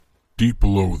Deep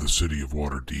below the city of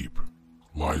Waterdeep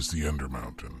lies the Ender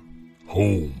Mountain,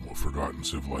 home of forgotten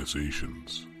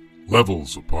civilizations.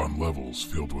 Levels upon levels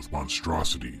filled with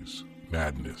monstrosities,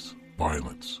 madness,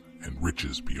 violence, and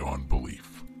riches beyond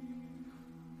belief.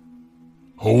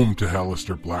 Home to Halleth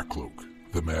Blackcloak,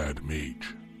 the Mad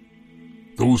Mage.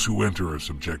 Those who enter are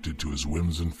subjected to his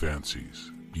whims and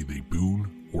fancies, be they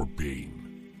boon or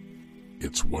bane.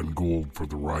 It's 1 gold for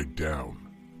the ride down.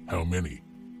 How many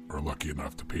are lucky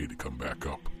enough to pay to come back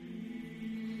up?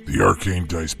 The Arcane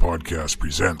Dice Podcast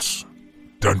presents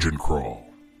Dungeon Crawl,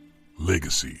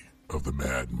 Legacy of the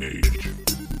Mad Mage.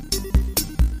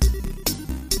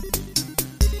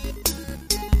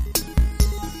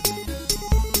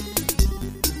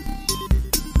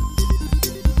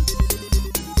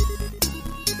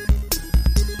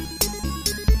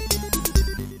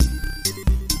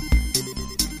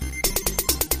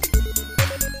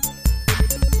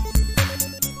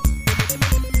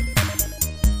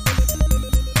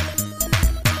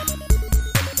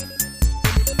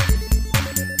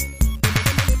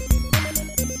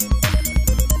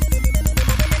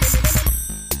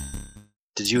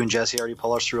 Did you and Jesse already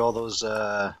pull us through all those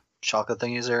chocolate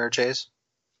thingies there, Chase?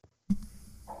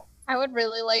 I would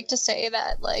really like to say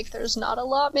that, there's not a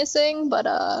lot missing, but,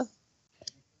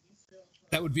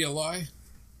 That would be a lie?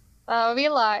 that would be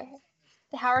a lie.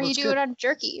 How are you doing on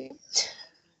jerky?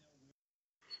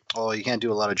 Oh, you can't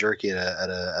do a lot of jerky at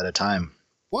a time.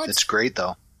 What? It's great,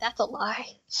 though. That's a lie.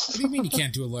 What do you mean you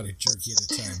can't do a lot of jerky at a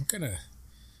time? What kind of...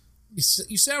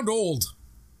 You sound old.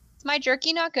 Is my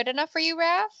jerky not good enough for you,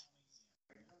 Raph?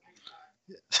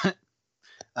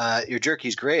 Your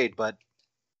jerky's great, but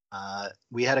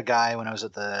we had a guy when I was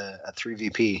at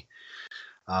 3VP.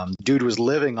 Dude was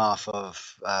living off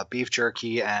of beef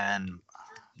jerky and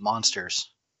monsters,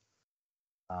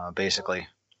 basically,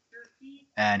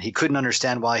 and he couldn't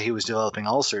understand why he was developing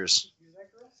ulcers.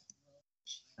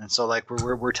 And so,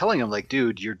 we're telling him,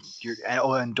 dude, you're.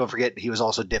 And don't forget, he was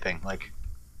also dipping,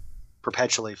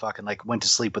 perpetually, fucking, went to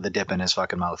sleep with a dip in his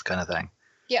fucking mouth, kind of thing.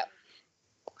 Yeah.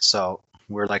 So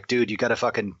we're like, dude, you gotta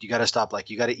stop.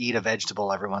 You gotta eat a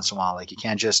vegetable every once in a while. You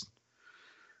can't just.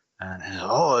 And he's like,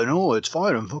 oh, I know, it's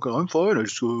fine. I'm fine. I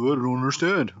don't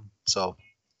understand. So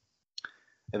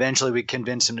eventually we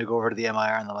convinced him to go over to the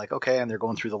MIR, and they're like, okay. And they're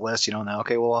going through the list, now,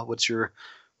 okay, well, what do you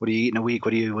eat in a week?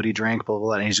 What do you drink? Blah, blah,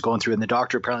 blah. And he's going through, and the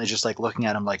doctor apparently just looking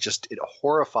at him,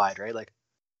 horrified, right?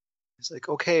 He's like,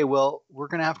 okay, well, we're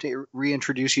going to have to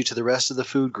reintroduce you to the rest of the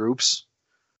food groups.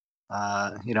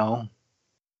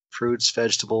 Fruits,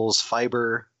 vegetables,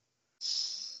 fiber.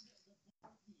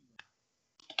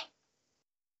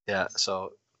 Yeah,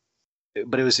 so,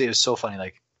 but it was so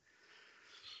funny.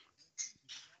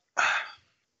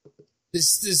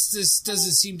 This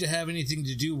doesn't seem to have anything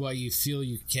to do why you feel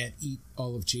you can't eat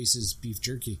all of Chase's beef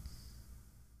jerky.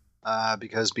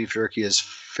 Because beef jerky is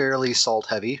fairly salt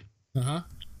heavy.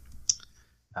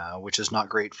 Uh-huh. Which is not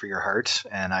great for your heart.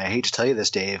 And I hate to tell you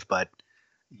this, Dave, but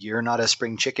you're not a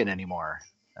spring chicken anymore.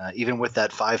 Even with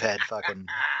that 5-head fucking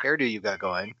hairdo you got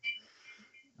going.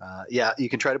 Yeah, you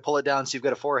can try to pull it down so you've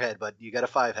got a 4-head, but you got a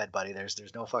 5-head, buddy.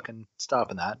 There's no fucking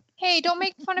stopping that. Hey, don't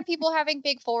make fun of people having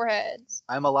big foreheads.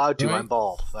 I'm allowed to. Right. I'm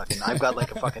bald. I've got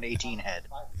a fucking 18-head.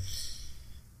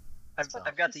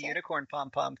 I've got the unicorn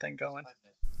pom-pom thing going.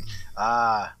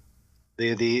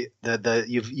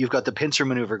 You've got the pincer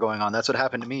maneuver going on. That's what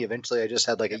happened to me. Eventually, I just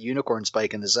had a unicorn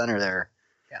spike in the center there.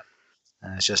 Yeah.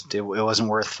 And it's just it wasn't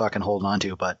worth fucking holding on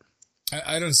to. But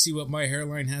I don't see what my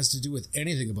hairline has to do with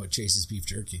anything about Chase's beef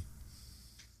jerky.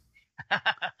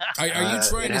 Are you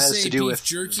trying to say to do beef with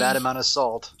jerky? That amount of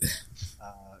salt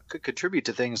could contribute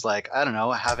to things like, I don't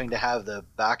know, having to have the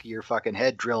back of your fucking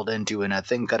head drilled into and a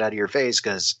thing cut out of your face,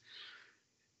 because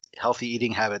healthy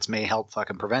eating habits may help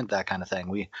fucking prevent that kind of thing.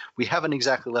 We haven't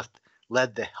exactly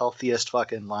led the healthiest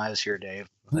fucking lives here, Dave.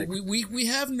 We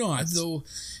have not, though.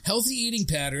 Healthy eating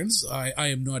patterns, I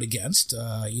am not against.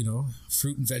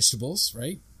 Fruit and vegetables,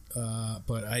 right?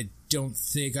 But I don't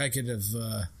think I could have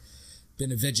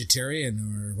been a vegetarian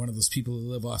or one of those people who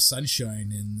live off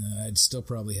sunshine, and I'd still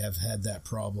probably have had that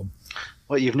problem.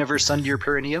 What, you've never sunned your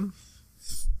perineum?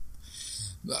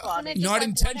 Not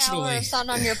intentionally. 1 hour of sun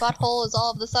on your butthole is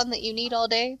all of the sun that you need all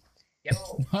day. Yep.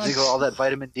 Think of all that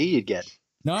vitamin D you'd get.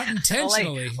 Not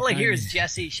intentionally. All I hear is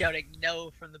Jesse shouting no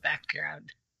from the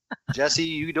background. Jesse,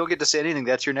 you don't get to say anything.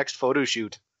 That's your next photo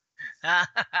shoot.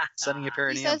 Sunning your He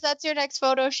perineum. says that's your next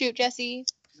photo shoot, Jesse.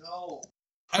 No.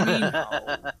 I mean,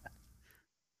 No.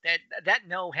 That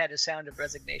no had a sound of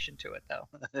resignation to it, though.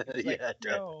 Yeah, it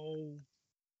did. No.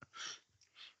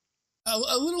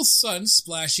 a little sun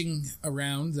splashing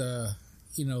around the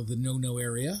no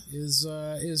area is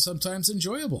sometimes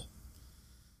enjoyable.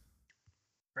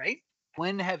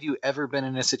 When have you ever been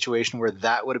in a situation where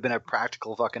that would have been a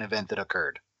practical fucking event that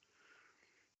occurred?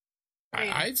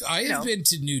 I have been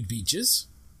to nude beaches.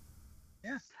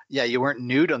 Yeah, you weren't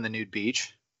nude on the nude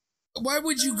beach. Why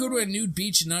would you go to a nude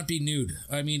beach and not be nude?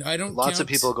 I mean, I don't. Lots of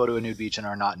people go to a nude beach and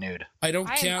are not nude. I don't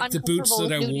count the boots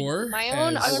that I wore.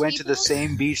 I went to the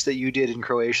same beach that you did in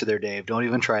Croatia, there, Dave. Don't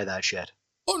even try that shit.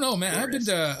 Oh no, man! I've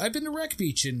been to Wreck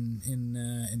Beach in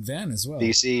Van as well.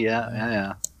 BC,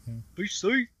 yeah.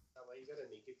 BC.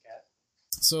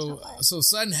 So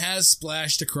sun has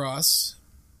splashed across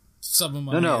some of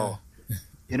my. No.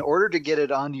 In order to get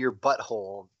it onto your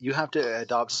butthole, you have to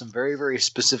adopt some very, very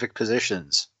specific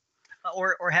positions.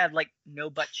 Or have like no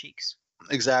butt cheeks.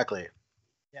 Exactly.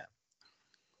 Yeah.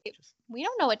 We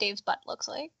don't know what Dave's butt looks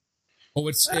like. Oh,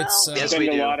 it's yes, spend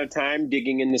a lot of time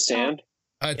digging in the sand.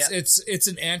 It's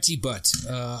an anti-butt.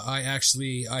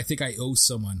 I think I owe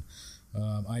someone.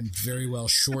 I'm very well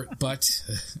short butt.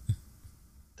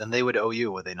 Then they would owe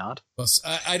you, would they not? Well,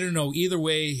 I don't know. Either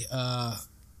way,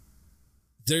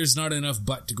 there's not enough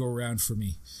butt to go around for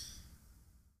me.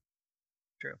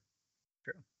 True.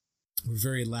 We're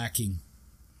very lacking.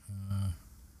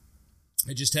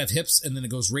 I just have hips, and then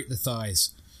it goes right in the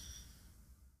thighs.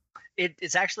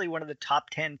 It's actually one of the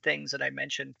top 10 things that I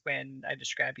mentioned when I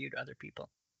describe you to other people.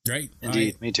 Right?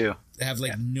 Indeed, me too. I have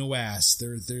no ass.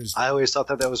 There's. I always thought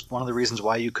that was one of the reasons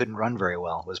why you couldn't run very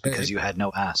well, was because you had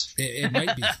no ass. It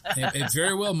might be. It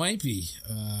very well might be.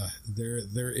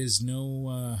 There is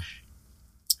no.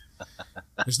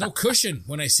 There's no cushion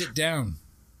when I sit down.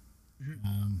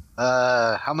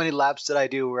 How many laps did I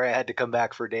do where I had to come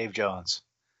back for Dave Jones?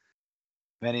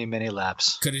 Many, many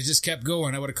laps. Could have just kept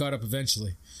going. I would have caught up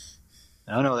eventually.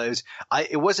 No,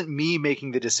 it wasn't me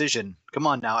making the decision. Come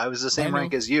on now, I was the same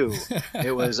rank as you.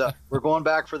 It was we're going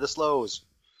back for the slows.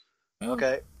 Well,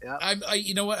 okay, yeah.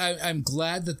 You know what? I'm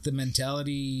glad that the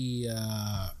mentality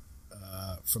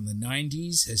from the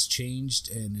 90s has changed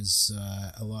and is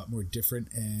a lot more different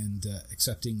and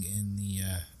accepting in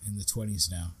the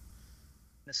 20s now.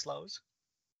 The slows.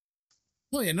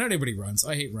 Well, yeah, not everybody runs.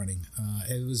 I hate running.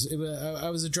 I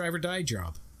was a drive or die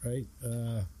job, right?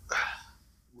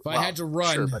 If I had to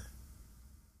run, sure, but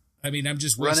I mean, I'm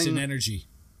just wasting energy.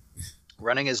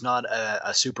 Running is not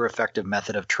a super effective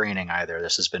method of training either.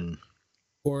 This has been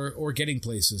or getting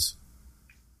places.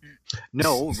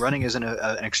 No, running is an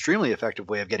extremely effective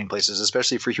way of getting places,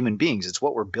 especially for human beings. It's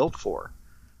what we're built for.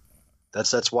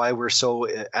 That's why we're so.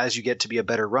 As you get to be a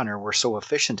better runner, we're so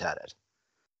efficient at it.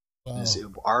 Wow.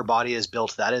 Our body is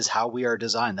built. That is how we are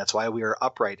designed. That's why we are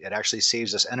upright. It actually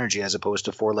saves us energy as opposed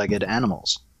to four-legged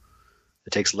animals.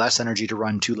 It takes less energy to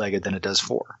run two-legged than it does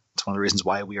four. It's one of the reasons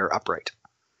why we are upright.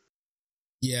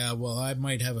 Yeah, well, I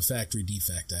might have a factory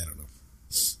defect. I don't know.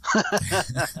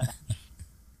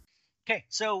 Okay,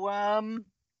 so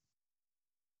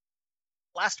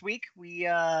last week we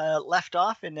left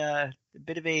off in a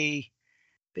bit of a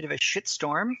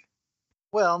shitstorm.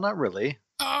 Well, not really.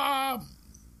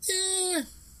 Yeah.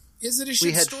 Is it a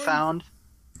shitstorm?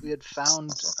 We had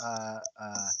found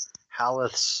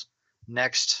Halleth's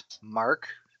next mark,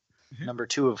 number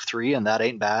 2 of 3, and that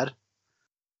ain't bad.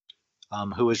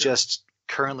 Who is just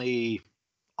currently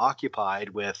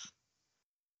occupied with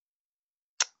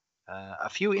a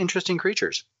few interesting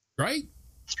creatures. Right?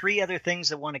 3 other things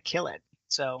that want to kill it.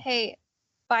 So hey,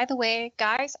 by the way,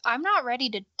 guys, I'm not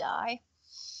ready to die.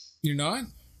 You're not?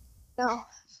 No.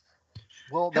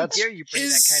 Well, how dare you bring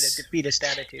that kind of defeatist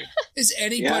attitude? Is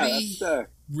anybody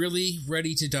really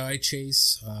ready to die,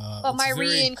 Chase? But my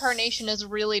reincarnation is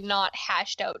really not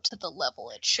hashed out to the level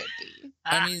it should be.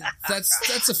 I mean,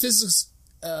 that's a physics,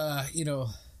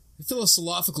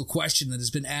 philosophical question that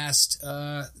has been asked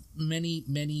many,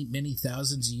 many, many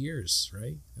thousands of years,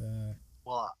 right?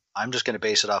 Well, I'm just going to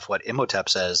base it off what Imhotep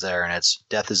says there, and it's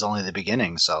death is only the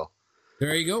beginning. So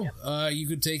there you go. You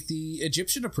could take the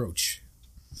Egyptian approach.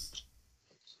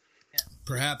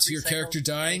 Perhaps your character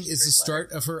dying is the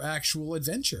start of her actual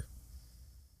adventure.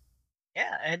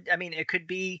 Yeah, and I mean, it could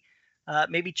be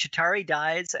maybe Chitauri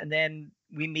dies, and then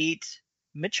we meet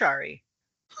Michari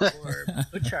or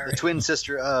Uchari, the twin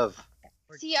sister of.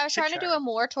 See, I was trying to do a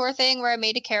Mortor thing where I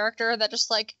made a character that just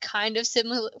was kind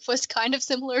of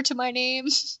similar to my name.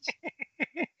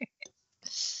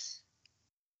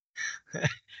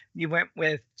 You went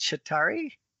with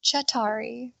Chitauri?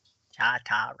 Chitauri.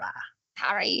 Chatara.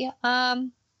 Tari.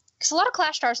 Because a lot of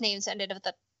Clash Stars names ended with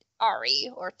the Ari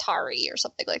or Tari or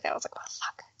something like that. I was like, oh,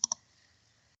 fuck.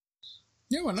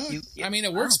 Yeah, why not? I mean,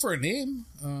 it works for a name.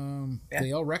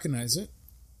 They all recognize it.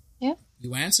 Yeah.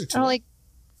 You answer to it.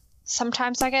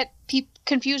 Sometimes I get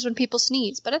confused when people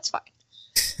sneeze, but it's fine.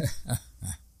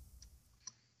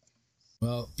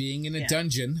 Well, being in a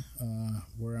dungeon,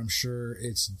 where I'm sure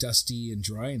it's dusty and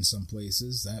dry in some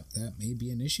places, that may be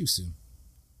an issue soon.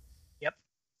 Yep.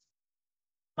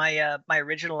 My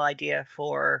original idea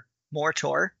for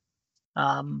Mortor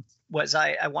was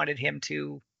I wanted him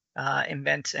to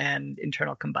invent an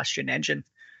internal combustion engine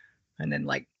and then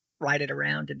like ride it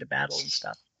around into battle and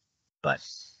stuff. But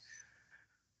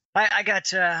I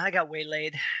got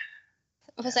waylaid.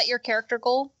 Was that your character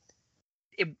goal?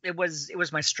 It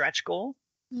was my stretch goal.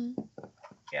 Mm.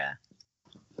 Yeah.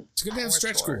 It's good to have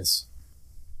stretch goals.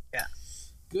 Yeah.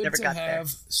 Good Never to got have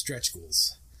stretch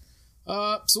goals.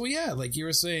 So yeah, like you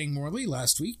were saying, Morley,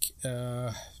 last week,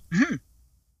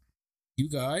 you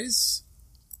guys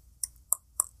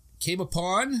came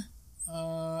upon,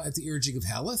 at the urging of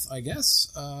Halleth, I guess,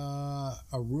 a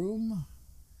room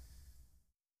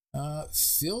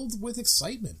filled with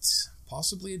excitement,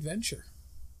 possibly adventure.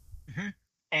 Mm-hmm.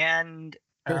 And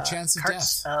or a chance of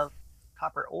carts death. Of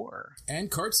copper ore. And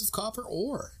carts of copper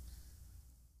ore.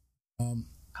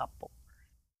 Couple.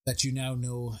 That you now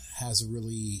know has a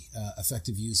really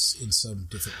effective use in some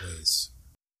different ways.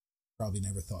 Probably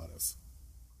never thought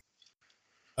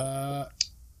of.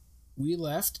 We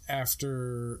left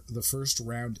after the first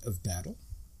round of battle.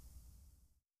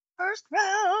 First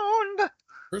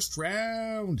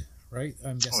round! Right?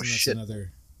 I'm guessing that's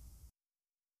another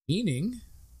meaning.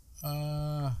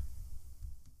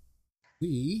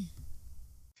 We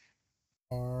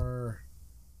are...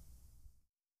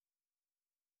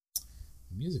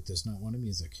 Music does not want a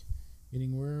music.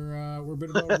 Meaning we're a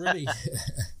bit about ready.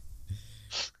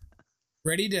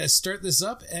 Ready to start this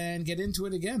up and get into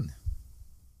it again.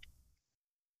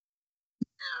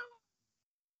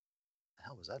 The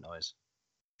hell was that noise?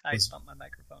 I bumped my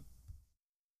microphone.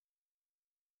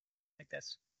 Like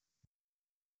this.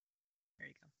 There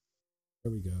you go.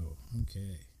 There we go.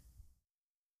 Okay.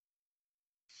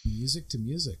 Music to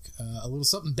music. A little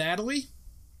something battly.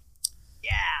 Yeah.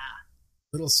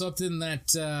 A little something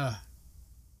that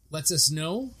lets us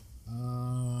know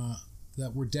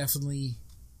that we're definitely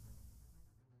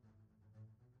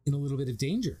in a little bit of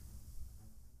danger.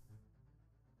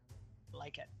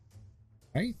 Like it.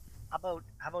 Right? How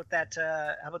about that?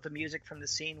 How about the music from the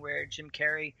scene where Jim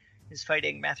Carrey is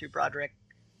fighting Matthew Broderick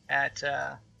at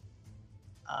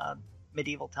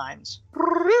medieval times?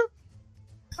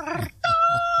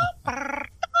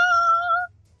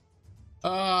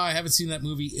 I haven't seen that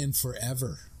movie in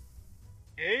forever.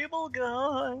 Able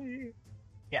guy.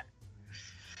 Yeah.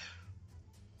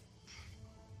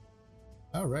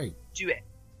 All right. Do it.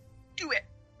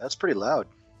 That's pretty loud.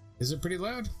 Is it pretty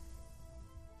loud?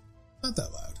 Not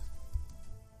that loud.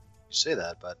 You say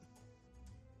that, but...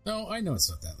 No, I know it's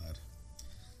not that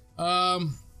loud.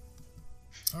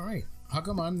 All right. How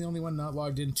come I'm the only one not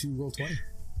logged into Roll20?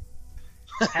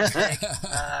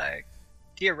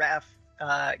 Dear Raph,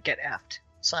 get effed.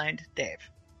 Signed, Dave.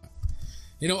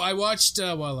 You know, I watched,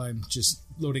 while I'm just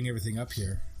loading everything up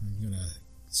here, I'm going to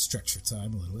stretch for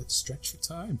time a little bit. Stretch for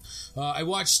time. I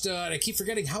watched, and I keep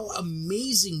forgetting how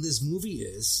amazing this movie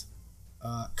is.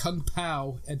 Kung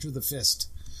Pao, Enter the Fist.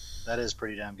 That is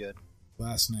pretty damn good.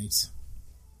 Last night.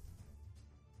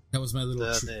 That was my little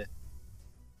Is that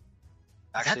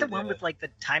the one with like the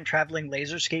time traveling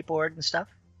laser skateboard and stuff?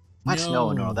 What?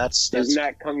 No. That's Isn't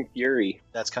that Kung Fury?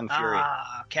 That's Kung Fury.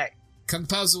 Ah, okay. Kung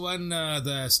Pao's the one,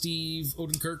 the Steve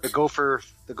Odenkirk. The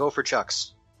Gopher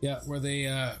Chucks. Yeah, where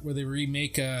they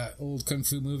remake a old kung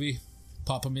fu movie,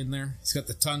 pop him in there. He's got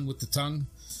the tongue with the tongue,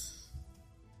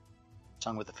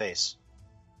 tongue with the face,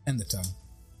 and the tongue.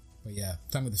 But yeah,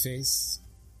 tongue with the face.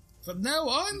 From now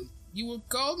on, you will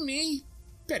call me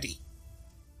Betty.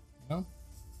 You know,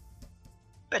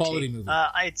 Betty. Quality movie.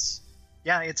 It's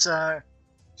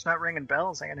not ringing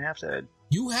bells. I'm gonna have to.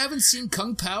 You haven't seen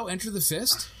Kung Pao Enter the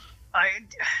Fist?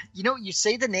 You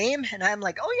say the name, and I'm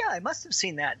like, oh yeah, I must have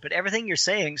seen that. But everything you're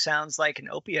saying sounds like an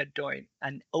opioid dream.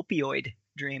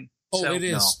 Oh, so, it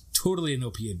is totally an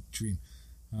opioid dream.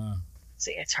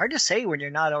 See, it's hard to say when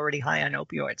you're not already high on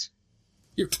opioids.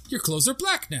 Your clothes are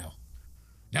black now.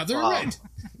 Now they're red.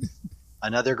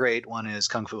 Another great one is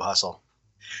Kung Fu Hustle.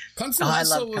 Kung Fu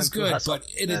Hustle was good, but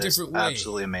in a different way.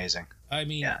 Absolutely amazing. I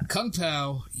mean, Kung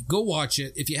Pao, go watch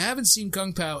it. If you haven't seen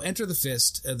Kung Pao Enter the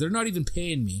Fist, they're not even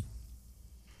paying me.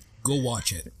 Go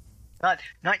watch it. Not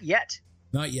yet.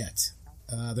 Not yet.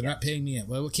 They're not paying me yet.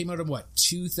 Well, it came out in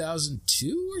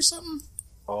 2002 or something?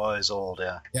 Oh, it's old,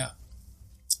 yeah. Yeah.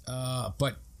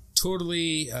 But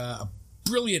totally a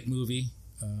brilliant movie.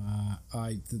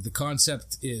 The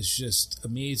concept is just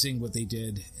amazing what they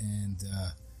did, and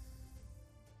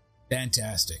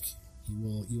fantastic.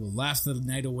 You will laugh the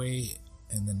night away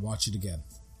and then watch it again.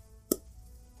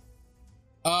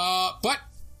 But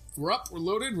We're up. We're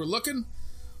loaded. We're looking.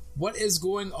 What is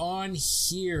going on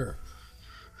here?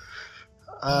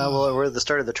 Well, we're at the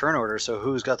start of the turn order, so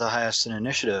who's got the highest in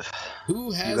initiative?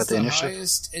 Who has the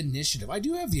highest initiative? I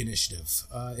do have the initiative.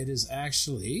 It is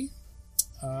actually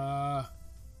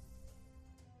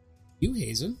you,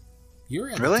 Hazen. You're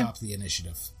at the top of the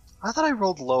initiative. I thought I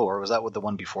rolled low, or was that with the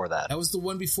one before that? That was the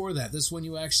one before that. This one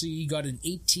you actually got an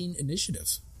 18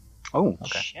 initiative. Oh,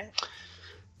 okay. Shit.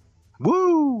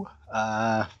 Woo!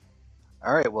 All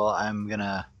right, well, I'm going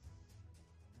to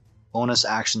bonus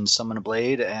action summon a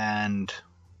blade, and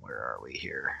where are we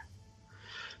here?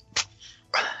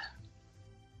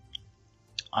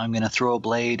 I'm going to throw a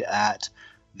blade at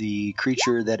the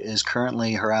creature that is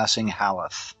currently harassing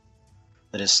Halleth,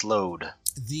 that is slowed.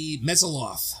 The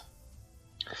Mezzoloth.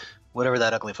 Whatever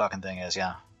that ugly fucking thing is,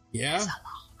 yeah. Yeah?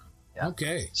 Yeah.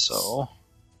 Okay. So,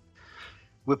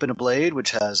 whipping a blade,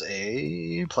 which has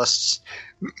a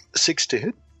 +6 to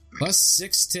hit.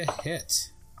 +6 to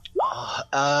hit.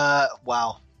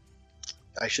 Wow.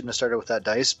 I shouldn't have started with that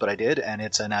dice, but I did, and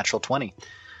it's a natural 20.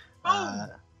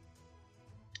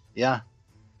 Yeah.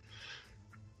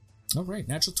 All right,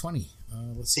 natural 20.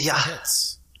 Let's see Yeah. if it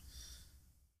hits.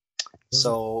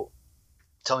 So,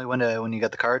 tell me when you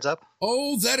got the cards up.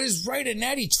 Oh, that is right, a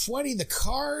natty 20. The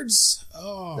cards.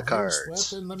 Oh, The cards.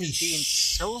 Weapon. Let me. It's been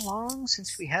so long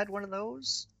since we had one of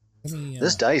those.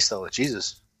 This dice, though,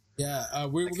 Jesus. Yeah,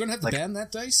 we're going to have to ban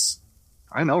that dice.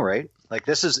 I know, right? Like,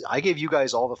 this is... I gave you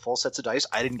guys all the full sets of dice.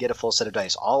 I didn't get a full set of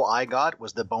dice. All I got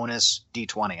was the bonus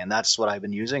D20, and that's what I've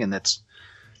been using, and that's...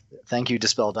 Thank you,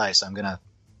 Dispel Dice. I'm gonna...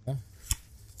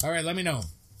 All right, let me know.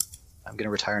 I'm gonna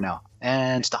retire now.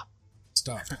 And stop.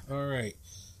 Stop. All right.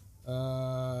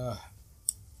 Oh,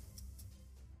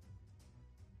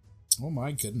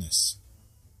 my goodness.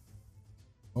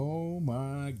 Oh,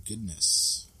 my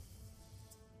goodness.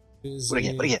 What do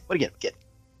you get?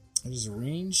 It is a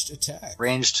ranged attack.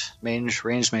 Ranged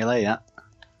melee, yeah.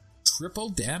 Triple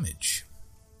damage.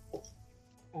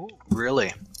 Ooh.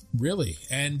 Really? Really.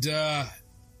 And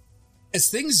as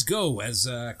things go, as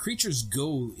creatures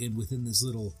go within this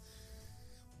little...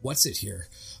 What's it here?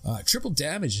 Triple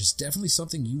damage is definitely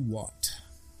something you want.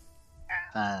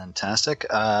 Fantastic.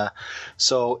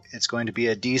 So it's going to be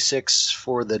a D6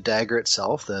 for the dagger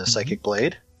itself, the Psychic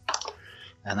Blade.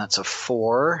 And that's a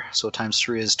 4. So times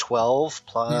 3 is 12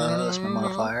 plus my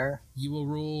modifier. You will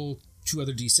roll 2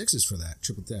 other D6s for that.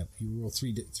 Triple that. You roll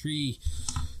three,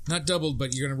 not doubled,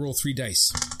 but you're going to roll 3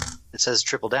 dice. It says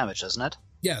triple damage, doesn't it?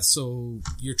 Yeah, so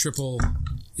your triple,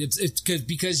 it's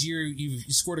because you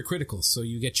scored a critical, so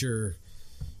you get to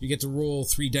roll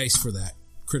 3 dice for that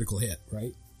critical hit,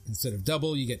 right? Instead of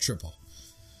double, you get triple.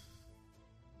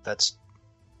 That's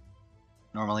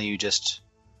normally you just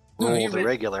roll the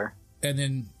regular, and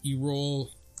then you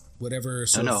roll whatever.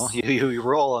 So no, you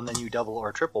roll and then you double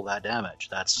or triple that damage.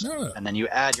 And then you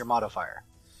add your modifier.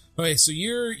 Okay, so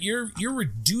you're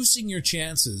reducing your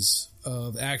chances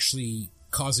of actually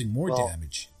causing more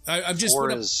damage. I'm just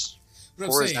 4 is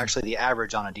actually the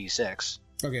average on a D6.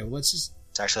 Okay, well, let's just...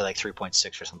 It's actually like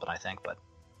 3.6 or something, I think, but...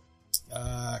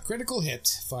 critical hit,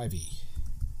 5e.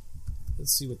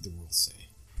 Let's see what the rules say.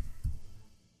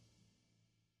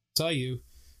 Tell you,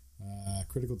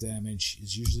 critical damage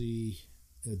is usually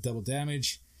double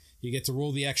damage. You get to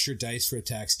roll the extra dice for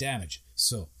attack's damage.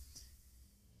 So,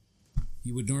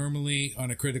 you would normally,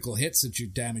 on a critical hit, since your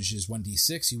damage is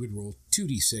 1d6, you would roll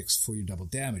 2d6 for your double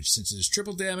damage. Since it is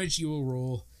triple damage, you will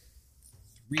roll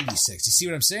 3d6. You see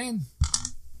what I'm saying?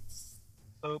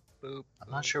 Boop, boop. I'm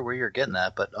not sure where you're getting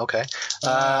that, but okay.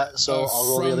 So I'll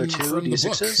roll the other 2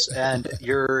 d6s, and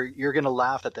you're going to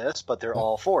laugh at this, but they're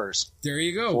all 4s. There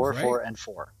you go. 4, right? 4, and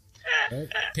 4. Right.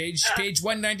 Page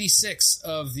 196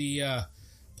 of the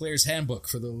Player's Handbook,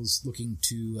 for those looking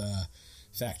to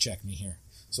fact check me here.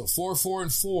 So 4, 4,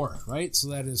 and 4, right? So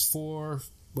that is 4,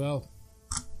 well...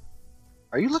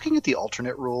 Are you looking at the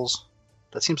alternate rules?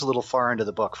 That seems a little far into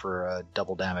the book for a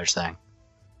double damage thing.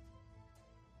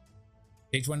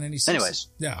 Page 196? Anyways.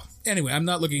 No. Anyway, I'm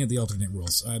not looking at the alternate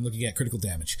rules. I'm looking at critical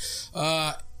damage.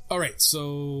 All right,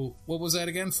 so what was that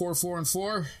again? 4, 4, and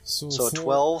 4? So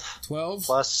 12. 12?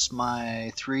 Plus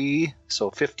my 3,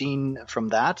 so 15 from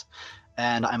that.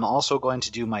 And I'm also going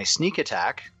to do my sneak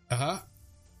attack. Uh-huh.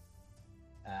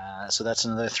 So that's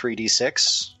another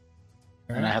 3d6.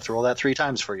 All and right. I have to roll that 3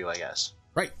 times for you, I guess.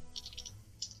 Right.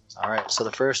 All right, so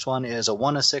the first one is a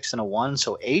 1, a 6, and a 1,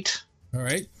 so 8. All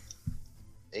right.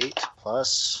 8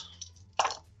 plus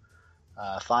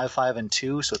 5, 5, and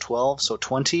 2, so 12, so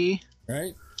 20.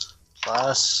 Right.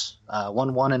 Plus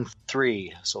 1, 1, and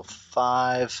 3, so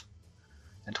 5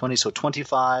 and 20, so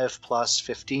 25 plus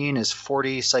 15 is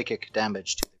 40 psychic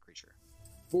damage to the creature.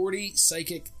 40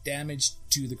 psychic damage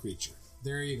to the creature.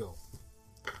 There you go.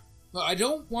 Well, I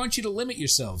don't want you to limit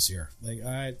yourselves here.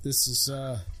 This is,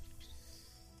 I'll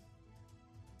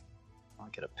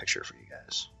get a picture for you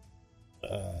guys.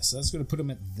 so that's going to put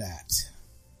him at that.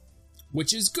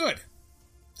 Which is good.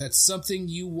 That's something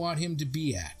you want him to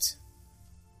be at.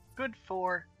 Good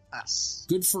for us.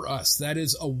 Good for us. That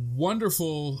is a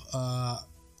wonderful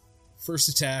first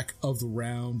attack of the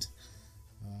round.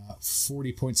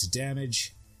 40 points of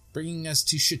damage. Bringing us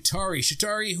to Shatari.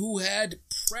 Shatari, who had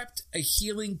prepped a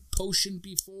healing potion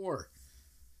before.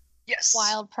 Yes.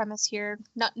 Wild premise here.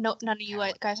 None of you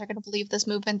guys are going to believe this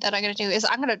movement that I'm going to do is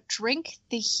I'm going to drink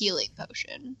the healing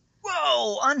potion.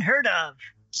 Whoa, unheard of.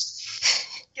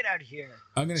 Get out of here.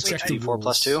 I'm going to check the D4 rules.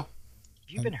 plus 2. Have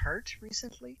you been hurt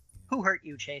recently? Who hurt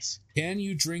you, Chase? Can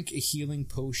you drink a healing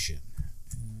potion?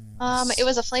 It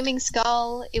was a flaming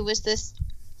skull. It was this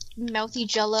mouthy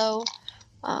jello.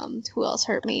 Who else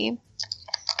hurt me?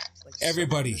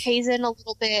 Everybody. Hazen a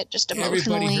little bit, just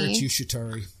emotionally. Everybody hurt you,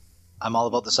 Shatari. I'm all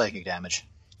about the psychic damage.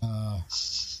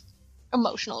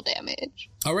 Emotional damage.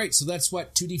 All right, so that's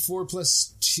what, 2d4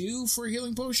 plus 2 for a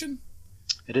healing potion?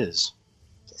 It is.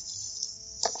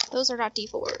 Those are not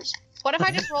D4s. What if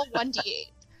I just roll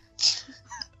 1d8?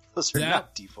 Those are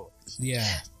not D4. Yeah.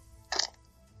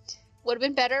 Would have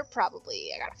been better, probably.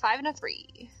 I got a 5 and a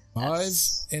 3. 5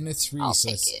 and a 3, I'll so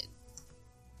take that's it.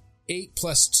 8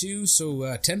 plus 2,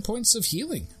 so 10 points of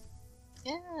healing.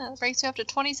 Yeah, that brings me up to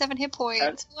 27 hit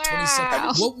points. 27.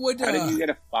 Wow. What would... How did you get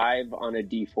a 5 on a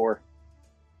D4?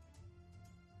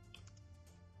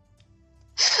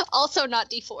 Also not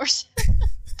D4s.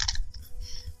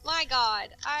 My God,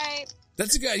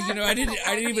 That's a good... I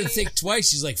didn't even think twice.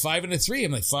 She's like, 5 and a 3.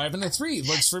 I'm like, 5 and a 3. It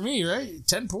works for me, right?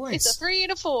 10 points. It's a 3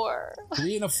 and a 4.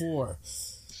 3 and a 4.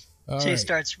 All Chase right.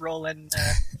 starts rolling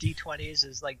D20s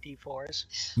as like D4s.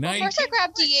 Well, 9. first I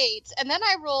grabbed D8s, and then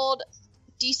I rolled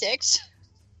D6.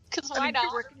 Because why You're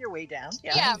not? working your way down.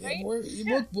 Yeah, Yeah,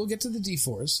 right? we'll get to the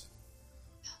D4s.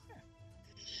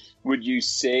 Would you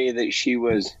say that she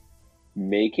was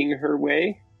making her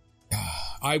way?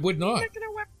 I would not. Making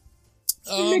her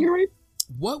way?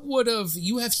 What would have...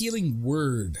 You have Healing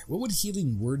Word. What would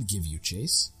Healing Word give you,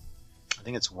 Chase? I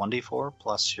think it's 1d4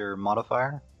 plus your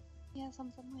modifier. Yeah,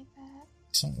 something like that.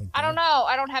 Something like I don't that. know.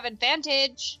 I don't have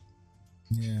advantage.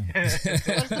 Yeah.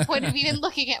 What's the point of even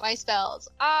looking at my spells?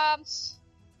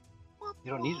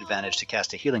 You don't need advantage to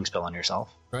cast a healing spell on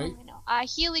yourself. Right? I know.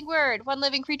 Healing Word. One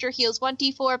living creature heals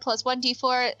 1d4 plus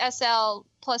 1d4 SL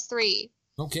plus 3.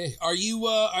 Okay. Are you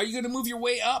going to move your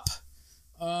way up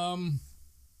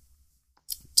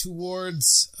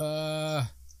towards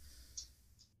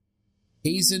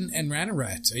Hazen and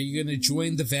Ranarat? Are you going to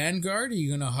join the vanguard? Are you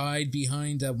going to hide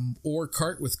behind an ore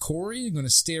cart with Corey? Are you going to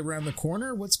stay around the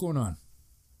corner? What's going on?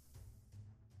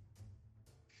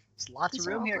 There's lots These of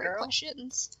are room all here, great girl.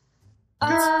 questions.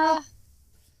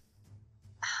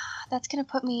 That's gonna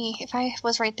put me. If I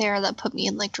was right there, that put me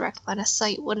in like direct line of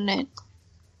sight, wouldn't it?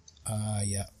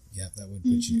 Yeah, that would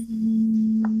put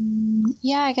you.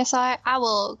 Yeah, I guess I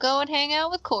will go and hang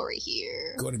out with Corey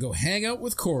here. Going to go hang out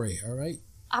with Corey. All right.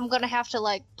 I'm gonna have to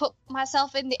like put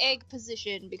myself in the egg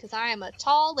position because I am a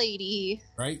tall lady.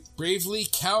 Right. Bravely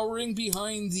cowering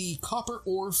behind the copper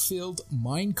ore filled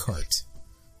minecart.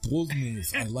 Bold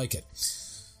move. I like it.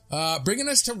 Bringing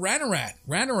us to Ranarat.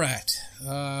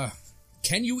 Ranarat,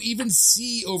 can you even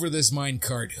see over this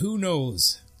minecart? Who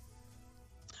knows?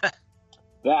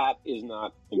 That is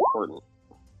not important.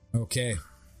 Okay.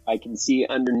 I can see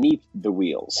underneath the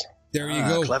wheels. There you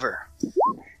go. Clever.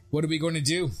 What are we going to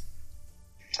do?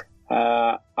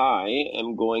 I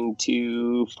am going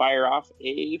to fire off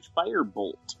a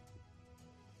firebolt.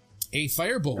 A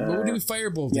firebolt. What are we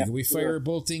firebolting? Yeah, Are we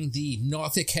firebolting the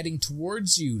Nothic heading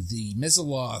towards you, the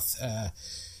Mezzoloth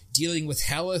dealing with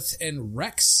Halleth and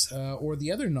Rex, or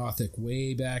the other Nothic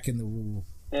way back in the...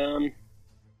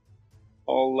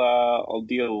 I'll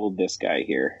deal with this guy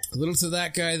here. A little to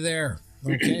that guy there.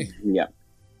 Okay. Yep.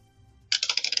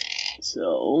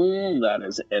 So that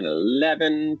is an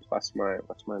 11 plus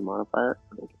what's my modifier?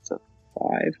 I think it's a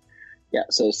 5. Yeah,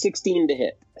 so 16 to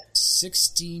hit.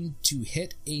 16 to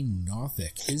hit a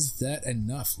Nothic. Is that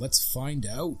enough? Let's find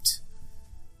out.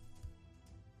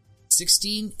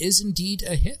 16 is indeed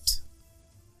a hit.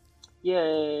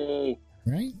 Yay!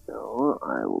 Right? So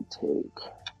I will take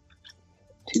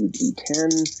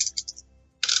 2d10.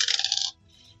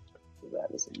 So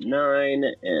that is a 9,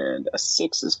 and a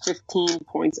 6 is 15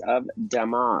 points of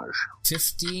damage.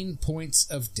 15 points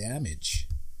of damage.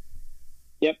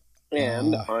 Yep,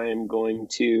 and I'm going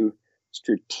to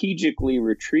strategically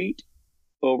retreat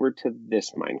over to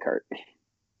this minecart.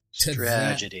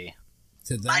 Tragedy.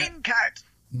 To that Minecart.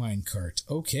 minecart.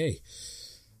 Okay.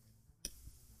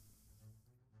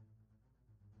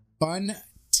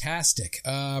 Fantastic.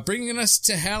 Bringing us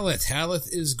to Halleth. Halleth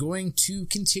is going to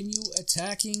continue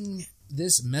attacking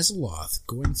this Mezzoloth,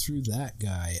 going through that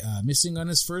guy. Missing on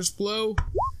his first blow,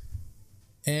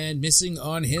 and missing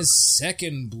on his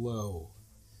second blow.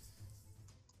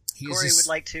 Corey would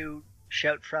like to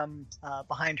shout from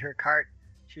behind her cart.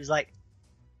 She was like,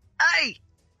 "Hey,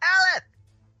 Halleth,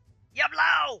 you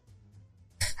blow!"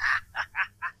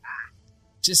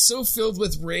 Just so filled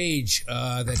with rage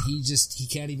that he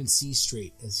can't even see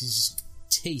straight as he just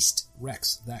taste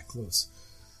Rex that close.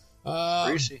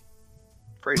 Crazy.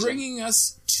 Bringing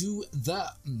us to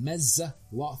the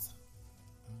Mezzoloth.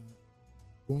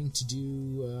 Going to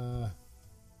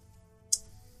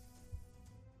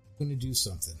do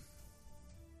something.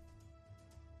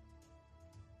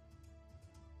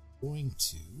 Going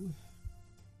to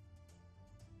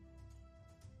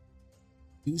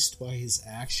induced by his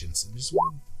actions. I just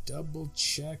want to double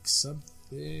check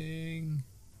something.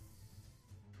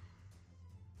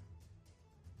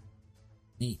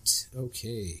 Neat.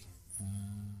 Okay.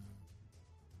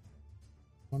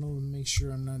 Want to make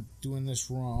sure I'm not doing this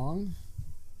wrong.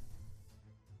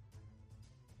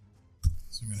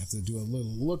 So I'm going to have to do a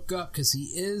little look up because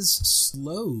he is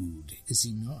slowed, is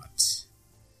he not?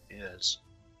 He is.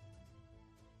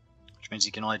 Which means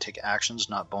he can only take actions,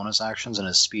 not bonus actions, and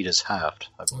his speed is halved,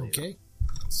 I believe. Okay.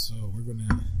 So we're going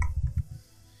to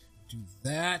do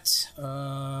that.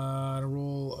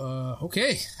 Roll.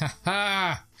 Okay.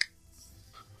 Haha.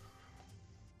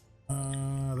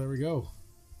 There we go.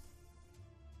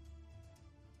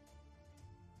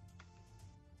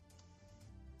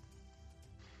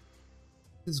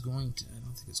 I don't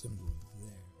think it's going to go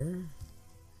there.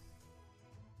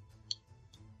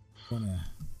 I'm going to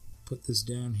put this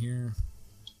down here.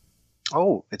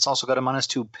 Oh, it's also got a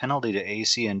 -2 penalty to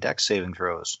AC and Dex saving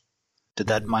throws. Did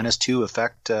that -2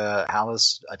 affect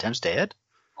Halleth's attempts to hit?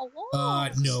 No.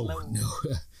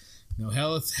 No,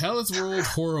 Halleth rolled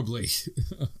horribly.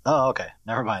 Oh, okay.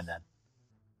 Never mind then.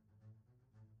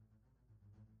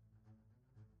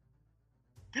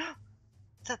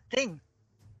 It's a thing.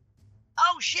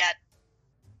 Oh, shit!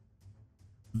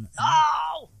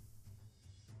 Oh!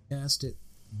 Cast it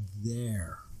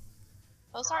there.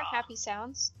 Those aren't happy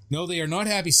sounds. No, they are not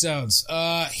happy sounds.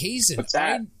 Hazen, What's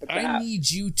that? I need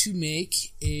you to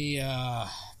make a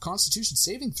Constitution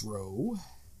saving throw.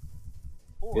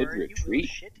 Or Good you will retreat,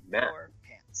 shit Matt. your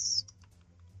pants.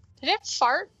 Did it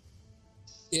fart?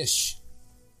 Ish.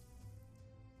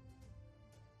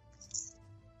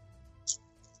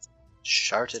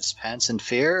 Shart its pants in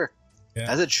fear? Yeah.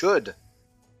 As it should.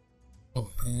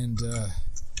 Oh, and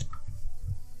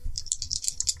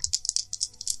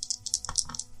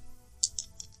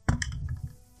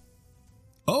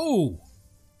oh,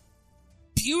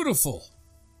 beautiful.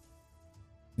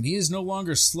 And he is no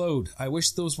longer slowed. I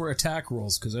wish those were attack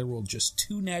rolls because I rolled just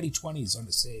 2 natty 20s on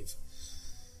a save.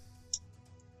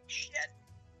 Shit.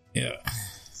 Yeah.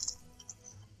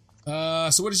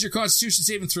 So what is your Constitution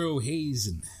saving throw,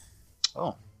 Hazen?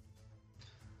 Oh.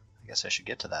 I guess I should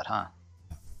get to that, huh?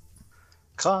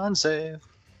 Con save.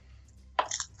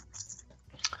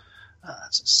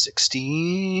 That's a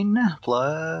 16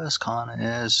 plus con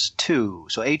is 2,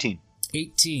 so 18.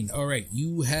 18. All right,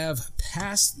 you have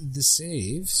passed the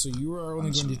save, so you are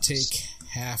only going to take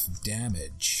half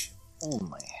damage.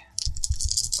 Only.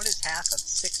 What is half of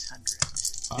 600?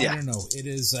 I don't know. It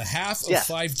is a half of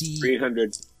 5d.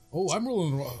 300. Oh, I'm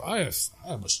rolling the wrong. I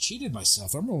almost cheated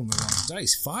myself. I'm rolling the wrong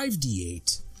dice.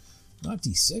 5d8, not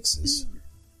d6s.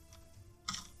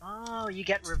 Oh, you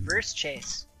get reverse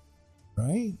chase.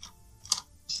 Right?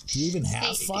 Do you even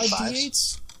have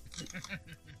 5d8s?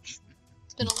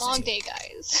 It's been a long day,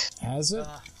 guys. Has it?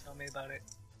 Tell me about it.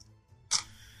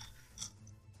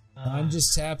 I'm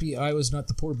just happy I was not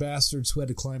the poor bastards who had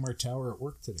to climb our tower at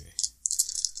work today.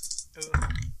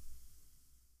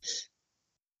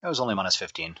 That was only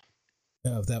 -15.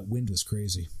 Oh, that wind was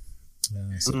crazy.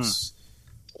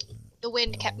 The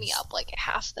wind kept me up like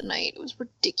half the night. It was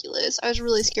ridiculous. I was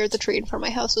really scared the train from my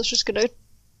house was just gonna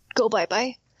go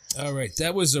bye-bye. All right,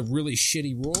 that was a really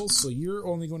shitty roll, so you're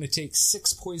only going to take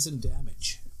 6 poison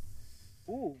damage.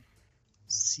 Ooh.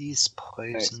 6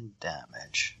 poison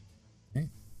damage. Okay.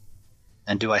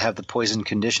 And do I have the poison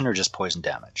condition or just poison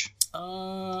damage?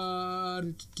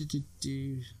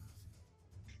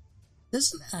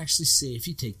 Doesn't actually say if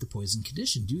you take the poison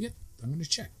condition. Do you get? I'm going to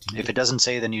check. If it doesn't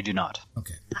say, then you do not.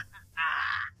 Okay.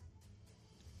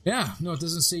 Yeah, no, it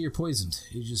doesn't say you're poisoned.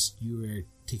 You are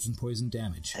taking poison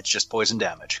damage. It's just poison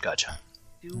damage. Gotcha.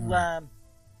 Do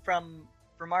from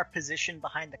from our position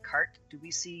behind the cart, do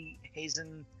we see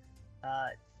Hazen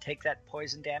take that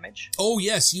poison damage? Oh,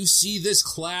 yes, you see this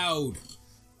cloud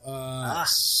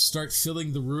start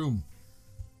filling the room.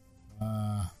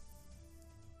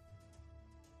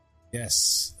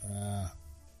 Yes. A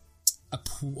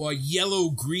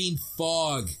yellow-green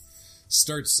fog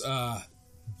starts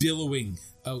billowing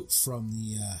out from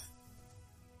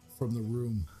the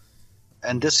room.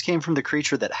 And this came from the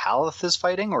creature that Halleth is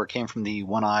fighting, or it came from the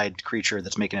one-eyed creature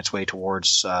that's making its way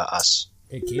towards us?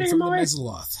 It came from the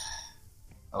Mezzoloth.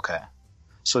 Okay.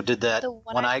 So did that The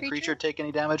one-eyed creature take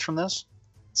any damage from this?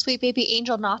 Sweet baby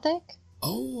angel Nothic?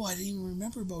 Oh, I didn't even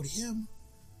remember about him.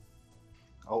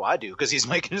 Oh, I do, because he's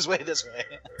making his way this way.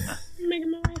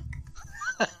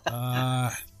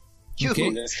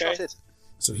 Okay. This guy?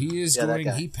 So he is Yeah, that going.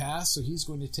 guy. He passed, so he's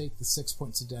going to take the 6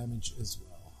 points of damage as well.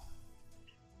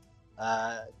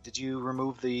 Did you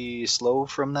remove the slow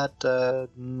from that?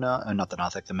 Not the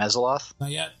Nothic, the Mezzoloth? Not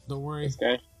yet. Don't worry. This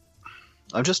guy?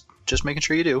 I'm just making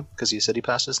sure you do, because he said he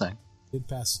passed his thing. Did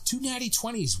pass. 2 natty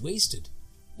 20s wasted.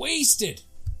 Wasted.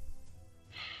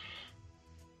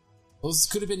 Those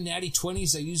could have been natty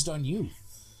 20s I used on you.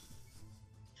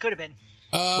 Could have been.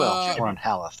 Well, we're on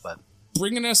Halleth, but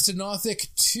Bringing us to Nothic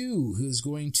 2, who's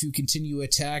going to continue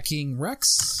attacking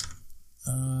Rex.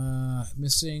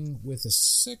 Missing with a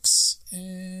 6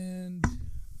 and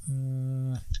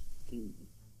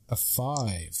a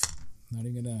 5. Not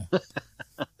even gonna.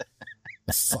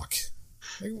 Fuck.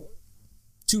 Like,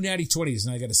 2 natty 20s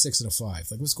and I got a 6 and a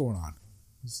 5. Like, what's going on?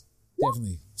 It's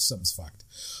definitely something's fucked.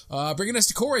 Bringing us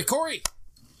to Corey. Corey!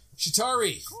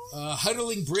 Shatari,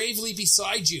 huddling bravely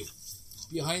beside you,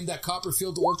 behind that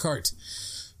Copperfield ore cart.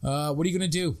 What are you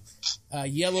going to do?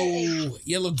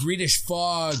 Yellow greenish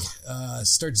fog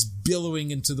starts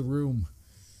billowing into the room.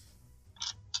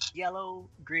 Yellow,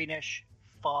 greenish,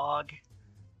 fog,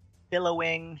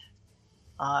 billowing.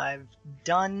 I've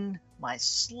done my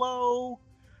slow.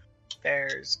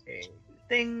 There's a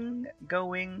thing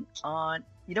going on.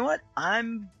 You know what?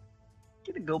 I'm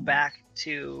going to go back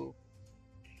to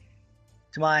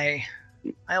my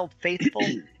old faithful.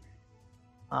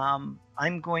 I'm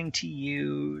going to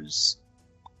use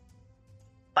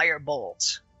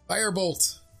Firebolt.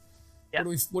 Firebolt. Yep.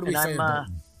 What do we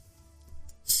firebolting?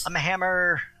 I'm a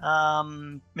hammer,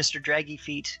 Mr. Draggy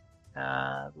Feet,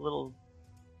 little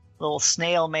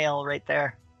snail mail right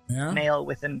there. Yeah. Mail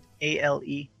with an ALE.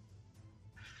 Yeah.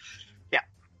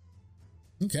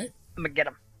 Okay. I'm gonna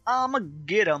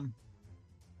get him.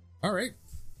 All right.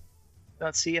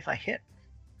 Let's see if I hit.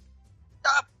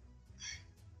 Ah!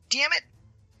 Damn it!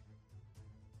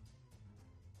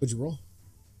 What'd you roll?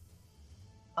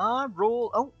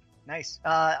 Roll. Oh, nice.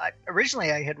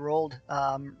 Originally I had rolled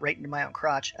right into my own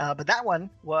crotch, but that one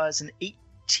was an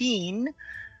 18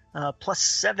 plus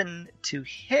 7 to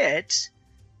hit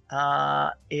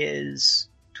is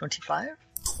 25.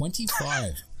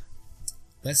 25.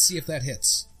 Let's see if that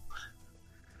hits.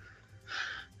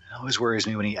 it always worries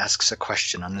me when he asks a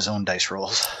question on his own dice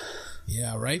rolls.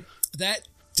 Yeah, right? That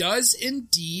does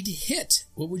indeed hit.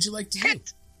 What would you like to do?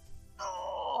 Hit.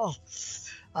 Oh,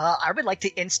 I would like to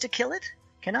insta-kill it.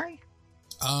 Can I?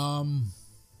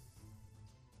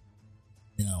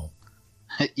 No.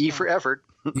 E for effort.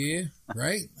 Yeah,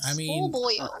 right? I mean, Oh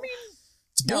boy.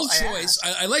 it's a bold choice.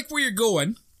 I like where you're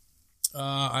going.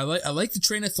 I like the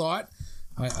train of thought.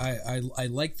 I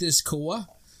like this Koa.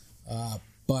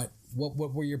 But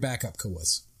what were your backup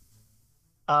Koas?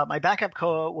 My backup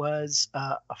Koa was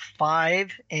a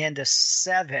 5 and a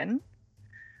 7.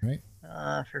 Right.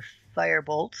 For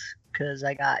Firebolt, because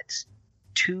I got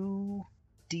 2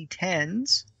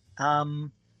 D10s.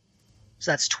 So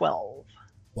that's 12.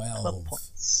 12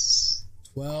 points.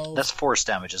 12. That's force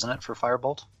damage, isn't it, for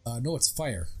Firebolt? No, it's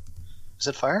fire. Is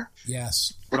it fire?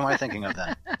 Yes. What am I thinking of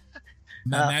then?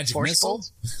 Magic force missile?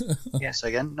 bolt? Yes,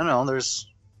 again? No, there's...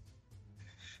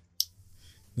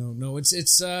 No,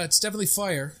 it's definitely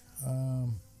fire.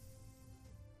 12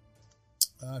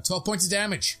 points of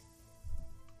damage.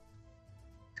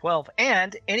 12.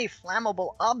 And any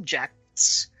flammable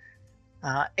objects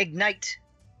ignite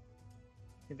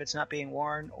if it's not being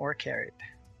worn or carried.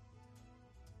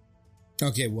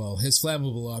 Okay, well, his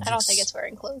flammable objects. I don't think it's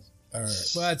wearing clothes. All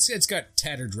right. Well, it's got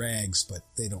tattered rags, but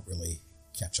they don't really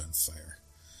catch on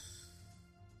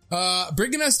fire.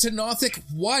 Bringing us to Nothic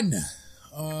 1.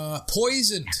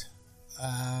 Poisoned.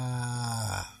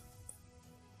 I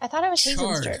thought it was Hazen's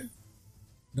Charred. turn.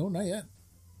 No, not yet.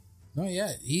 Not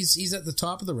yet. He's at the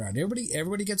top of the round.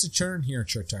 Everybody gets a turn here,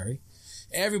 Chartari.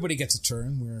 Everybody gets a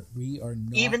turn. We are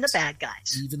not Even the bad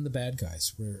guys. Even the bad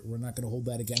guys. We're not going to hold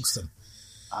that against them.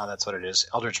 that's what it is.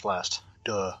 Eldritch Blast.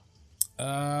 Duh.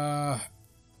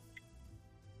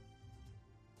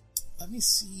 let me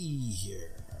see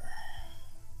here.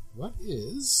 What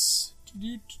is...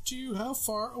 How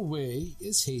far away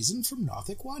is Hazen from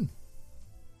Nothic 1?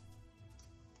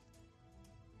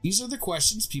 These are the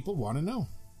questions people want to know.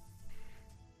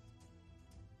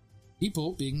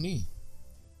 People being me.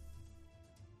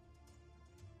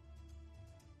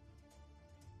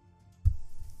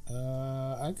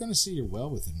 I'm going to say you're well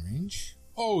within range.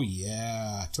 Oh,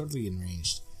 yeah. Totally in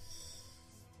range.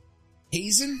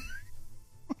 Hazen?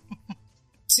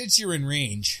 Since you're in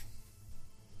range...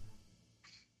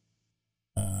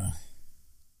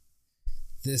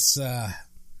 This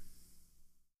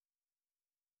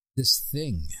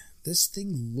thing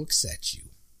looks at you.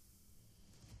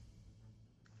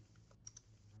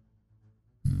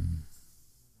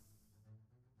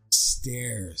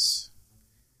 Stares.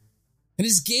 And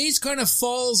his gaze kind of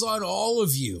falls on all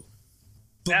of you,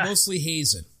 but mostly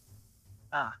Hazen.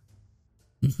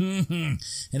 And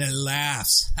it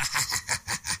laughs.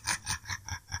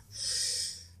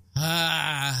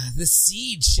 The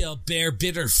seed shall bear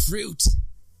bitter fruit.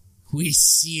 We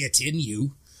see it in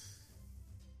you.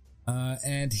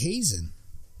 And Hazen.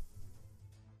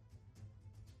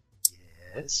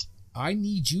 Yes. I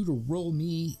need you to roll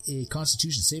me a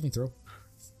Constitution saving throw.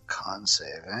 Con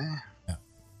save, eh? Yeah.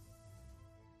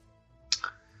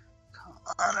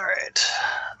 All right.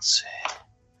 Let's see.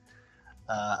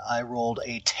 I rolled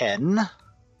a 10.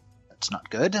 That's not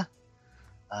good. And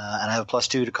I have a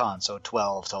 +2 to con, so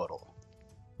 12 total.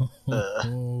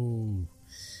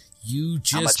 You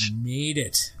just made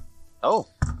it. Oh.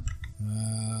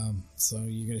 So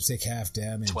you're going to take half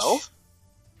damage. 12?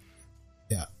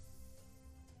 Yeah.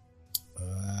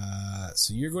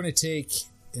 So you're going to take,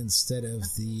 instead of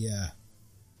the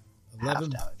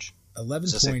 11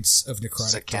 points of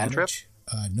necrotic damage.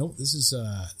 No, this is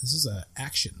a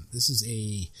action. This is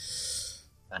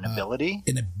an ability.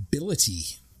 An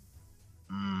ability.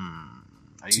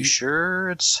 Are you sure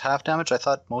it's half damage? I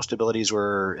thought most abilities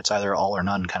were it's either all or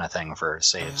none kind of thing for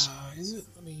saves. Is it?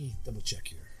 Let me double check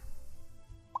here.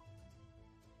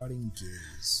 Rotting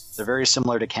Gaze. They're very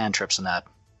similar to cantrips in that.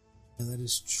 Yeah, that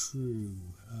is true.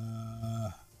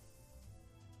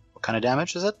 What kind of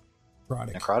damage is it?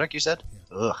 Necrotic, you said?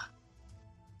 Yeah. Ugh.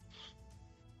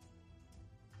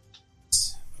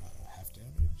 Half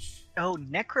damage. Oh,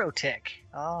 necrotic.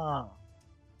 Oh.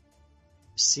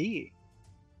 See.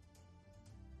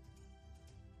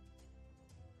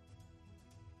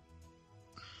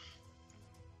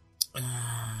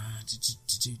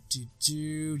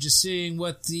 Just seeing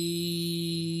what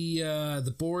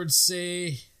the boards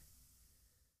say.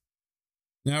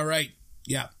 All right.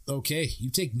 Yeah. Okay. You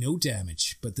take no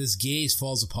damage, but this gaze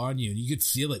falls upon you, and you could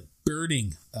feel it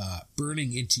burning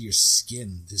into your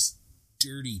skin. This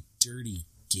dirty, dirty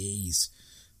gaze.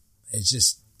 It's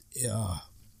just,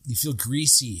 you feel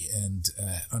greasy and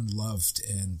unloved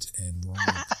and wrong.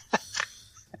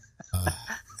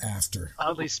 After.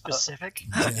 Oddly specific.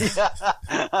 Yeah.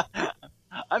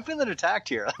 I'm feeling attacked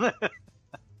here.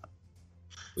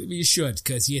 You should,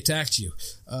 because he attacked you.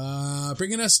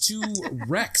 Bringing us to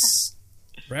Rex.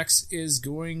 Rex is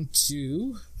going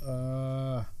to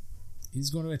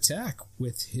attack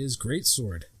with his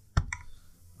greatsword.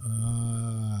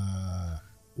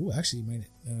 Actually, he might.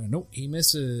 Nope, he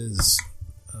misses.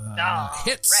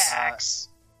 Hits. Rex.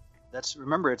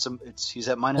 Remember, he's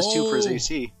at -2 for his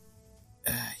AC.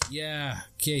 Yeah.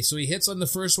 Okay, so he hits on the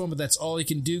first one, but that's all he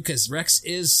can do because Rex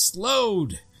is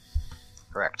slowed.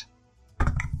 Correct.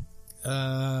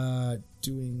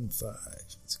 Doing 5,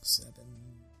 6, 7.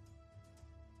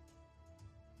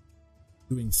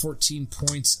 Doing 14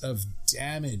 points of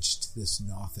damage to this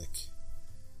Nothic.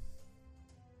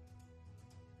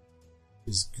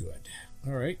 Is good.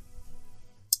 All right.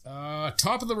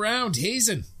 Top of the round,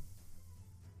 Hazen.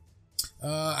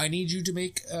 I need you to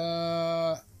make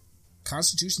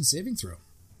Constitution saving throw.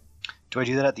 Do I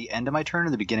do that at the end of my turn or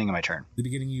the beginning of my turn? The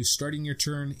beginning, you starting your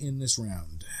turn in this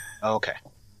round. Okay.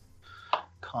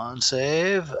 Con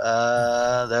save.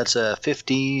 That's a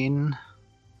 15.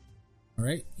 All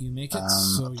right, you make it.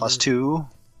 +2.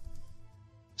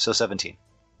 So 17.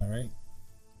 All right.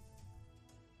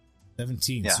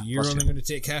 17. Yeah, so you're only going to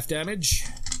take half damage.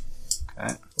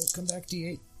 Okay. Oh, come back,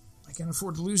 D8. I can't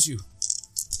afford to lose you.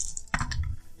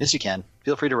 Yes, you can.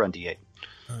 Feel free to run D8.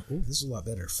 This is a lot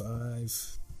better.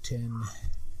 5, 10,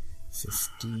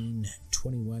 15,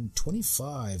 21,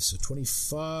 25. So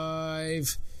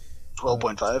 25.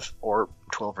 12.5 or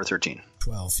 12 or 13.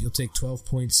 12. You'll take 12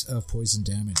 points of poison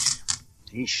damage.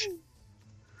 Yeesh.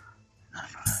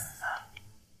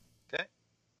 Okay.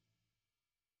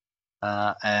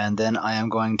 And then I am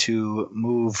going to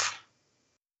move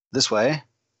this way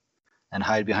and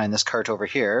hide behind this cart over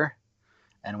here.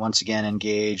 and once again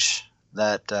engage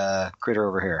that critter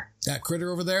over here. That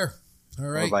critter over there. All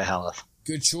right. Over by Halleth.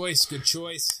 Good choice. Good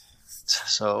choice.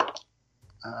 So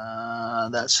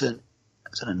that's it.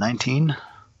 Is it a 19?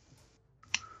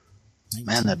 19.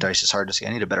 Man, that dice is hard to see. I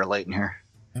need a better light in here.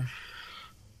 Yeah.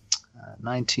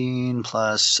 19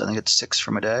 plus, I think it's 6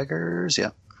 for my daggers. Yeah.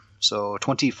 So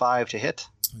 25 to hit.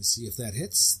 Let's see if that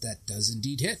hits. That does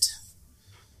indeed hit.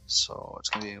 So it's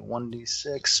going to be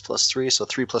 1d6 plus 3. So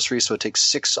 3 plus 3. So it takes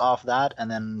 6 off that.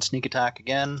 And then sneak attack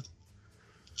again.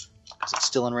 Because it's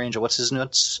still in range of what's his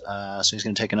nuts. So he's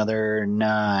going to take another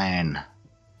 9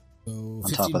 So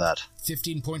on top of that.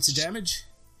 15 points of damage.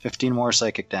 15 more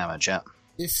psychic damage, yeah.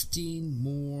 15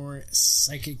 more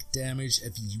psychic damage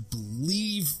if you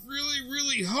believe really,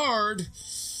 really hard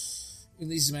in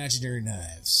these imaginary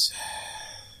knives.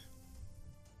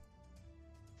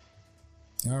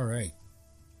 All right.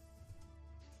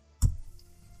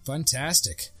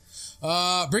 Fantastic.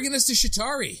 Bringing us to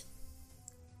Shatari.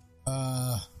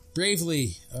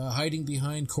 Bravely hiding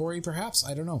behind Corey, perhaps?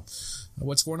 I don't know.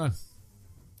 What's going on?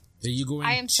 Are you going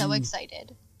I am to so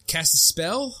excited. cast a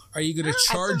spell? Are you going to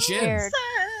charge in? Prepared.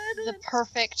 The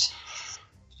perfect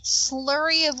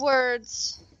slurry of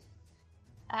words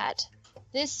at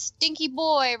this stinky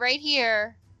boy right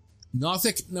here.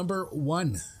 Nothic number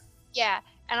 1. Yeah,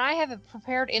 and I have a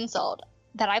prepared insult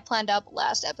that I planned up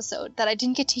last episode that I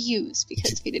didn't get to use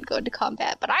because we didn't go into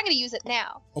combat, but I'm going to use it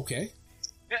now. Okay.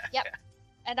 Yep.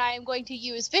 And I am going to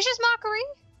use Vicious Mockery,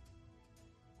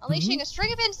 unleashing a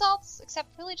string of insults,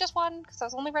 except really just one, because I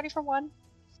was only ready for one.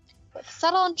 With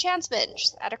subtle enchantment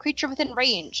at a creature within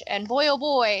range, and boy oh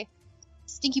boy,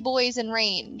 stinky boy is in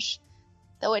range.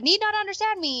 Though it need not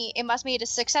understand me, it must make a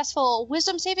successful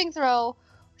wisdom saving throw,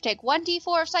 take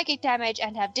 1d4 of psychic damage,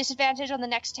 and have disadvantage on the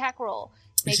next attack roll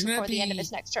made Shouldn't before that the end of be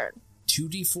its next turn.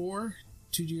 2d4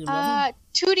 to your level?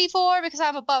 2d4 because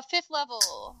I'm above 5th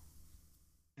level.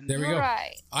 There we go.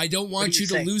 Right. I don't want you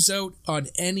to lose out on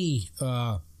any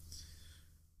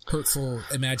hurtful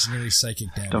imaginary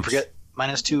psychic damage. Don't forget,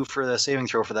 -2 for the saving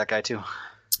throw for that guy, too.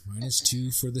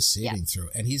 -2 for the saving throw.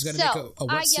 And he's going to So, make a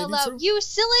what I saving yell throw? out, "You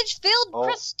sillage-filled Oh.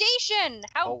 crustacean!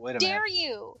 How wait a dare minute.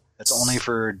 you!" That's only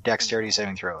for dexterity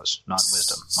saving throws, not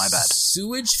wisdom. My bad.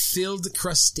 Sewage-filled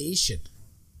crustacean.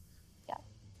 Yeah.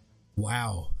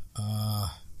 Wow.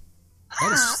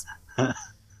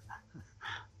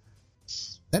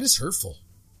 That is hurtful.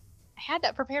 I had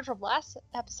that prepared from last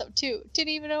episode, too.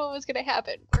 Didn't even know what was going to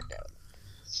happen. Worked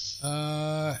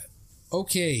out.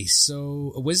 Okay,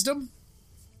 so wisdom?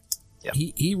 Yep.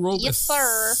 He rolled Yes,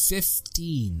 sir.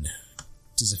 15.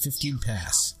 Does a 15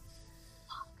 pass?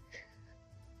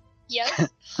 Yes.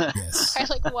 Yes. I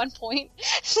like 1 point.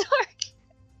 Sorry.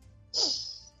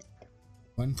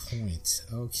 1 point.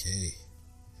 Okay.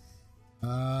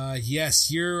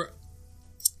 Yes, your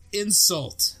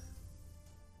insult,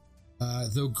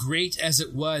 though great as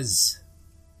it was,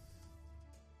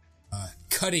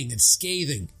 cutting and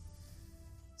scathing,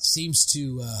 seems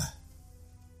to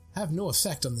have no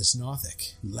effect on this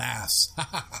Nothic, who laughs.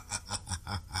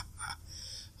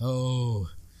 Oh,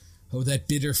 that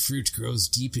bitter fruit grows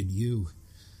deep in you.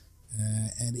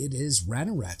 And it is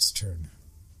Ranarat's turn.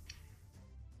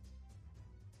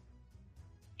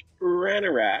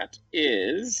 Ranarat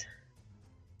is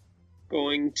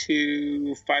going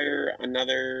to fire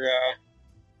another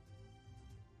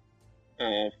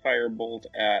firebolt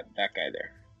at that guy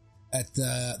there. At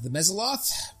the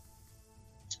Mezzoloth?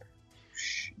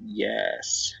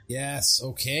 Yes. Yes,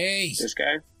 okay. This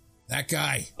guy? That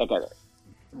guy. That guy there.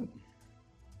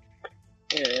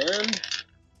 And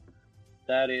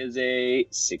that is a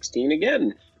 16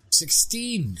 again.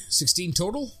 16. 16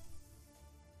 total?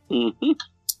 Mm-hmm.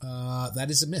 That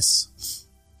is a miss.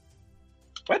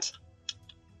 What?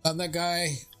 On that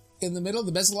guy in the middle,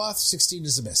 the Mezzoloth, 16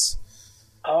 is a miss.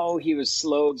 Oh, he was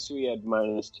slowed, so he had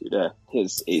 -2 to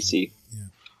his AC. Yeah.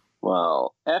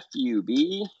 Well,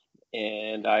 FUB,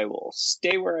 and I will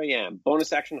stay where I am.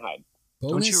 Bonus action hide.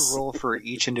 Don't you roll for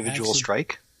each individual action.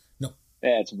 strike? No.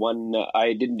 That's one.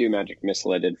 I didn't do magic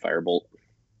missile. I did firebolt.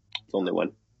 It's only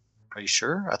one. Are you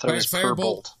sure? I thought it was per Firebolt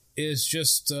bolt. is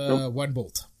just Nope. one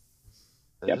bolt.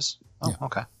 It Yep. is? Oh, Yeah.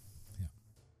 okay.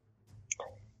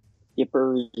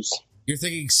 Yippers. You're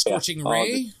thinking Scorching Yeah,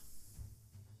 Ray?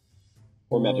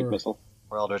 Or magic missile.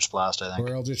 Or Eldritch Blast, I think.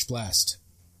 Or Eldritch Blast.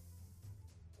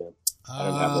 Yeah. I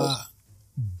don't have those.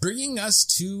 Bringing us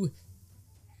to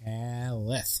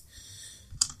Halleth,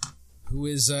 who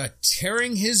is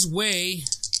tearing his way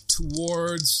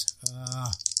towards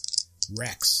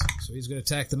Rex. So he's going to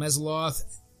attack the Mezzoloth,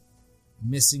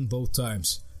 missing both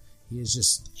times. He is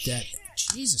just dead.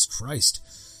 Jesus Christ.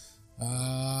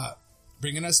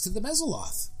 bringing us to the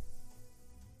Mezzoloth.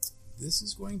 This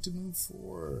is going to move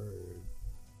forward.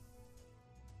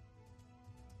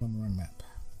 On the wrong map.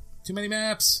 Too many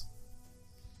maps.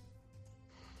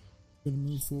 Going to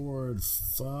move forward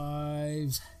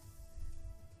 5,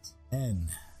 10.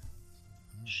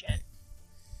 Shit.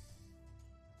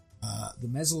 The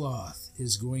Mezzoloth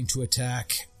is going to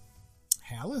attack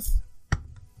Halleth,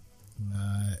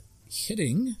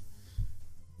 hitting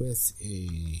with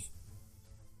a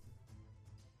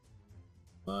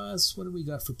plus. What do we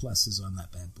got for pluses on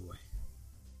that bad boy?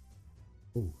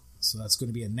 Oh, so that's going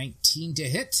to be a 19 to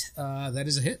hit. That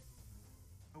is a hit.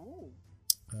 Ooh.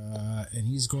 And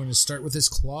he's going to start with his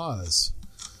claws.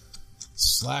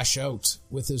 Slash out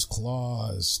with his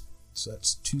claws. So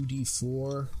that's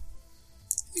 2d4.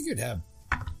 I think you'd have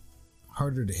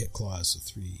harder to hit claws, so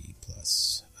 3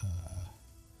 plus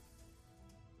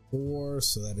 4,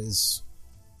 so that is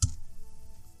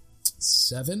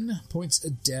 7 points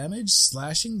of damage,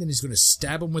 slashing. Then he's going to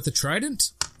stab him with a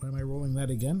trident. Why am I rolling that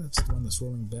again? That's the one that's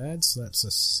rolling bad, so that's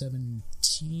a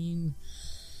 17.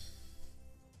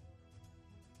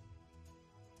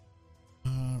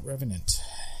 Revenant.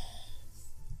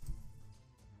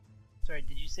 Sorry,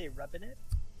 did you say Revenant?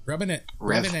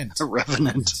 Revenant.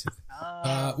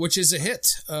 Which is a hit.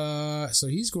 So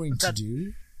he's going to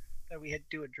do... We had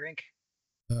to do a drink.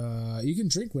 You can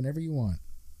drink whenever you want.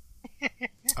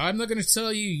 I'm not going to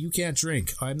tell you you can't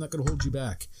drink. I'm not going to hold you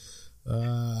back.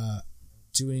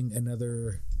 Doing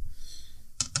another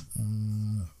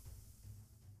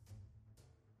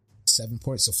 7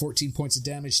 points, so 14 points of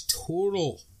damage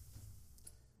total.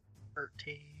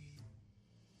 13.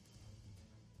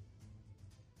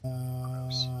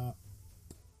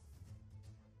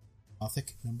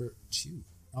 Nothic number 2.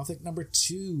 Nothic number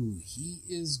 2. He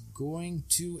is going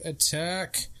to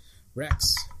attack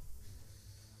Rex.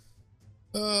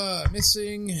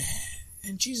 Missing.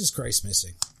 And Jesus Christ,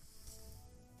 missing.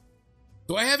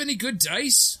 Do I have any good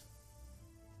dice?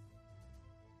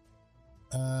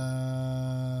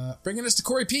 Bringing us to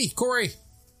Corey P. Corey.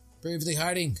 Bravely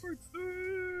hiding.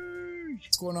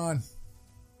 What's going on?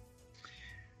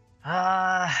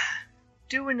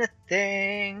 Doing a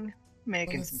thing.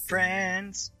 Making some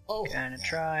friends. Oh, Gonna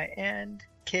try and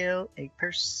kill a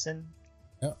person.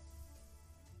 Yep.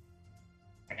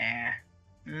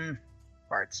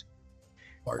 Farts.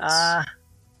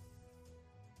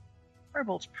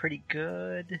 Firebolt's pretty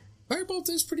good. Firebolt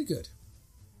is pretty good.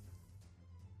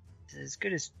 It's as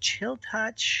good as Chill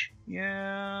Touch.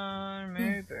 Yeah,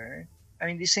 maybe. I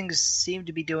mean, these things seem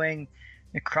to be doing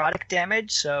necrotic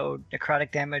damage, so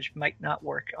necrotic damage might not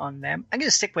work on them. I'm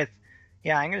gonna stick with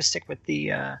the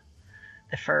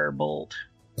Firebolt.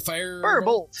 The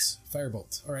Firebolt.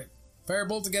 Firebolt. All right.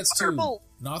 Firebolt against Firebolt.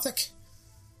 Nothic?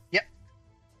 Yep.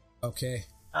 Okay.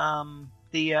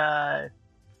 The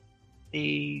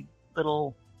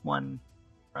little one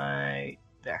right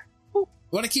there. You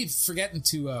want to keep forgetting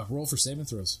to roll for saving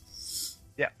throws.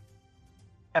 Yep.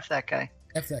 F that guy.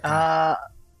 F that guy.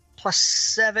 Plus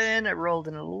 7. I rolled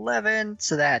an 11,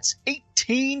 so that's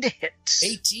 18 to hit.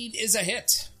 18 is a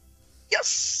hit.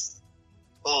 Yes.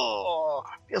 Oh,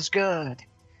 feels good.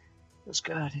 Feels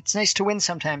good. It's nice to win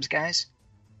sometimes, guys.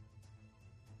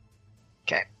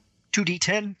 Okay.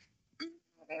 2d10.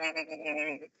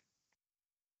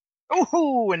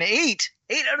 Oh, an 8.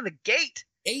 8 out of the gate.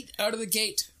 8 out of the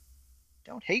gate.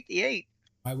 Don't hate the 8.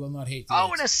 I will not hate the 8.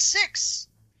 Oh, and a 6.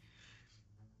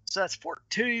 So that's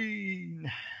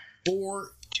 14.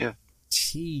 14.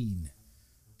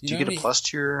 Do you get a plus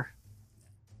to your...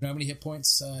 You know how many hit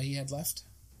points he had left?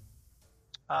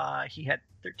 He had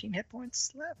 13 hit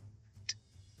points left.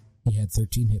 He had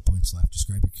 13 hit points left.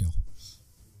 Describe your kill.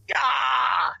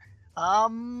 Yeah.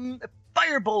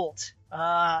 Firebolt.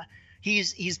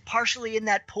 He's partially in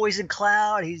that poison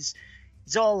cloud. He's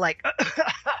all like,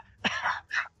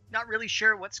 not really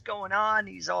sure what's going on.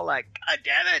 He's all like, God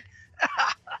damn it,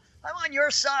 I'm on your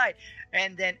side.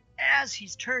 And then as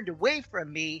he's turned away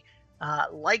from me,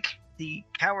 like the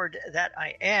coward that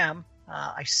I am,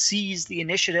 I seize the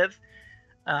initiative,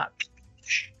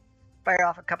 fire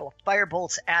off a couple of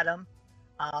firebolts at him,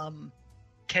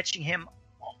 catching him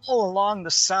all along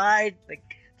the side, like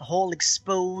the whole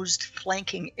exposed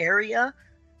flanking area.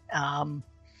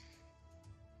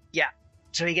 Yeah.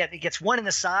 So he gets one in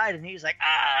the side, and he's like,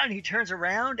 and he turns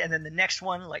around, and then the next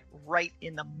one, like, right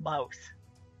in the mouth.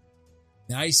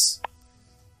 Nice.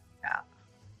 Yeah.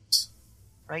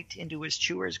 Right into his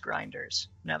chewers grinders.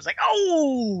 And I was like,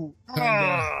 oh!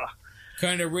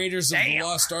 Kind of Raiders of the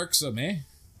Lost Arksome, eh?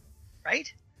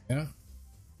 Right? Yeah.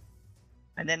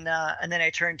 And then I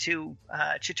turned to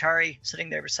Chitari sitting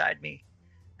there beside me.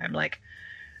 I'm like,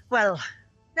 well,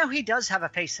 No, he does have a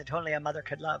face that only a mother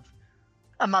could love.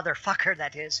 A motherfucker,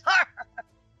 that is.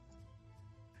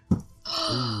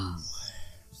 Ooh.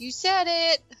 You said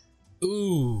it.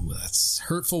 Ooh, that's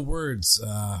hurtful words.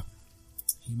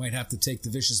 You might have to take the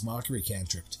Vicious Mockery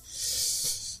cantrip.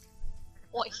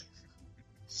 Boy.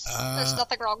 There's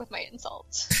nothing wrong with my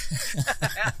insults.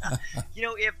 You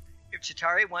know, if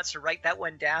Chitari wants to write that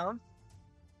one down,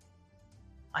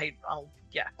 I'll.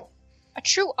 A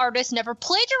true artist never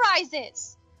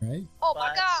plagiarizes. Right? Oh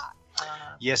my god.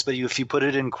 Yes, but if you put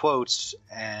it in quotes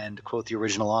and quote the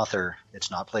original author, it's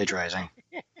not plagiarizing.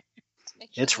 Make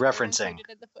sure It's they're referencing.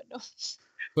 included in the footnotes.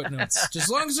 Footnotes. Just as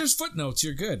long as there's footnotes,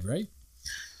 you're good, right?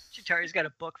 Chitari's got a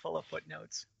book full of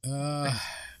footnotes.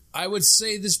 I would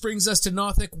say this brings us to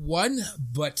Nothic 1,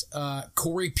 but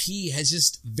Corey P. has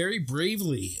just very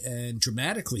bravely and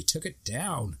dramatically took it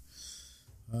down.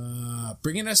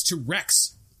 Bringing us to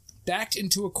Rex, backed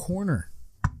into a corner.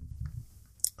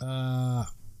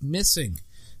 Missing.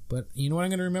 But you know what I'm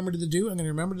going to remember to do? I'm going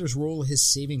to remember to roll his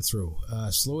saving throw.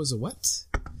 Slow as a what?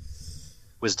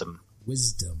 Wisdom.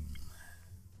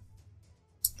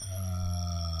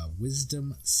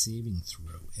 Wisdom saving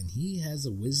throw. And he has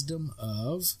a wisdom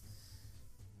of...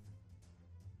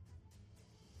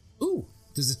 Ooh,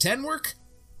 does a 10 work?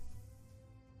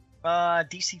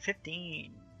 DC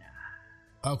 15.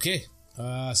 Okay,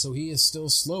 so he is still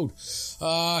slowed.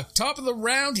 Top of the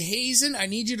round, Hazen, I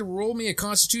need you to roll me a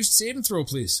Constitution saving throw,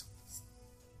 please.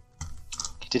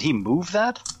 Did he move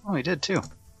that? Oh, he did too.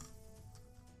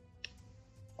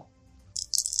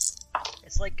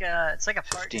 It's like a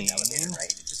parking elevator,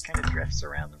 right? It just kind of drifts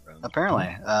around the room. Apparently.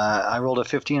 I rolled a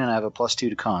 15 and I have a +2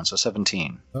 to con, so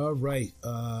 17. All right,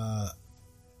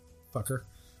 fucker.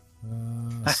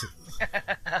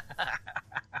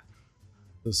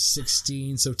 So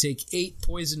 16, so take 8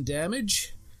 poison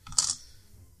damage.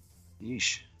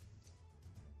 Yeesh.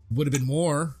 Would have been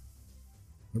more.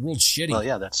 I rolled shitty. Well,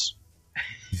 yeah, that's...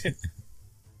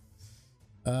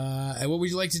 And what would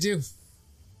you like to do?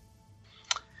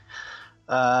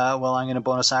 Well, I'm going to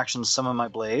bonus action summon my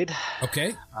blade.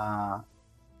 Okay. I'm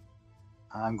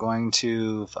going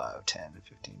to 5, 10,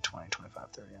 15, 20,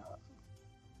 25, 30.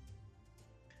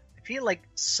 I feel like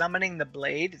summoning the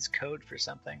blade is code for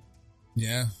something.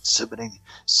 Yeah. Summoning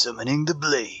the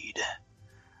blade.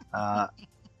 Yeah.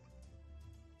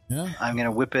 I'm going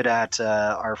to whip it at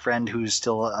our friend who's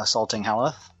still assaulting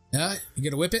Halleth. Yeah, you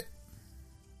gonna whip it?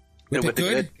 Whip Whip it it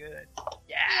good? Good.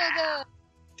 Yeah, Yeah. good.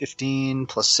 15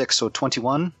 plus 6, so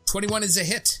 21. 21 is a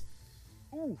hit.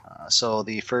 So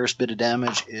the first bit of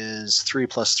damage is 3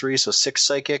 plus 3, so 6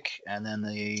 psychic, and then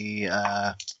the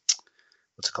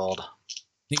what's it called?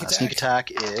 Sneak attack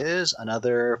is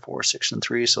another 4, 6, and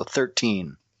 3, so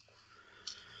 13.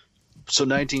 So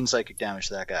 19 psychic damage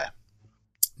to that guy.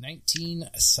 19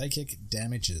 psychic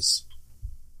damages.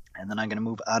 And then I'm going to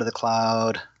move out of the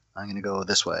cloud. I'm going to go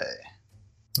this way.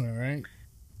 All right.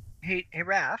 Hey,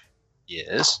 Raph.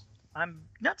 Yes. I'm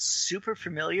not super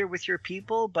familiar with your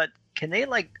people, but can they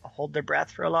like hold their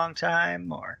breath for a long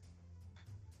time, or?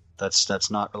 That's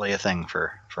not really a thing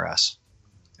for us.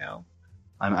 No.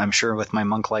 I'm sure with my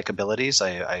monk-like abilities,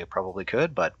 I probably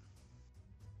could, but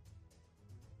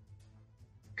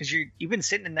Because you've been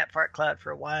sitting in that fart cloud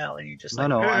for a while, and you just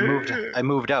no, I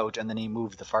moved out, and then he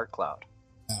moved the fart cloud,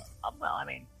 well, I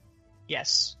mean,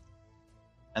 yes.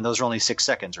 and those are only 6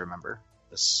 seconds. Remember,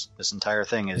 this entire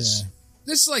thing is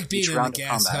This is like being each in a round of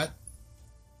gas combat.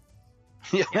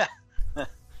 hut. yeah.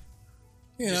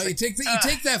 You know, you take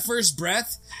that first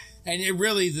breath, and it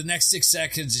really the next 6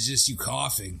 seconds is just you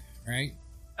coughing, right?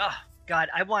 Oh God,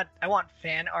 I want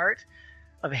fan art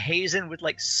of Hazen with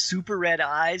like super red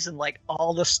eyes and like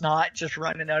all the snot just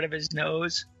running out of his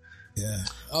nose. Yeah,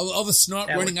 all the snot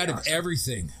That running would out be of awesome.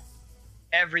 everything.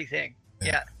 Everything.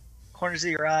 Yeah. Corners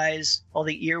of your eyes, all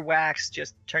the earwax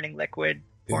just turning liquid,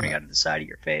 pouring out of the side of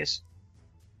your face.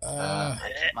 I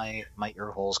keep my ear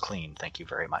holes clean. Thank you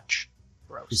very much.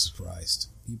 Be Gross. surprised.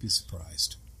 You'd be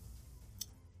surprised.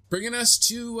 Bringing us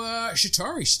to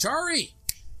Shatari. Shatari,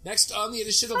 next on the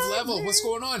initiative level. What's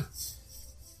going on?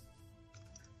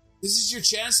 This is your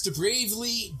chance to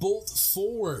bravely bolt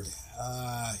forward.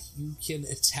 You can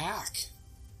attack.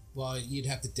 Well, you'd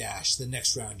have to dash. The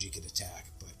next round you could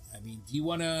attack. But I mean, do you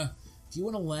wanna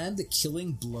land the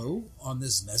killing blow on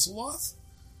this Mezzoloth?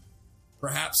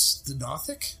 Perhaps the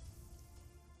Nothic?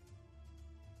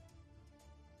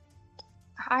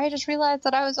 I just realized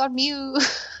that I was on mute.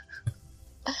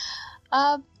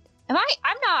 I'm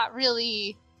not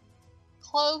really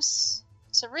close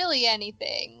to really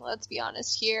anything, let's be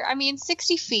honest here. I mean,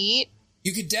 60 feet.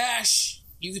 You could dash.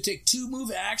 You could take 2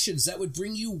 move actions. That would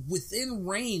bring you within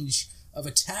range of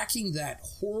attacking that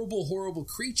horrible, horrible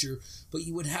creature, but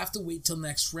you would have to wait till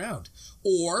next round.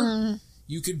 Or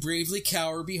you could bravely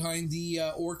cower behind the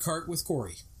ore cart with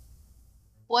Corey.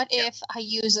 What if I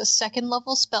use a second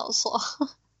level spell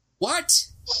slot? What?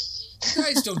 You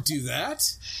guys don't do that.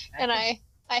 And I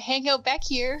hang out back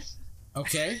here.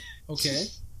 Okay.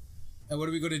 And what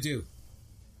are we going to do?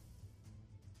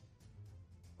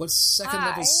 What second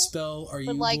level spell are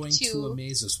you like going to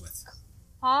amaze us with?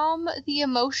 Calm the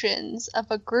emotions of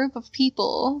a group of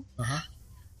people.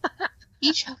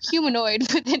 Each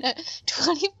humanoid within a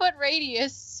 20-foot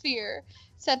radius sphere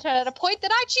centered at a point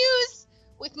that I choose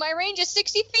with my range of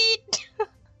 60 feet.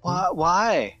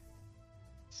 Why?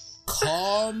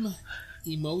 Calm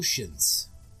emotions.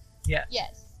 Yeah.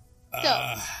 Yes.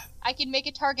 So, I can make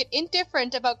a target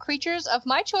indifferent about creatures of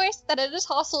my choice that it is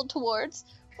hostile towards,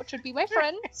 which would be my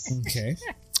friends.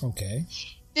 Okay.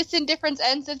 This indifference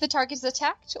ends if the target is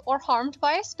attacked or harmed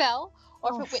by a spell,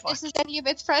 or if it witnesses any of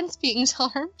its friends being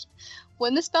harmed.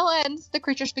 When the spell ends, the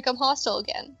creatures become hostile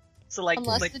again. So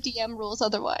unless the DM rules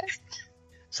otherwise.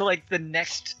 So the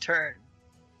next turn.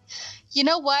 You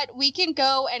know what? We can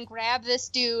go and grab this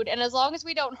dude, and as long as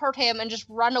we don't hurt him and just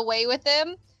run away with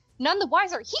him, none the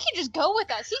wiser. He can just go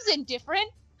with us. He's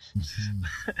indifferent.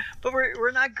 But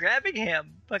we're not grabbing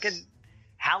him. Fucking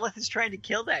Halleth is trying to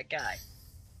kill that guy.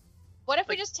 What if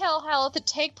we just tell Halleth to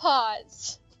take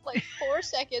pause? 4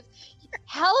 seconds.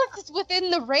 Halleth is within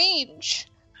the range.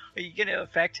 Are you gonna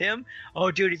affect him?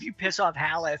 Oh, dude, if you piss off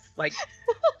Halleth,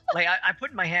 I'm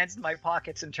putting my hands in my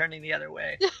pockets and turning the other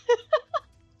way.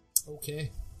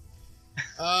 Okay.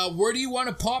 Where do you want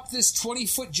to pop this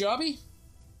 20-foot jobby?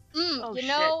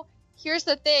 Here's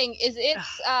the thing: is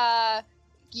it's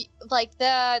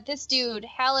this dude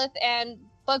Halleth and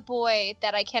Bug Boy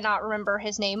that I cannot remember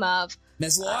his name of.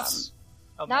 Mezzoloth?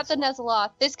 Not the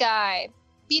Mezzoloth. This guy,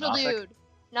 Beetle Nothic. Dude.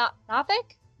 Not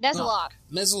Nothic? Mezzoloth.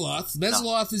 Mezzoloth.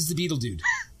 Mezzoloth is the beetle dude.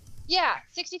 Yeah,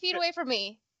 60 feet away from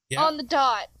me. Yeah. On the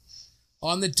dot.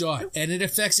 On the dot. And it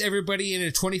affects everybody in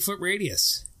a 20-foot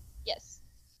radius. Yes.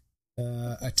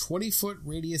 A 20-foot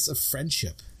radius of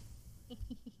friendship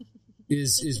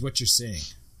is what you're saying.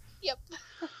 Yep.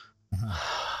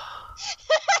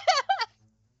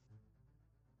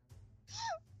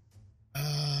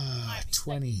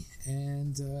 20.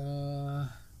 And,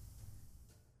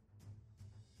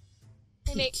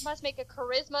 must make a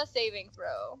charisma saving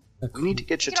throw. We need to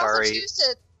get You can also Chitauri. choose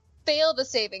to fail the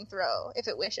saving throw if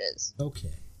it wishes.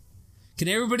 Okay. Can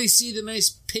everybody see the nice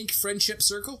pink friendship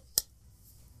circle?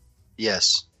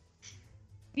 Yes.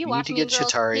 You We need to get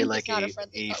Chitauri a color.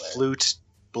 flute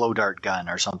blow dart gun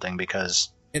or something because...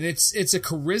 And it's a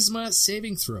charisma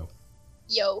saving throw.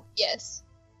 Yo, yes.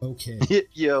 Okay.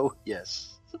 Yo, yes.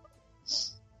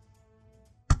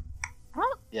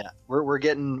 Huh? Yeah, we're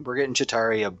getting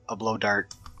Chitauri a blow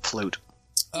dart flute.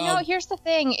 Here's the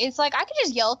thing. It's I could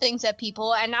just yell things at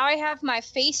people, and now I have my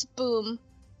face boom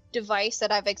device that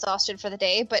I've exhausted for the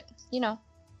day, but, Well,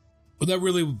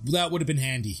 that would have been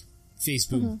handy. Face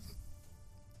boom.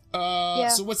 Yeah.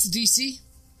 So what's the DC?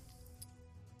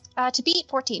 To beat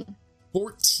 14.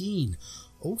 14.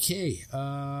 Okay.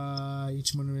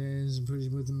 Each one is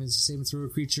with them as a saving throw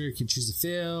creature. It can choose to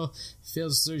fail.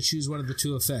 Fails to choose one of the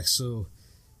two effects. So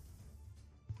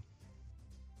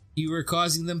you are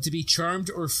causing them to be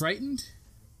charmed or frightened?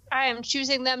 I am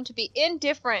choosing them to be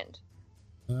indifferent.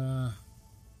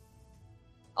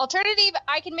 Alternative,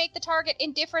 I can make the target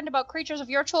indifferent about creatures of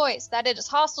your choice that it is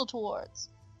hostile towards.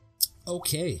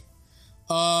 Okay.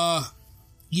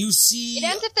 You see... It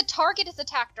ends if the target is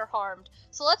attacked or harmed.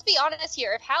 So let's be honest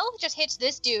here. If Halleth just hits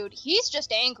this dude, he's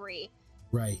just angry.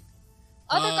 Right.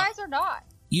 Other guys are not.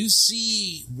 You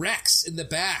see Rex in the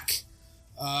back.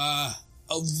 A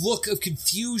look of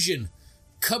confusion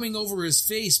coming over his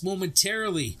face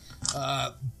momentarily.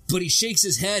 But he shakes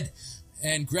his head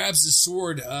and grabs his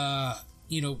sword,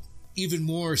 even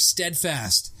more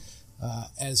steadfast.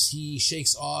 As he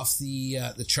shakes off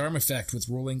the charm effect with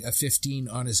rolling a 15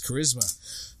 on his charisma.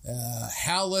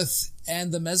 Halleth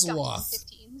and the Mezzoloth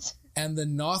and the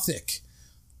Nothic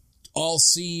all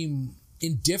seem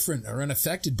indifferent or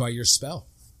unaffected by your spell.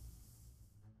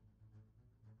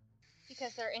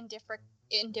 Because they're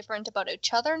indifferent about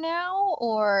each other now,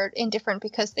 or indifferent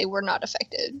because they were not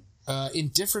affected?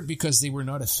 Indifferent because they were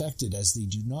not affected, as they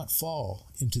do not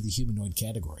fall into the humanoid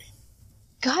category.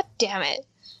 God damn it.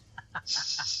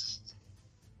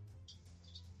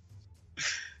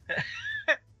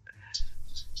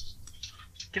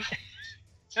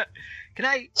 Can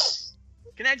I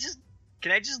just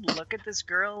look at this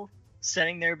girl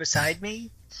sitting there beside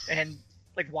me and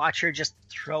watch her just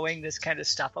throwing this kind of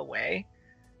stuff away?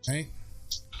 Right.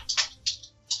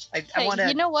 I want to.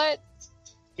 You know what?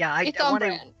 Yeah, I It's on want to.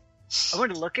 brand. I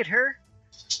want to look at her,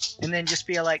 and then just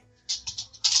be like,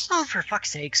 "Oh, for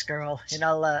fuck's sakes, girl!" And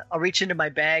I'll reach into my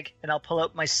bag and I'll pull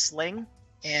out my sling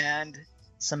and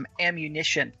some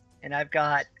ammunition, and I've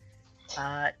got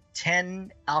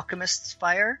 10 alchemist's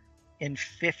fire and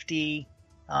 50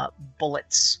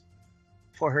 bullets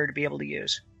for her to be able to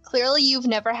use. Clearly, you've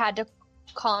never had to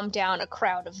calm down a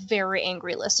crowd of very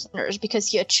angry listeners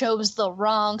because you chose the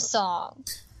wrong song.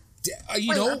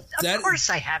 Of course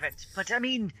I haven't. But I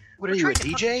mean, What are you, a trying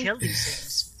to DJ? fucking kill these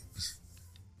things.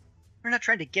 We're not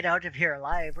trying to get out of here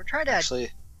alive. We're trying to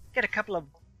Actually, get a couple of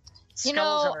skulls You know,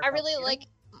 on our I really belts, like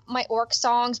my orc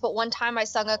songs, but one time I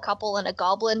sung a couple in a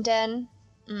goblin den.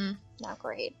 Not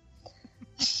great.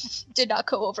 Did not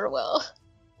go over well.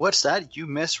 what's that? You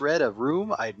misread a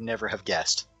room? I'd never have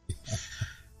guessed.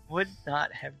 Would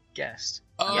not have guessed.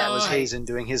 That was Hazen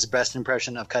doing his best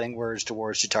impression of cutting words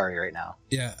towards Chitari right now.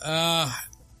 Yeah.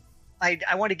 I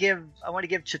want to give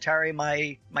Chitari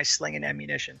my sling and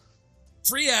ammunition.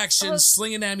 Free action,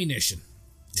 sling and ammunition.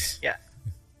 Yeah.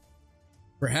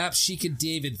 Perhaps she could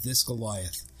David this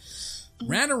Goliath.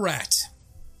 Ranarat.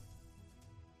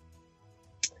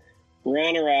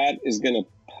 Ranarat is going to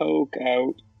poke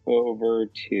out over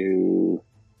to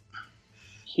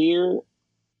here,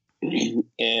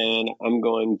 and I'm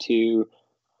going to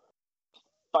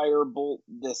firebolt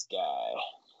this guy.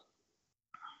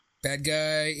 Bad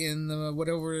guy in the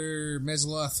whatever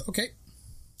Mezzoloth. Okay.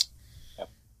 Yep.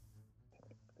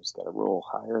 Just got to roll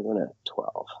higher than a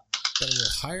 12. Got a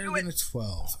little higher than a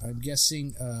 12. I'm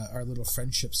guessing our little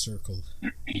friendship circle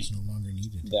is no longer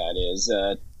needed. That is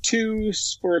 2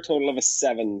 for a total of a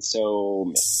 7, so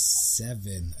miss.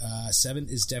 7. 7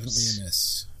 is definitely a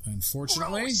miss.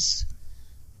 Unfortunately. Gross.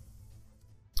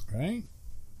 Right?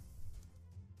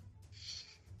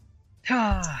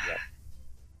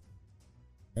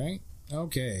 Right?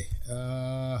 Okay.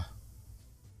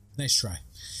 Nice try.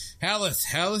 Halleth.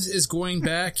 Halleth is going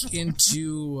back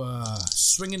into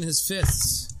swinging his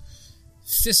fists.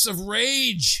 Fists of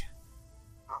Rage.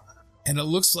 And it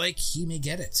looks like he may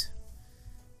get it.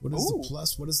 What is the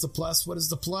plus? What is the plus? What is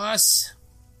the plus?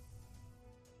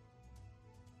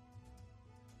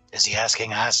 Is he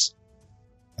asking us?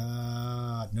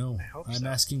 No. I hope I'm so.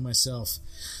 asking myself.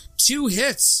 2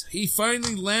 hits. He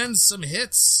finally lands some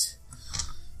hits.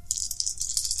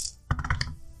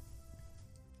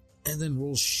 And then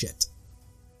rolls shit.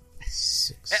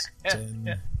 6,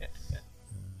 10,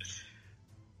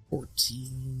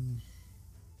 14,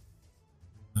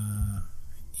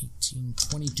 18,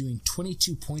 20, doing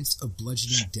 22 points of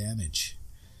bludgeoning damage.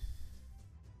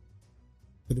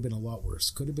 Could have been a lot worse.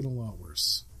 Could have been a lot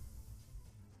worse.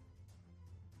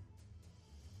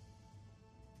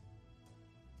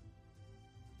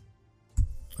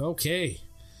 Okay.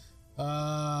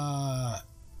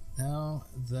 Now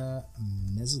the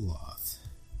Mezzoloth.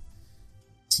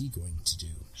 What's he going to do?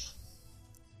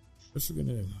 First we're going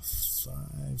to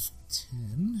 5,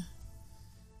 10.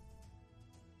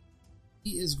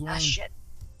 He is going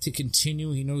to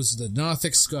continue. He knows the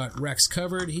Nothics got Rex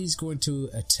covered. He's going to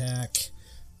attack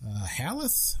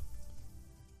Halleth.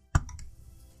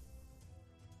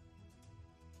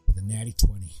 With a natty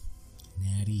 20.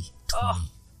 Natty 20. Oh.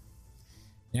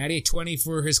 Natty 20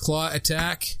 for his claw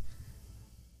attack.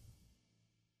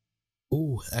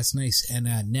 Oh, that's nice. And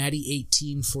natty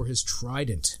 18 for his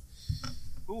trident.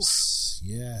 Oof.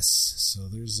 Yes. So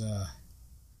there's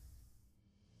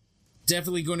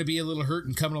definitely going to be a little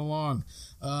hurting coming along.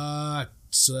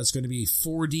 So that's going to be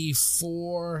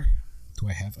 4d4. Do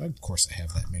I have? Of course I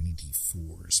have that many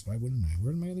d4s. Why wouldn't I?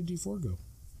 Where did my other d4 go?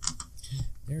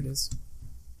 There it is.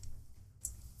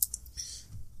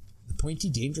 The pointy,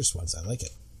 dangerous ones. I like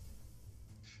it.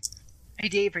 Hey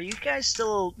Dave, are you guys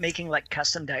still making like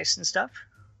custom dice and stuff?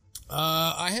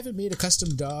 I haven't made a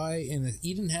custom die, and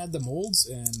Eden had the molds,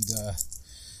 and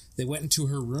they went into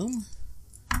her room.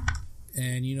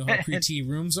 And you know how pre-T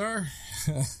rooms are?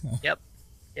 Yep.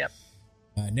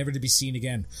 Never to be seen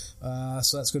again.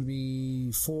 So that's going to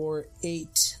be 4,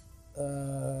 8,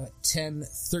 10,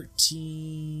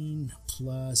 13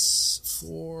 plus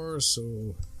 4,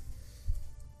 so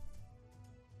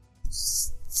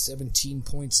 17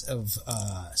 points of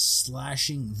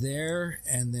slashing there,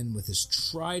 and then with his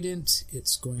trident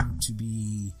it's going to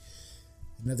be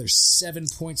another 7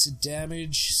 points of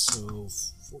damage, so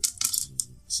 14,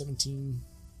 17,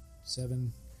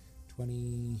 7,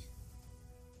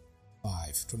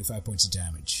 25 points of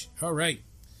damage. All right,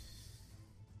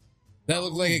 that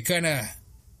looked like it kind of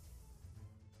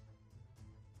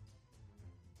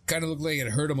looked like it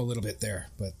hurt him a little bit there,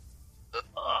 but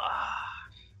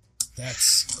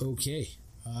that's okay.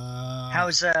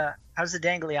 How's the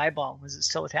dangly eyeball? Was it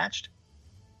still attached?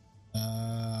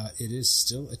 It is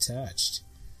still attached.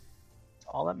 That's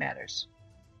all that matters.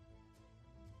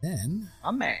 Then,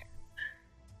 A man.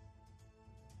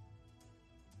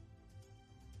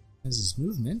 as his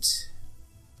movement,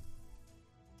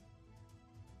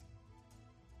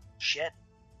 Shit.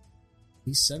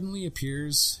 he suddenly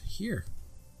appears here.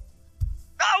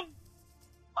 Oh!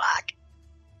 Fuck!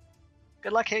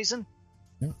 Good luck, Hazen.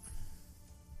 Yep.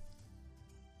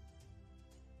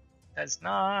 Does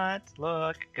not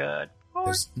look good for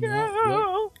Does you. not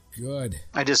look good,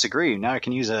 I disagree. Now I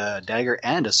can use a dagger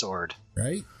and a sword.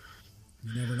 right?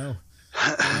 You never know.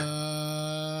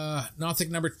 Nothic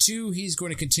number 2, he's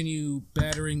going to continue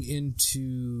battering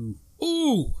into...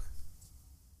 Ooh!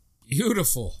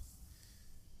 Beautiful.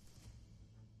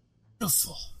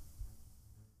 Beautiful.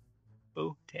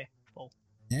 Beautiful.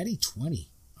 Natty 20.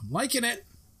 I'm liking it.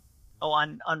 Oh,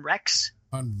 on Rex?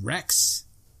 On Rex.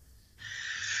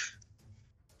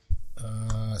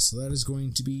 So that is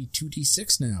going to be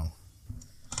 2d6 now.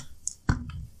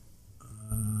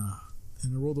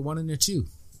 And I rolled a 1 and a 2.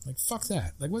 Like, fuck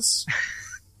that. Like, what's...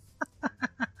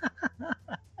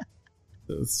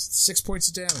 6 points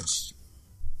of damage.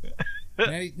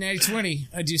 Natty 20.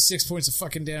 I do 6 points of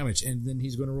fucking damage. And then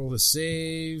he's going to roll the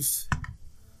save.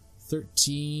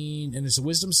 13. And it's a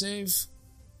wisdom save.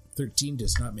 13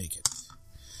 does not make it.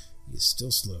 He is still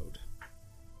slowed.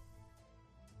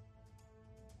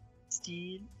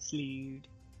 Still slewed.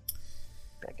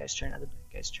 Bad guy's turn, other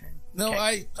bad guy's turn. No,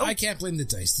 Okay. I can't blame the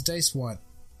dice. The dice want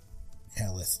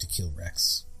Halleth to kill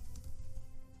Rex.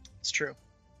 It's true.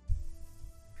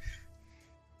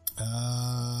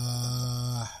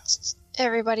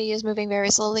 Everybody is moving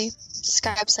very slowly.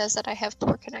 Skype says that I have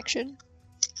poor connection.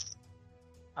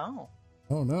 Oh.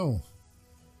 Oh no.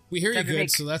 We hear you Time to good, make-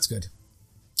 so that's good.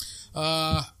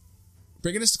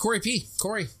 Bringing us to Corey P.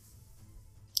 Corey.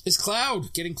 Is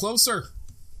Cloud getting closer?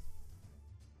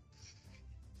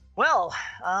 Well,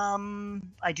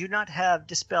 I do not have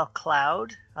Dispel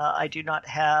Cloud. I do not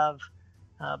have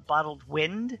Bottled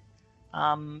Wind.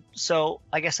 So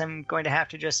I guess I'm going to have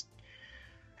to just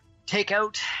take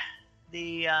out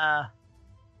the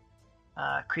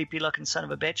creepy-looking son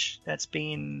of a bitch that's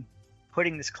been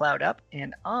putting this cloud up,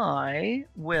 and I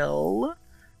will...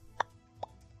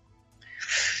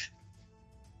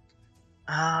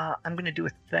 I'm going to do a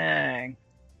thing.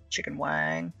 Chicken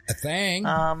wang. A thing?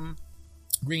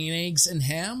 Bringing eggs and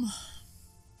ham?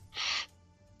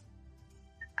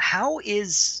 How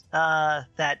is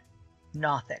that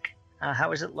Nothic?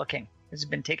 How is it looking? Has it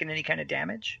been taking any kind of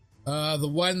damage? The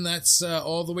one that's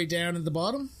all the way down at the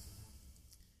bottom?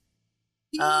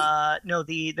 No,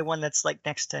 the one that's like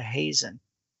next to Hazen.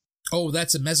 Oh,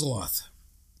 that's a Mezzoloth.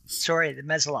 Sorry, the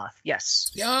Mezzoloth.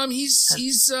 Yes.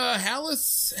 He's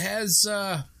Halleth has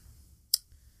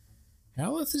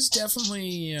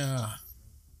definitely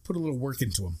put a little work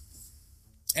into him.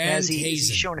 And Has he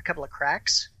Hazen. shown a couple of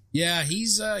cracks? Yeah,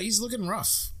 he's looking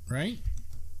rough, right?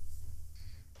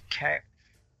 Okay.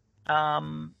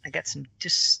 I got some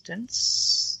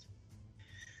distance.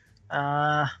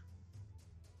 Fuck.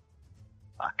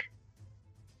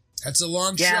 That's a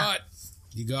long Yeah. shot.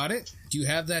 You got it? Do you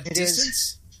have that It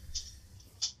distance?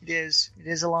 It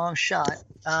is a long shot.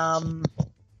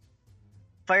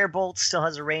 Firebolt still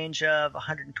has a range of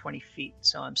 120 feet,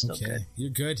 so I'm still Okay, good. you're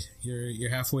good. You're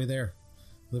halfway there.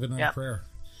 Living on a Yep. prayer.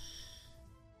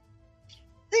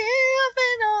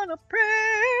 Living on a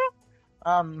prayer.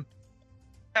 All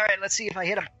right, let's see if I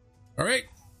hit him. All right.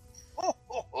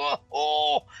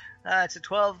 It's a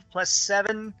 12 plus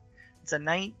 7. It's a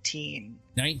 19.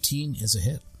 19 is a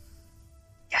hit.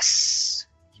 Yes!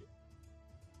 You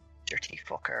dirty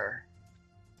fucker.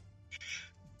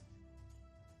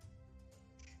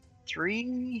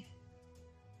 3.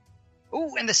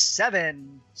 Ooh, and the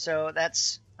 7. So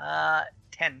that's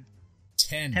 10.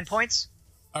 10. 10 points?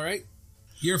 All right.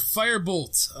 Your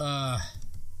firebolt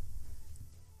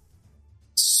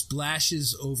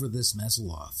splashes over this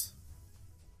Mezzoloth.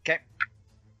 Okay.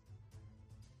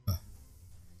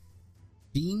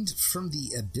 Fiend from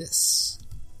the abyss.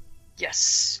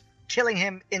 Yes. Killing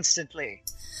him instantly.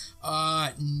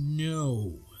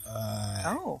 No.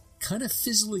 Oh. Kind of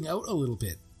fizzling out a little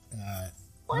bit.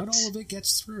 What? Not all of it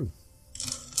gets through.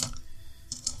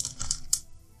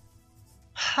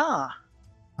 Huh.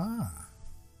 Ah.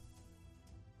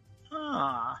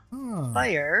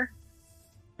 Fire.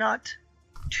 Not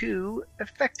too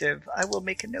effective. I will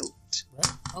make a note.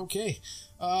 Right. Okay.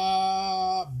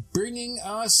 Bringing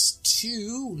us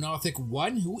to Nothic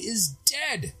 1, who is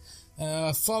dead.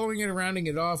 Following it, rounding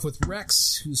it off with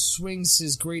Rex, who swings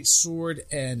his great sword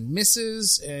and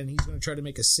misses, and he's going to try to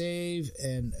make a save,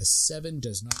 and a 7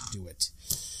 does not do it.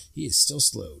 He is still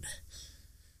slowed.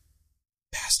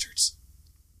 Bastards.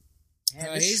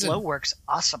 Yeah, this slow works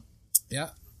awesome. Yeah.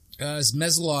 As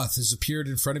Mezzoloth has appeared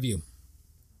in front of you.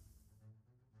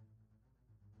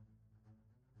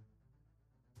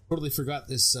 Totally forgot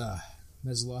this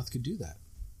Mezzoloth could do that.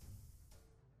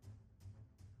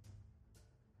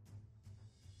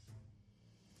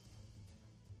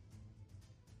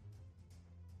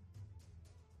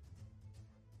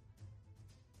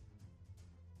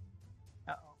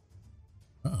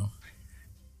 Uh-oh.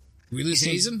 We lose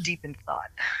Hazen? Deep in thought.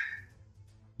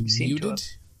 Muted?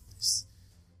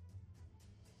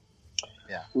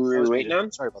 Yeah. We're waiting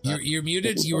on? Sorry about that. You're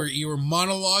muted. You were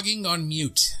monologuing on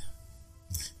mute.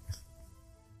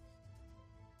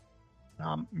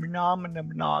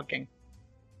 Nogging.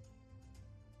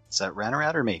 Is that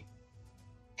Ranarat or me?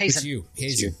 Hazen. It's you.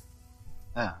 Hazen.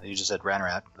 Yeah, you just said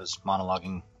Ranarat was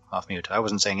monologuing off mute. I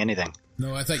wasn't saying anything.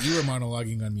 No, I thought you were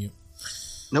monologuing on mute.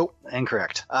 Nope,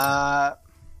 incorrect.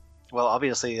 Well,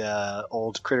 obviously,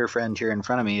 old critter friend here in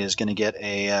front of me is going to get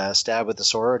a stab with the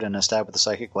sword and a stab with the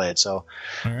psychic blade. So,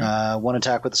 Right. one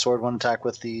attack with the sword, one attack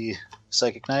with the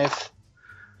psychic knife.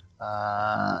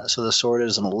 So the sword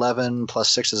is an 11 plus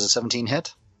 6 is a 17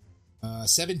 hit.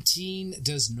 17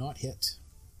 does not hit.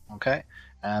 Okay.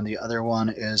 And the other one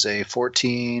is a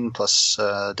 14 plus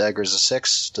dagger is a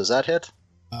 6. Does that hit?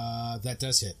 That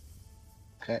does hit.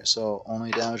 Okay, so only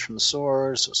damage from the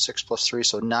sword, so 6 plus 3,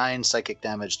 so 9 psychic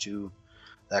damage to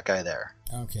that guy there.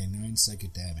 Okay, 9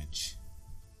 psychic damage.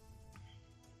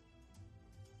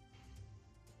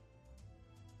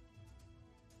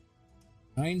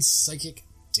 Nine psychic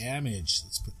damage.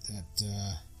 Let's put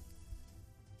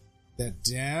that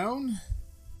down.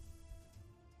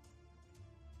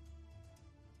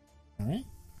 All right.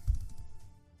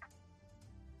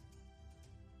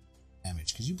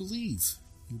 Damage, because you believe.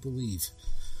 You believe.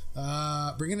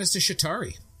 Bringing us to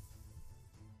Shatari.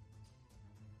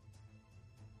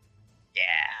 Yeah.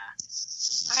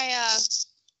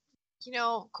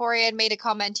 Corey had made a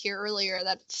comment here earlier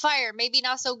that fire, maybe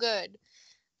not so good.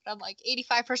 But I'm like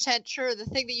 85% sure the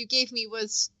thing that you gave me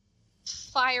was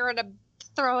fire in a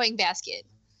throwing basket.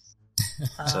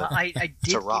 I did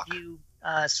give rock. you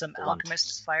some Blunt.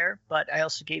 alchemist's fire, but I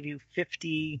also gave you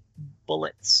 50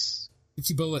 bullets.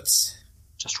 50 bullets.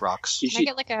 Just rocks. You Can I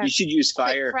get like a you should use quick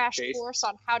fire. crash Chase. course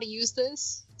on how to use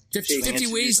this? 50 Chase,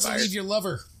 you ways use to fire. leave your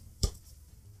lover.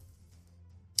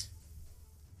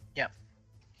 Yep.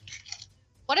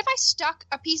 What if I stuck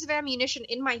a piece of ammunition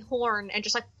in my horn and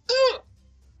just like, ugh!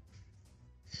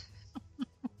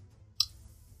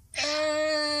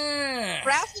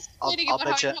 Brass is complaining I'll about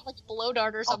how bet you ya- have like a blow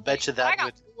dart or I'll something. bet you that I got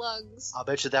would- two lungs. I'll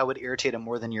bet you that would irritate him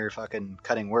more than your fucking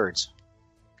cutting words.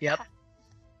 Yep.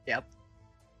 Yep.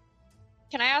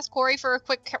 Can I ask Corey for a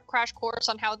quick crash course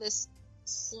on how this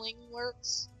sling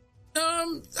works?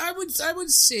 I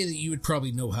would say that you would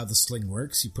probably know how the sling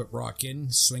works. You put rock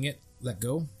in, swing it, let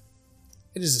go.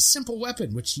 It is a simple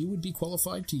weapon which you would be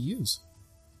qualified to use.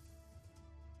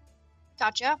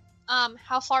 Gotcha.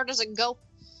 How far does it go?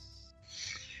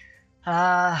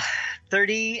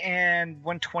 30 and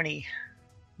 120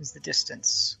 is the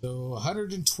distance. So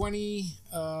 120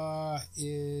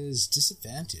 is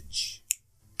disadvantage.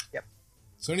 Yep.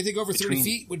 So anything over 30 Between-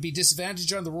 feet would be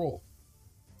disadvantage on the roll.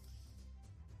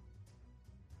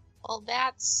 Well,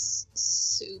 that's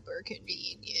super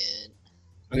convenient.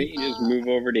 Why don't you just move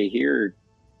over to here,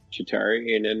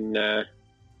 Chitari, and then...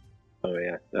 oh,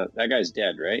 yeah. That guy's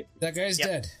dead, right? That guy's Yep.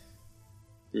 dead.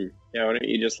 Yeah, why don't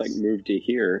you just, move to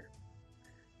here,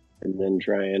 and then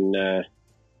try and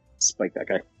spike that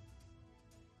guy.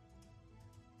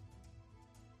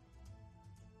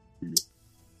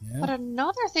 Yeah. But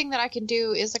another thing that I can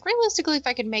do is, realistically, if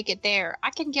I can make it there, I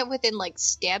can get within,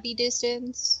 stabby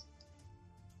distance.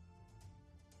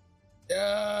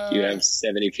 You have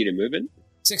 70 feet of movement?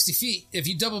 60 feet. If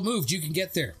you double moved, you can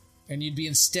get there. And you'd be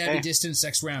in stabby Hey. distance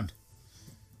next round.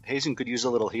 Hazen could use a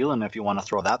little healing if you want to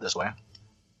throw that this way.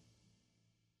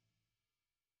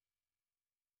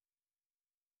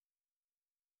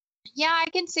 Yeah, I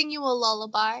can sing you a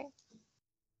lullaby.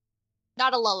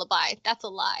 Not a lullaby, that's a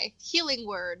lie. Healing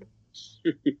word.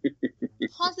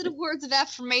 Positive words of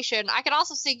affirmation. I can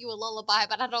also sing you a lullaby,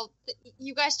 but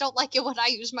you guys don't like it when I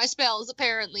use my spells,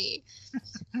 apparently.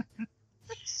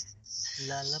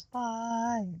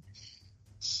 Lullaby.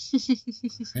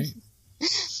 Right?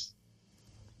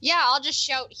 Yeah, I'll just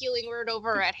shout healing word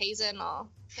over at Hazen.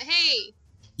 Hey.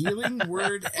 Healing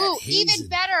word at Ooh, Hazen. even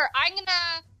better. I'm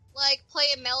gonna, like play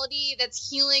a melody that's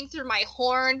healing through my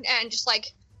horn and just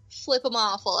like flip them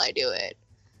off while I do it.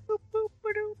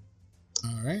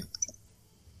 All right.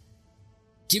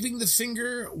 Giving the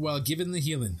finger while giving the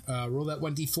healing. Roll that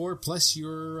 1d4 plus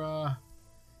your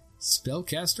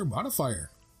spellcaster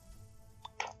modifier.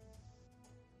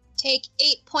 Take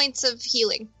 8 points of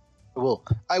healing. Well,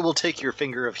 I will take your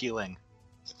finger of healing.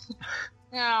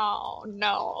 Oh,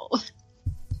 no.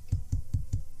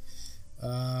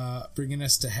 Bringing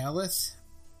us to Halleth.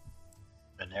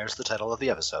 And there's the title of the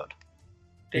episode.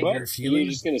 Finger What? of healing.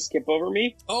 You're just going to skip over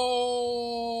me?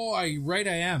 Oh, I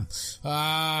am.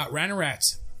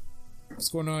 Ranarat. What's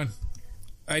going on?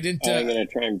 I didn't. I'm going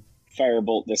to try and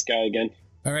firebolt this guy again.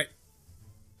 All right.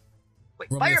 Wait,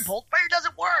 Roll me a- firebolt? Fire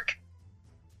doesn't work!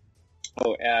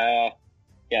 Oh,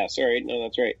 yeah, sorry. No,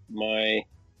 that's right.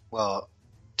 Well,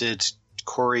 did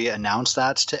Corey announce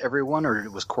that to everyone, or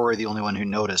was Corey the only one who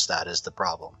noticed that is the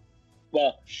problem?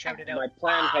 Well, Shout it out. my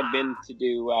plan had been to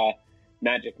do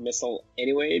magic missile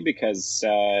anyway, because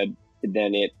then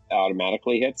it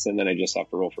automatically hits, and then I just have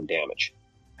to roll for damage.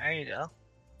 There you go.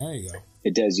 There you go.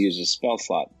 It does use a spell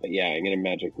slot, but yeah, I'm going to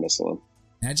magic missile him.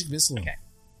 Magic missile. Okay.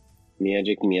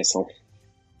 Magic missile.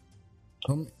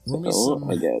 Roll me So some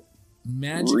I get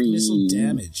magic 3. missile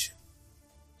damage.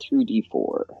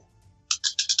 3d4.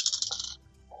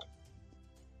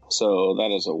 So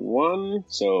that is a 1,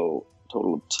 so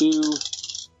total of 2.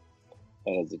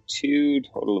 That is a 2,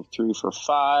 total of 3 for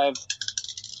 5.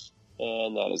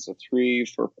 And that is a 3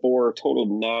 for 4, total of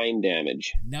 9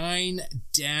 damage. 9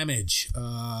 damage.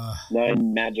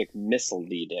 9 magic missile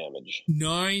D damage.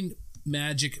 9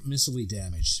 magic missile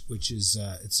damage, which is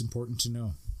it's important to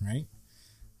know, right?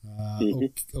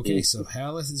 Okay, so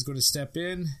Halleth is going to step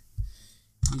in.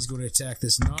 He's going to attack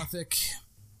this Nothic.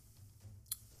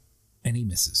 And he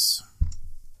misses.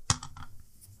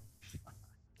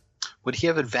 Would he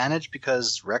have advantage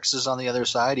because Rex is on the other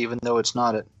side, even though it's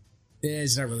not a...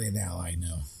 It's not really an ally,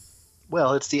 no.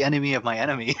 Well, it's the enemy of my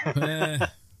enemy.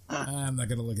 I'm not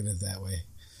going to look at it that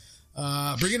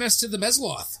way. Bringing us to the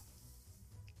Mezzoloth.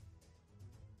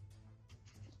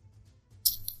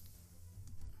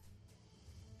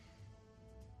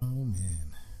 Oh,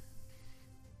 man.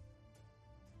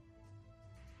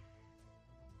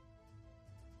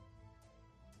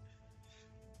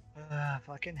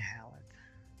 Fucking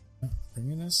Halleth.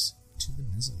 Bringing us to the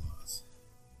Mezzoloth.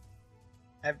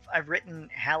 I've written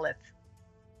Halleth.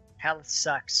 Halleth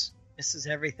sucks. Misses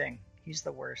everything. He's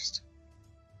the worst.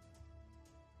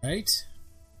 Right?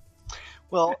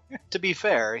 Well, to be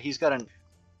fair, he's got an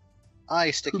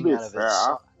eye sticking out of his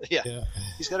socket. Yeah.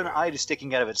 He's got an eye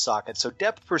sticking out of its socket, so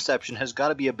depth perception has got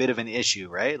to be a bit of an issue,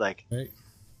 right? Like, Right.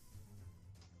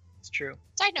 It's true.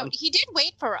 Side note, he did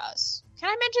wait for us. Can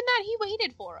I mention that? He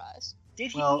waited for us.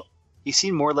 Did he? well, he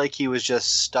seemed more like he was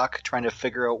just stuck trying to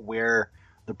figure out where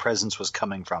the presence was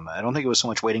coming from. I don't think it was so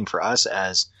much waiting for us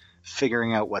as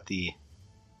figuring out what the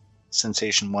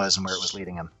sensation was and where it was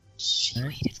leading him. She Right.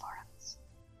 waited for us.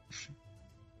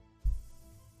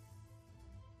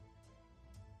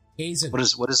 Hazen, What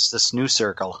is this new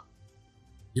circle?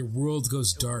 your world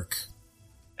goes dark.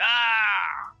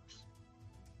 Ah!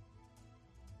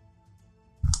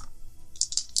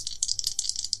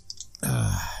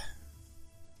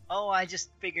 Oh, I just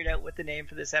figured out what the name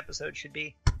for this episode should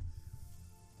be.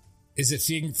 Is it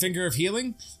Finger of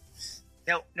Healing?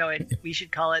 No, we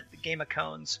should call it the Game of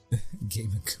Cones.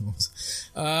 Game of Cones.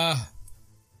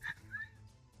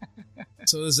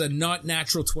 So there's a not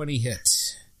natural 20 hit.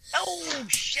 Oh,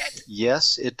 shit!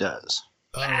 Yes, it does.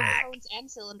 All right. Cones and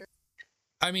cylinder.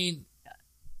 I mean,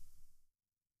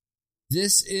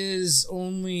 this is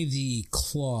only the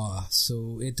claw,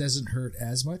 so it doesn't hurt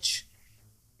as much.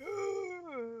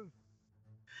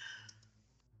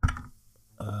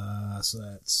 So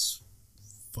that's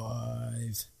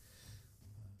 5.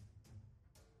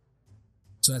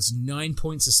 So that's 9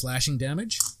 points of slashing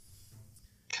damage.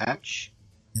 Catch.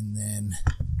 And then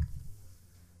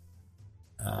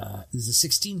is a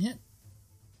 16 hit?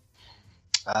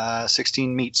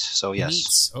 16 meets, so yes.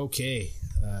 Meets. Okay.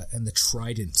 And the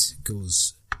trident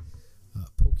goes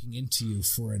poking into you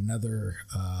for another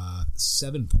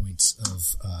 7 points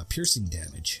of piercing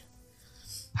damage.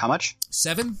 How much?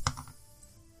 7?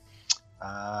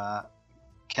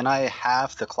 Can I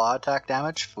have the claw attack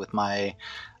damage with my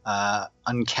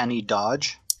uncanny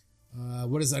dodge?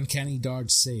 What does Uncanny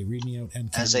Dodge say? Read me out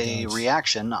Uncanny As a Dodge.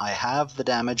 reaction, I have the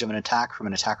damage of an attack from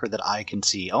an attacker that I can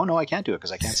see. Oh no, I can't do it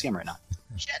because I can't see him right now.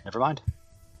 Shit. Never mind.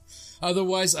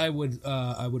 Otherwise, I would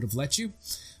have let you,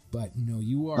 but no,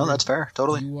 you are. No, that's fair.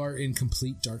 Totally. You are in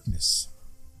complete darkness.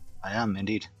 I am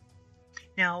indeed.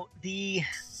 Now, the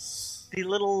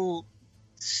little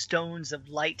stones of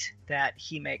light that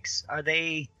he makes, are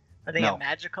they No. a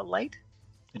magical light?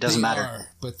 It doesn't They matter. are,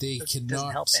 but they It doesn't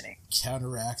cannot help any.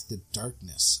 counteract the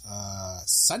darkness.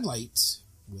 Sunlight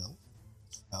will.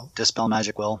 Well, Dispel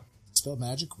magic will. spell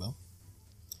magic will.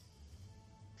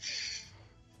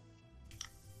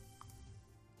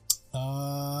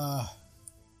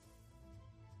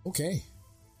 Okay.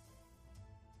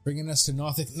 Bringing us to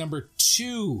Nothic number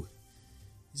 2.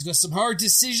 He's got some hard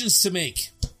decisions to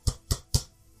make.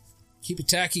 Keep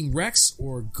attacking Rex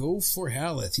or go for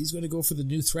Halleth. He's going to go for the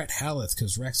new threat, Halleth,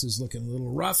 because Rex is looking a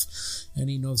little rough, and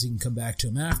he knows he can come back to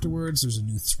him afterwards. There's a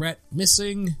new threat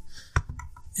missing.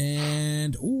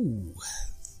 And, ooh.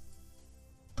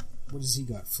 What has he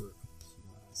got for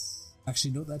plus?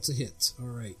 Actually, no, that's a hit. All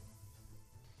right.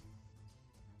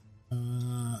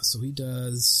 So he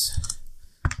does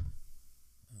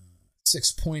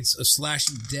 6 points of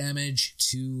slashing damage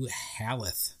to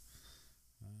Halleth.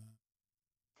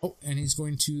 Oh, and he's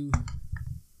going to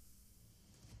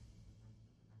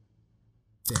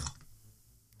fail.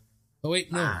 Oh,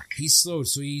 wait, no. He's slowed,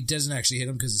 so he doesn't actually hit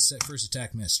him because his first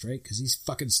attack missed, right? Because he's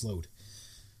fucking slowed.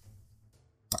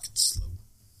 Fucking slow.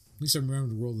 At least I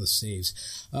remember to roll the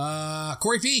saves.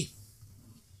 Corey P.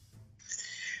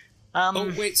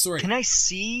 Oh, wait, sorry. Can I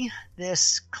see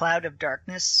this cloud of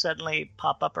darkness suddenly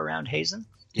pop up around Hazen?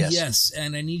 Yes.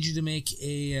 And I need you to make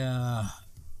a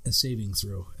saving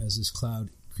throw as this cloud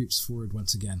creeps forward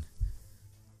once again.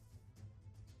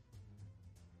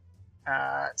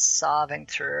 Saving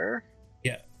through.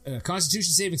 Yeah.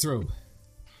 Constitution saving throw.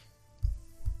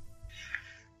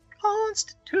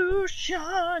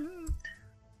 Constitution.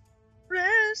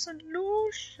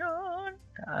 Resolution.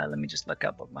 Let me just look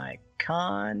up what my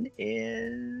con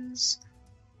is.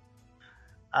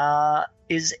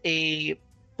 Is a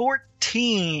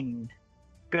 14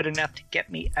 good enough to get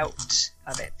me out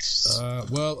of it?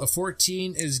 Well, a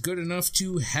 14 is good enough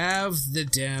to have the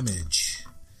damage.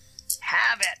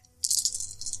 Have it.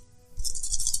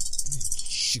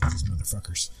 Shoot these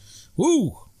motherfuckers.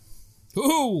 Woo!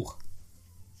 Woo!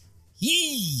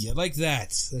 Yee! I like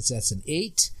that. That's an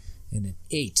 8 and an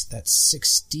 8. That's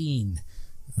 16.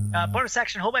 Bonus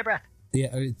action, hold my breath.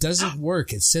 Yeah, it doesn't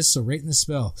work. It says so right in the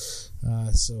spell.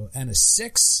 And a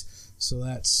 6, so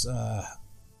that's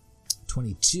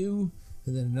 22,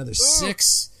 and then another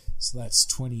 6, so that's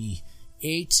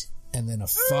 28, and then a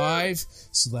 5,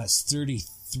 so that's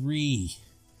 33.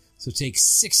 So take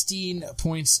 16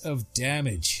 points of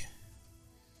damage.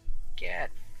 Get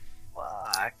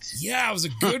fucked. Yeah, it was a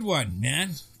good one,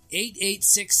 man. 8, 8,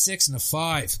 6, 6, and a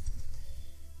 5.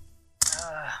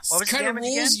 What was the kind of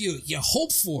damage rolls again? you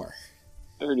hope for.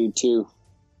 32.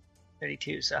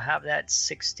 32, so have that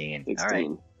 16. 16. All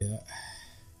right. Yeah.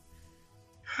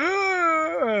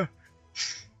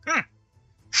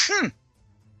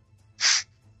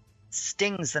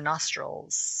 Stings the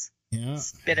nostrils. Yeah.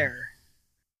 It's bitter.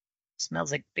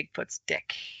 Smells like Bigfoot's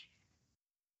dick.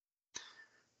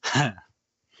 Yeah.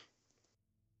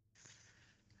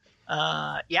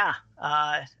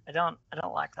 I don't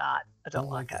like that. I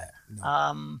don't like that.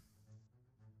 No.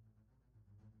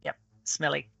 Yep.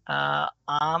 Smelly. I'm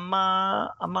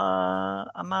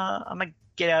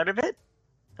get out of it.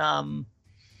 Hand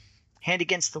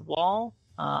against the wall.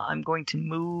 I'm going to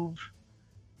move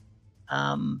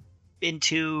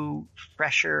into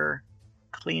fresher,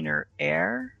 cleaner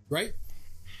air. Right?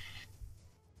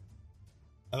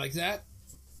 I like that.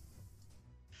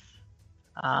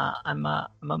 I'm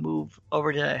gonna move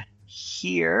over to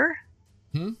here.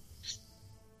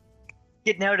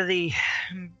 Getting out of the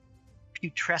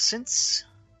putrescence.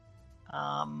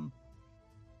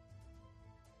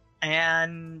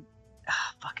 And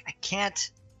fuck, I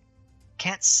can't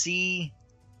see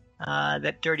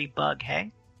that dirty bug,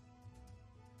 hey?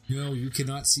 No, you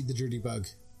cannot see the dirty bug.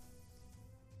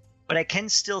 But I can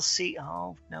still see.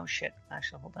 Oh no, shit!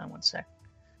 Actually, hold on one sec.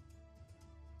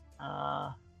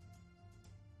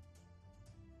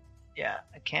 Yeah,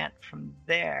 I can't from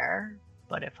there.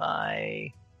 But if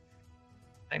I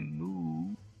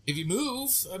move. If you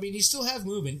move, I mean, you still have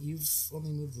movement. You've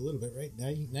only moved a little bit, right? Now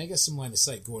you got some line of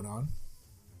sight going on.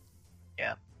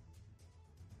 Yeah.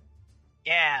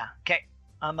 Yeah. Okay.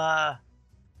 I'm gonna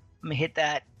hit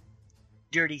that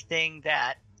dirty thing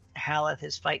that Halleth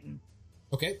is fighting.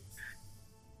 Okay.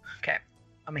 Okay.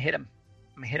 I'm gonna hit him.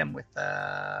 I'm gonna hit him with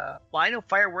well, I know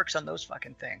fire works on those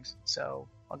fucking things, so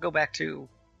I'll go back to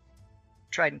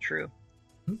tried and true.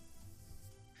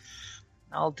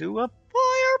 I'll do a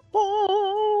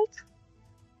firebolt.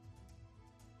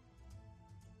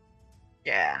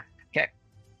 Yeah. Okay.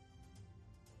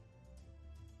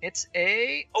 It's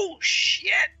a oh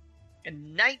shit, a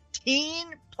 19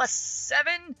 plus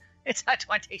 7 It's a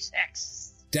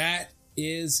 26. That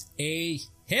is a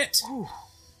hit. Ooh.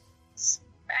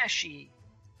 Smashy.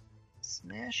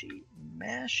 Smashy.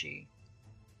 Mashy.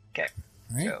 Okay.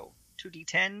 Right. So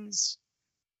 2d10s.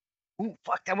 Ooh,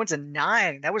 fuck, that one's a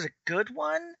 9. That was a good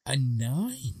one. A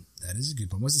 9. That is a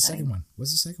good one. What's the second one?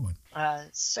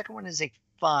 Second one is a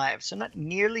 5, so not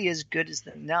nearly as good as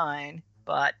the 9,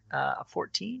 but a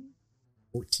 14.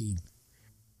 14.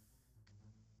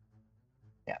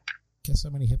 Yeah. Guess how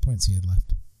many hit points he had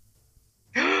left?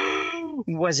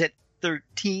 Was it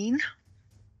 13?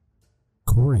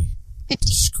 Corey, 15.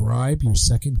 describe your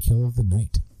second kill of the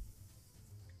night.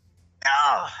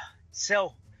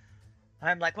 So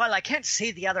I'm like, well, I can't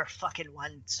see the other fucking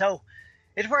one, so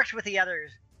it worked with the others,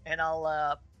 and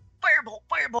I'll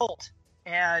firebolt,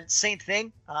 and same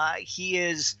thing. He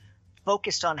is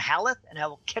focused on Halleth, and I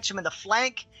will catch him in the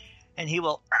flank, and he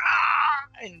will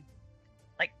and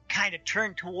like kind of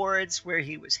turn towards where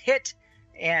he was hit,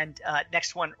 and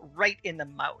next one right in the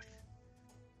mouth.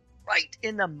 Right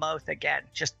in the mouth again.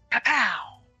 Just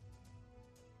pow.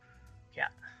 Yeah.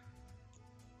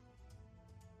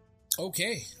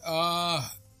 Okay.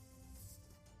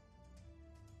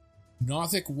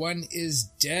 Nothic 1 is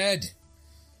dead.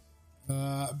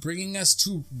 Bringing us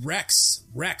to Rex.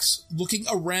 Rex, looking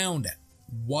around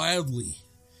wildly.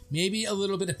 Maybe a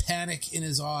little bit of panic in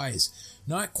his eyes.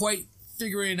 Not quite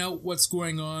figuring out what's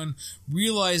going on.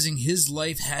 Realizing his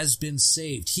life has been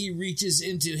saved. He reaches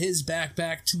into his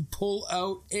backpack to pull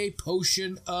out a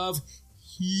potion of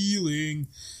healing.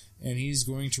 And he's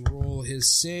going to roll his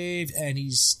save. And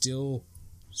he's still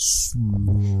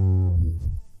slow.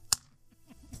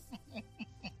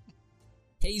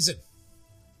 Hazen.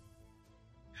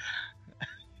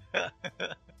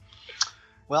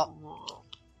 Well,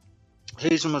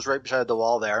 Hazen was right beside the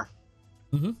wall there.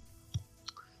 Mm-hmm.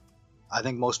 I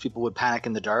think most people would panic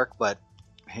in the dark, but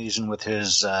Hazen, with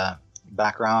his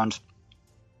background,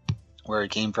 where he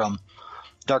came from,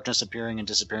 darkness appearing and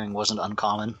disappearing wasn't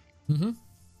uncommon. Mm-hmm.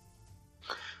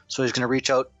 So he's going to reach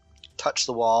out, touch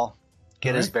the wall,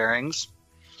 get his Alright. bearings.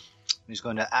 He's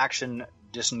going to action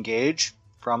disengage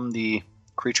from the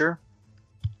creature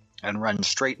and run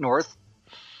straight north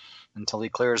until he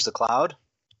clears the cloud.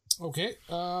 Okay.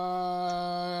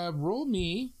 Roll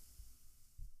me.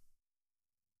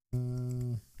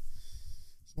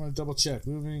 Just want to double check.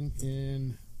 Moving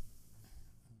in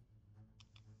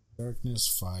darkness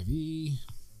 5e.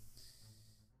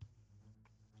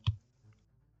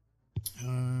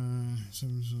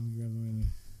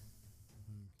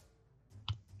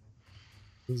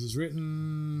 This is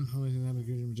written. Only thing that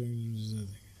application is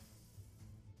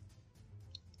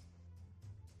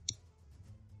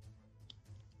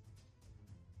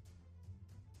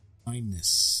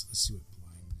blindness. Let's see what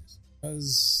blindness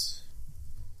does.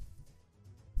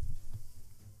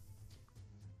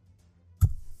 I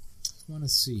want to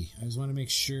see. I just want to make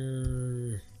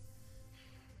sure.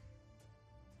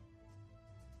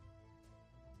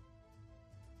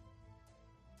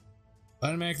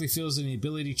 Automatically fills any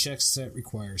ability checks that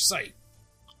require sight.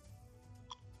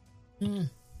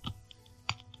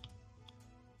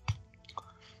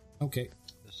 Okay.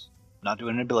 Not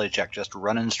doing an ability check, just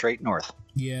running straight north.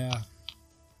 Yeah.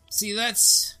 See,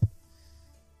 that's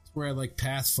where I like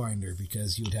Pathfinder,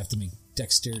 because you would have to make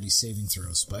dexterity saving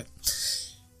throws, but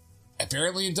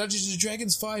apparently in Dungeons &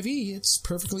 Dragons 5e, it's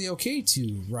perfectly okay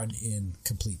to run in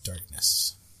complete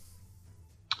darkness.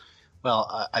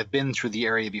 Well, I've been through the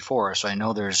area before, so I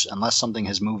know there's, unless something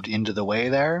has moved into the way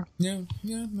there. No,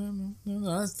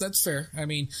 that's fair. I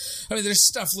mean, there's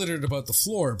stuff littered about the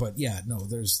floor, but yeah, no,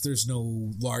 there's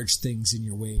no large things in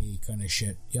your way kind of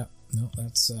shit. Yep, no,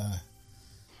 that's.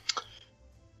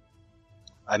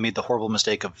 I made the horrible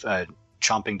mistake of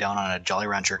chomping down on a Jolly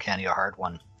Rancher candy, a hard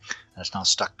one, and it's now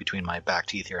stuck between my back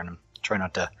teeth here, and I'm trying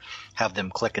not to have them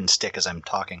click and stick as I'm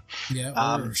talking.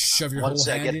 Yeah, or shove your once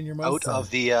whole I hand get in your mouth.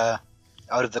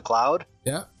 out of the cloud,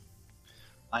 Yeah.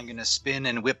 I'm going to spin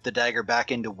and whip the dagger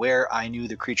back into where I knew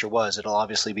the creature was. It'll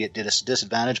obviously be at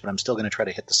disadvantage, but I'm still going to try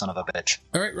to hit the son of a bitch.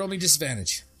 All right, roll me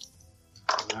disadvantage.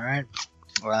 All right.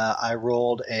 I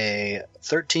rolled a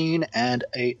 13 and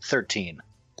a 13.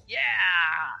 Yeah.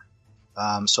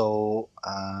 Hold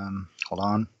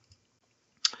on.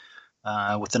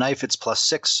 With the knife, it's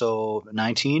 +6, so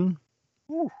 19.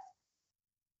 Ooh.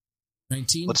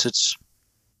 19? What's its...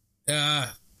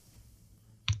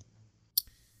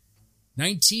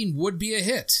 19 would be a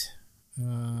hit.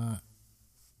 I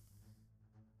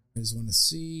just want to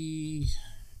see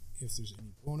if there's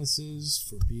any bonuses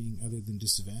for being other than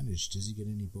disadvantaged. Does he get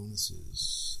any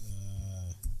bonuses?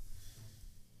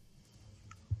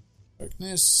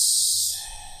 Darkness.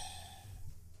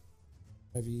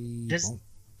 Heavy.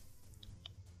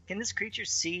 Can this creature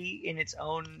see in its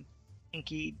own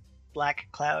inky black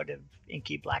cloud of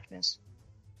inky blackness?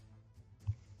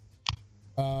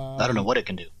 I don't know what it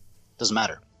can do. Doesn't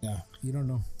matter. Yeah, you don't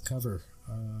know. Cover.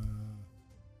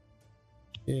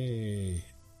 Hey.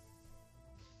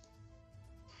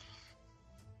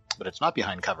 But it's not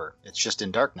behind cover. It's just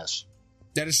in darkness.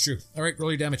 That is true. All right,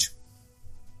 roll your damage.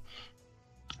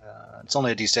 It's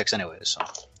only a d6 anyways, so...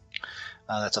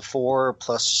 that's a 4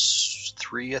 plus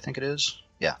 3, I think it is.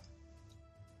 Yeah.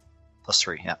 Plus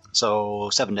 3, yeah. So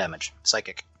 7 damage.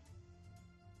 Psychic.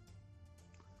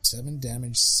 7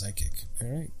 damage psychic. All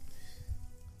right.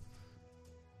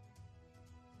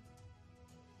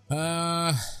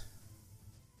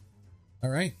 All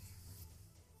right.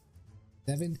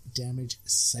 7 damage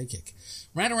psychic.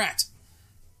 Ranarat.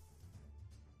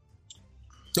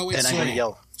 Oh, wait, and I'm going to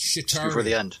yell Shatari. before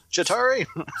the end. Shatari!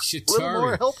 Shatari. A little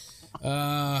more help.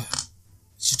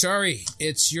 Shatari,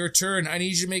 it's your turn. I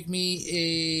need you to make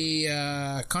me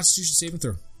a Constitution saving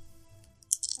throw.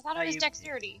 I thought it was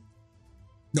dexterity.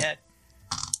 No. Yeah.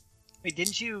 Wait,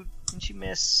 didn't you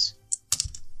miss?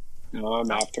 No,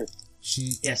 I'm after.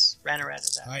 Yes, Ranarat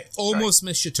is out. I almost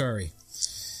missed Shatari.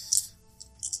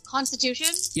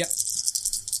 Constitution? Yep.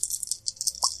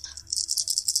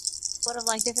 Would have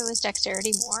liked if it was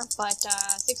dexterity more, but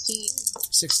 16.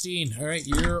 16. All right,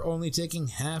 you're only taking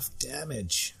half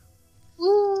damage.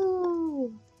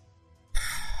 Woo!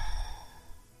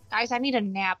 Guys, I need a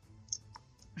nap.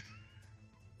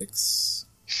 6.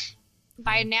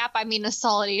 By a nap, I mean a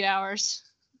solid 8 hours.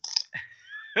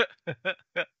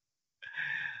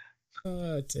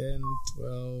 10,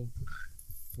 12,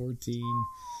 14.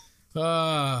 Fuck.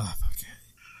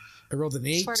 I rolled an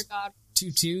 8. Swear to God. 2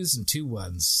 2s and 2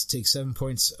 1s. Take 7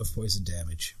 points of poison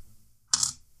damage.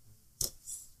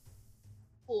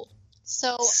 Cool.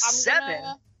 So I'm 7?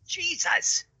 gonna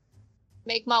Jesus!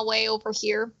 make my way over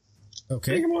here.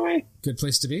 Okay. Take him away. Good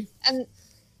place to be. And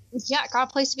yeah, got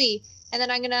a place to be. And then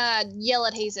I'm gonna yell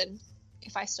at Hazen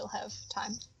if I still have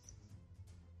time.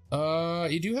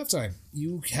 You do have time.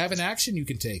 You have an action you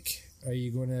can take. Are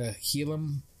you going to heal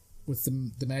him with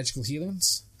the magical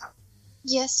healings?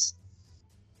 Yes.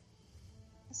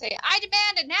 I say, I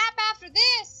demand a nap after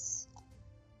this!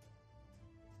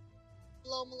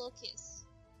 Blow him a little kiss.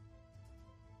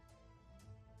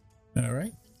 All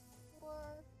right.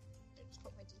 Just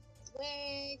put my defense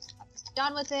away. I'm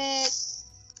done with it.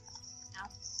 Now.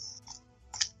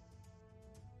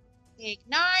 Take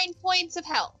 9 points of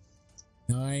health.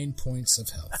 9 points of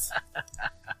health.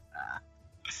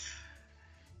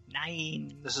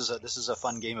 9. This is a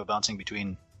fun game of bouncing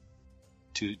between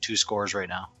two scores right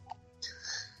now.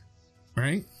 All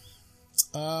right.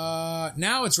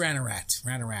 Now it's Ranarat.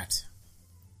 Ranarat.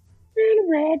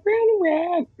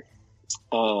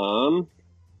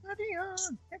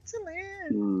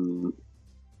 Excellent.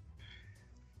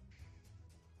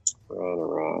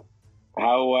 Ranarat.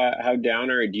 How down,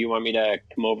 or do you want me to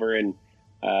come over and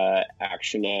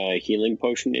action a healing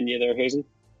potion in you there, Hazen?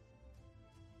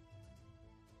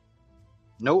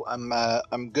 No,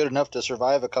 I'm good enough to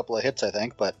survive a couple of hits, I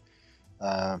think, but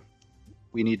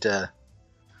we need to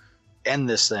end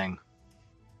this thing.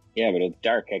 Yeah, but it's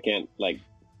dark. I can't,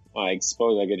 I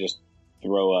suppose I could just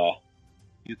throw a...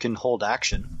 You can hold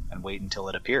action and wait until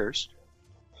it appears.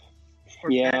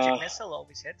 Or Yeah. magic missile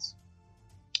always hits.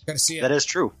 Got to see it. That is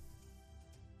true.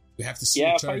 We have to see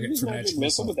Yeah, the if I target use for magic magic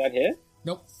missile, missile. would that hit?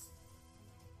 Nope.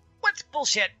 What's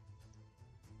bullshit?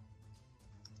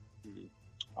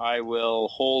 I will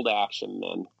hold action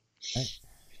then. Okay.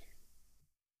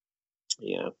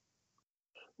 Yeah.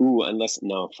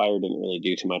 No, fire didn't really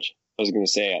do too much. I was going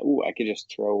to say, I could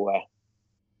just throw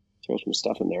some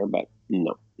stuff in there, but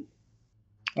no.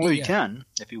 Well, you can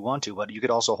if you want to, but you could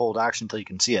also hold action until you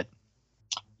can see it.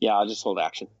 Yeah, I'll just hold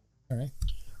action. All right.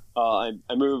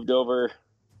 I moved over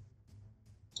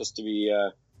just to be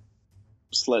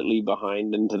slightly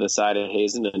behind and to the side of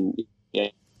Hazen, and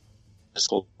just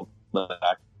hold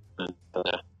back and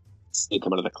see it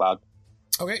come out of the cloud.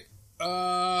 Okay.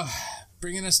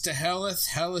 Bringing us to Halleth.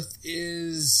 Halleth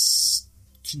is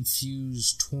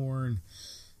confused, torn.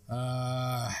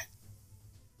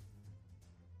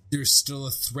 There's still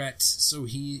a threat, so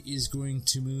he is going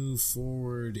to move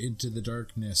forward into the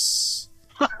darkness.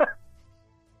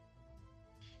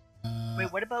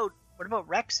 Wait, what about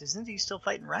Rex? Isn't he still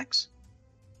fighting Rex?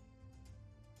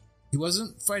 He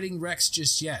wasn't fighting Rex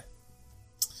just yet.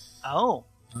 Oh.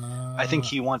 I think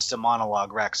he wants to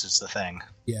monologue Rex is the thing.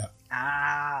 Yeah.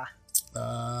 Ah.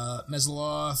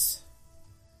 Mezzoloth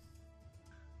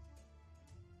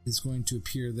is going to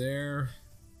appear there.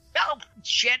 Oh,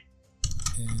 shit.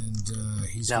 And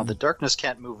he Now, the darkness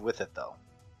can't move with it, though.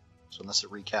 So unless it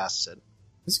recasts it.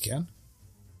 This can.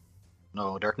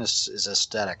 No, darkness is a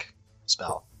static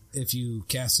spell. If you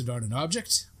cast it on an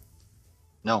object?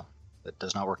 No, it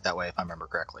does not work that way, if I remember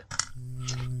correctly.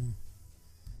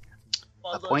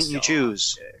 Well, A point you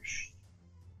choose.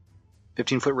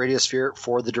 15-foot radius sphere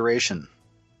for the duration.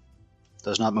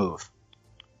 Does not move.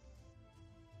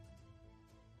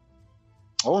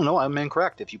 Oh no, I'm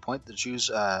incorrect. If the point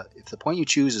you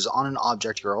choose is on an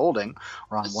object you're holding,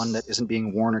 or on one that isn't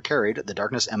being worn or carried, the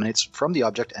darkness emanates from the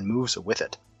object and moves with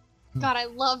it. God, I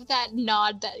love that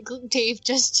nod that Dave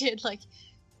just did. Like,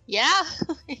 yeah.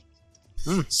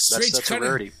 That's a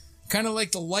rarity. Kind of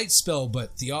like the light spell,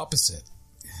 but the opposite.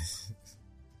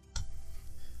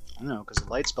 I know, because the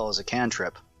light spell is a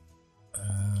cantrip.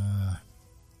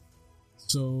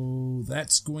 So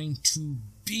that's going to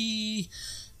be...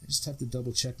 I just have to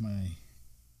double check my... I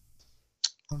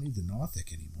don't need the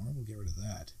Nothic anymore. We'll get rid of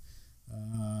that.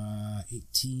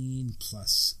 18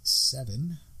 plus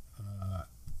 7.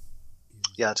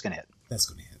 Yeah, that's going to hit. That's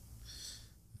going to hit.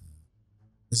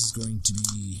 This is going to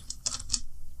be...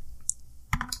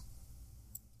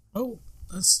 Oh,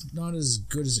 that's not as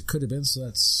good as it could have been, so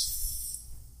that's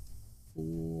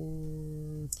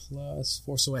 4 plus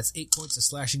 4. So that's 8 points of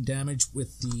slashing damage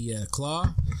with the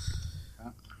claw.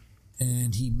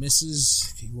 And he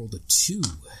misses. He rolled a 2.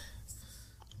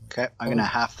 Okay, I'm going to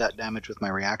half that damage with my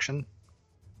reaction.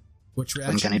 Which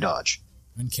reaction? Uncanny dodge.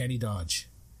 Uncanny dodge.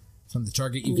 From the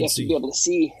target you You can have see. to be able to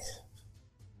see.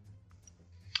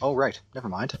 Oh, right. Never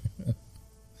mind.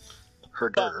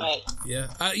 Herder. Yeah.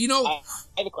 I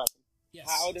have a question. Yes.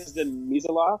 How does the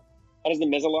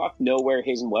Mezzoloth know where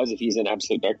Hazen was if he's in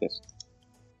absolute darkness?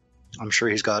 I'm sure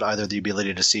he's got either the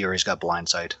ability to see or he's got blind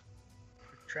sight.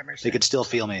 Tremors. They could still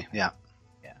feel me, yeah.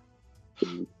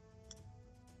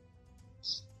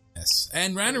 Yes.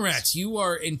 And Ranarat, you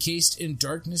are encased in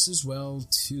darkness as well,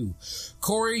 too.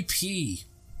 Corey P.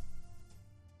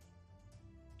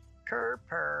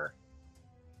 Purr.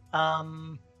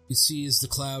 You see as the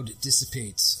cloud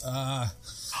dissipates. I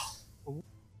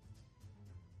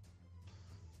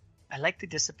like the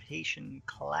dissipation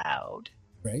cloud.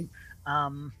 Right?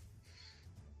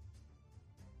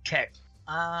 Okay.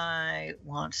 I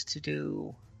want to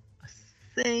do a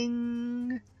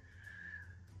thing.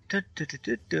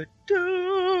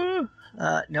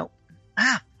 No.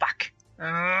 Fuck.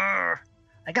 I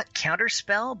got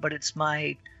counterspell, but it's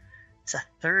a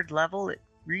 3rd level. It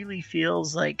really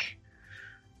feels like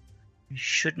you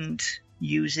shouldn't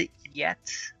use it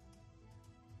yet.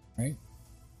 Right?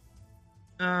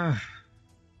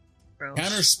 Gross.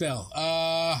 Counterspell.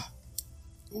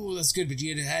 Ooh, that's good, but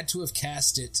you had to have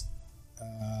cast it.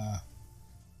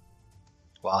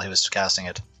 While he was casting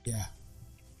it. Yeah.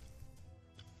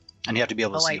 And you have to be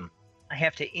able to see him. I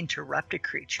have to interrupt a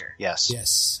creature. Yes.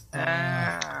 Yes. Do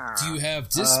you have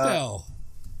Dispel?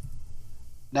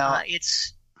 Now,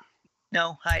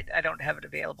 No, I don't have it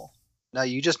available. now,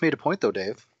 you just made a point, though,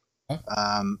 Dave.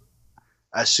 Huh?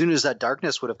 As soon as that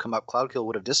darkness would have come up, Cloudkill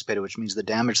would have dissipated, which means the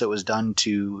damage that was done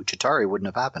to Chitari wouldn't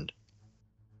have happened.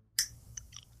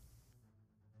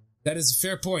 That is a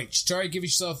fair point. Chitari, give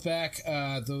yourself back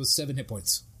those 7 hit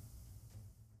points.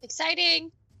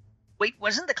 Exciting. Wait,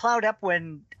 wasn't the cloud up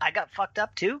when I got fucked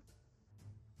up too?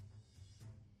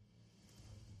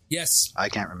 Yes. I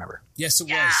can't remember. Yes, it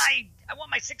Yeah, was. I want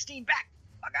my 16 back.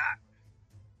 Fuck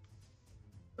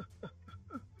off.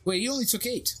 Wait, you only took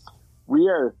 8. We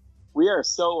are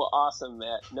so awesome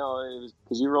at... No, it was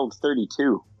because you rolled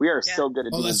 32. We are so good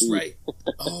at Oh, D&D. that's right.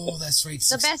 Oh, that's right.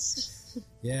 The best.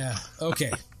 Yeah.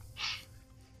 Okay.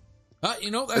 That's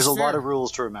There's a fair. lot of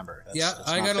rules to remember. Yeah,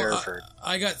 That's I not fair got for...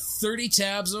 I got 30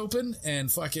 tabs open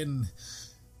and fucking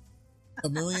a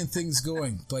million things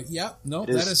going. But yeah, no,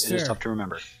 that is fair. It is tough to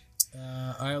remember.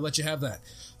 I'll let you have that.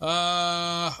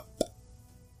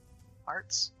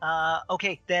 Arts.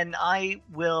 Okay, then I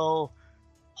will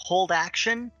hold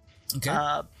action. Okay.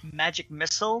 Magic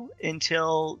missile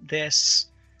until this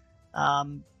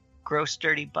gross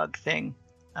dirty bug thing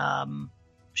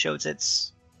shows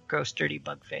its gross dirty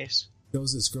bug face.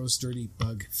 Shows this gross dirty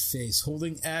bug face.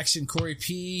 Holding action, Corey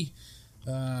P.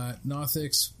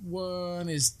 Nothics 1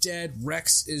 is dead.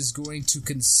 Rex is going to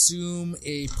consume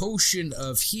a potion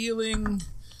of healing.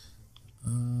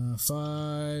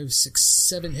 5, 6,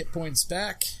 7 hit points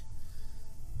back.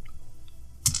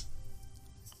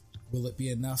 Will it be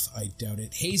enough? I doubt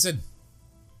it. Hazen.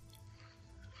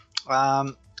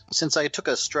 Since I took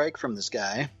a strike from this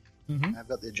guy, I've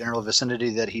got the general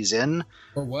vicinity that he's in.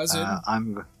 Or was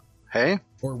in.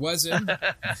 Or was in.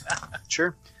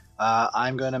 Sure.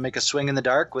 I'm going to make a swing in the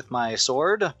dark with my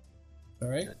sword. All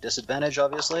right. Disadvantage,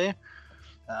 obviously.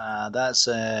 That's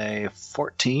a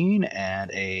 14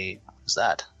 and a... What's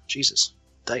that? Jesus.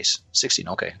 Dice. 16.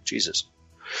 Okay. Jesus.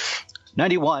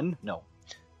 91. No.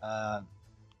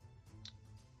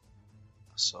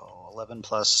 So 11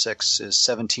 plus 6 is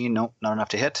 17. Nope, not enough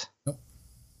to hit. Nope.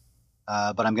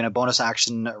 But I'm going to bonus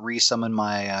action resummon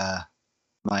my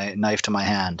my knife to my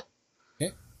hand.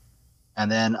 Okay.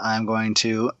 And then I'm going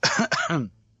to,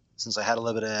 since I had a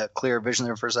little bit of clear vision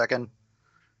there for a second,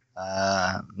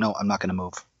 no, I'm not going to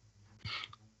move.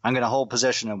 I'm going to hold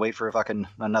position and wait for fucking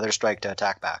another strike to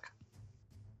attack back.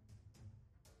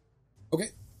 Okay.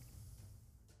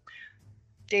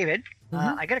 David,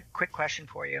 I got a quick question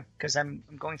for you, because I'm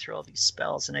going through all these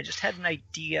spells, and I just had an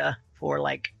idea for,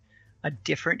 like, a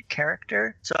different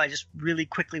character, so I just really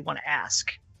quickly want to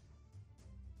ask.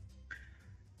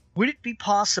 Would it be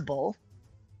possible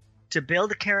to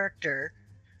build a character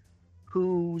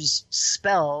whose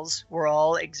spells were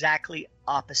all exactly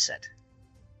opposite?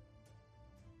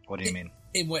 What do you mean?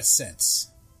 In what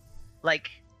sense? Like,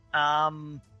 Fire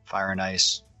and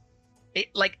ice.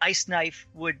 like Ice Knife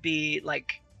would be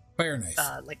like... Fire knife.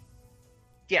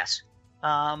 Yes.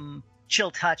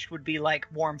 Chill Touch would be like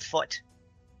Warm Foot.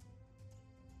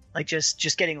 Like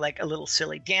just getting like a little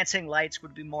silly. Dancing Lights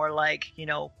would be more like,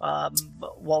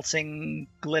 waltzing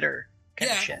glitter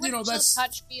kind of shit. Would Chill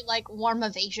Touch be like Warm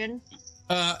Evasion?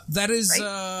 That is,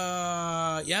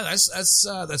 right?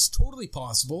 That's totally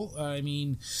possible. I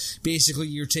mean, basically,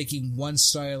 you're taking one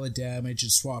style of damage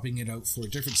and swapping it out for a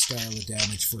different style of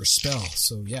damage for a spell.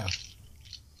 So, yeah.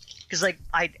 Because, like,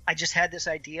 I just had this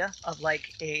idea of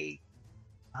like a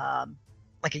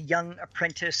young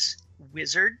apprentice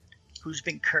wizard who's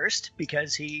been cursed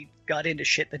because he got into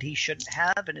shit that he shouldn't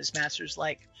have, and his master's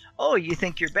like, "Oh, you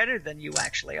think you're better than you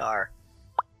actually are,"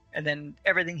 and then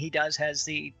everything he does has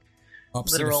the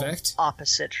literal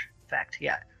opposite effect.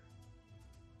 Yeah.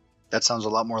 That sounds a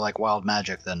lot more like wild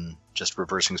magic than just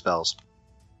reversing spells.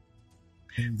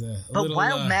 And, but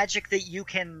wild magic that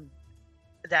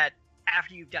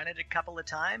after you've done it a couple of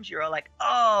times, you're all like,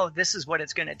 oh, this is what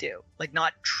it's going to do. Like,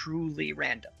 not truly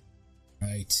random.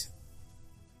 Right.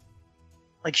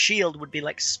 Like Shield would be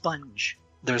like Sponge.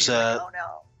 There's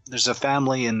a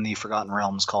family in the Forgotten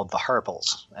Realms called the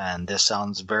Harples, and this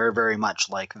sounds very, very much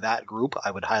like that group.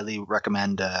 I would highly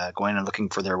recommend going and looking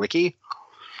for their wiki.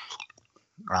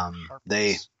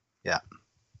 Yeah.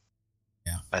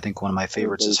 I think one of my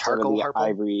favorites is Harkle.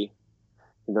 Ivory.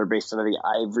 They're based out of the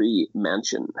Ivory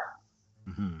Mansion,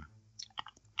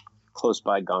 close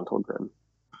by Gauntlgrim.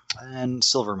 And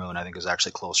Silver Moon, I think, is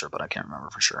actually closer, but I can't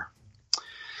remember for sure.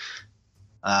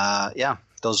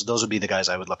 Those would be the guys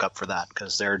I would look up for that,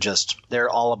 because they're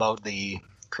all about the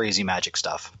crazy magic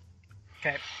stuff.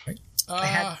 Okay. I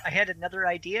had another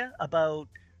idea about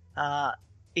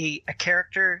a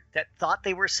character that thought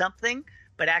they were something,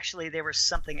 but actually they were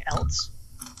something else.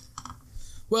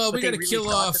 Well, we got to kill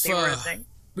off.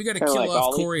 We got to kill off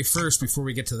Ollie. Corey first before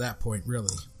we get to that point.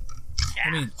 Really, Yeah.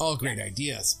 I mean, all great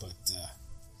ideas, but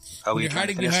Are we you're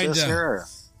hiding trying to finish behind this here,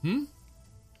 or?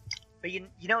 But you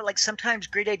know, like sometimes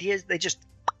great ideas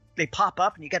they pop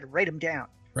up and you got to write them down.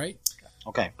 right?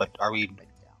 Okay, but are we?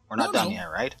 We're not done yet,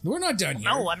 right? We're not done yet.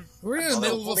 No, We're in the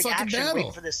middle of a fucking battle.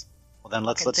 Waiting for this. Well, then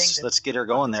let's get her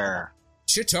going there.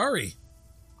 Chitari,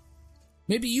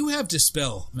 maybe you have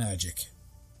Dispel magic.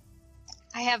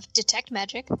 I have Detect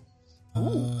Magic.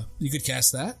 You could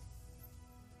cast that.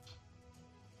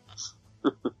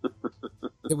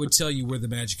 It would tell you where the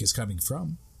magic is coming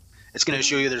from. It's going to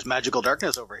show you there's magical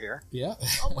darkness over here. Yeah.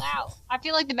 Oh, wow. I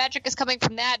feel like the magic is coming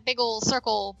from that big old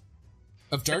circle.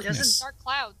 Of darkness. Dark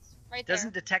clouds right there.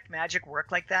 Doesn't Detect Magic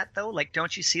work like that though? Like,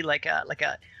 don't you see like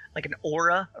an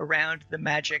aura around the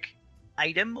magic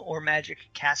item or magic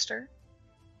caster?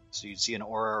 So you'd see an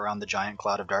aura around the giant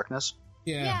cloud of darkness?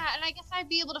 Yeah. Yeah, and I guess I'd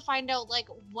be able to find out, like,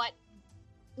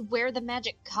 where the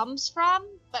magic comes from,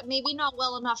 but maybe not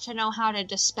well enough to know how to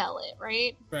dispel it,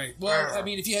 right? Right. Well, I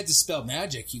mean, if you had Dispel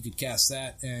magic, you could cast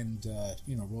that and,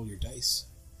 roll your dice.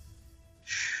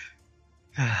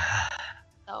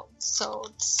 Oh, so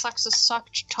it sucks to suck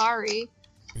Chitari.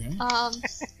 Okay.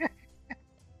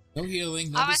 No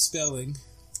healing, no dispelling.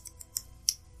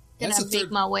 Gonna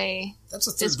make my way. That's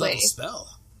a third level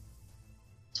spell.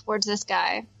 Towards this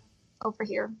guy over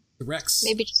here. The Rex.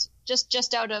 Maybe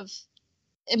just out of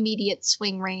immediate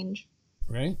swing range.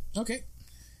 Right. Okay.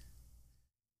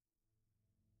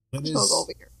 That We'll go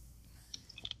over here.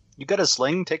 You got a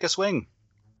sling? Take a swing.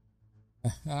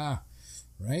 Right.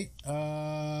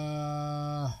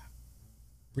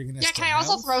 Bringing us. Yeah, can I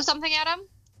also throw something at him?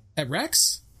 At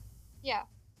Rex? Yeah.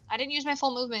 I didn't use my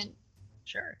full movement.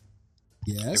 Sure.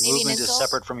 Yes. Your movement is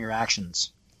separate from your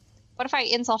actions. What if I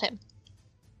insult him?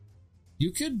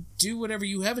 You could do whatever.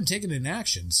 You haven't taken an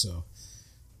action, so.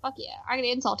 Fuck yeah, I'm gonna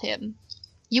insult him.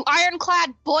 You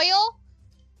ironclad boil?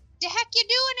 The heck you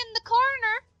doing in the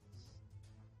corner?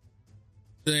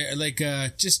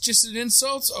 Just an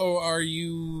insult, or are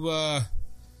you, Oh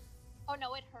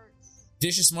no, it hurts.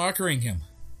 vicious mockering him?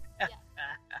 Yeah, it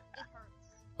hurts.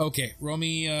 Okay, roll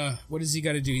me, what does he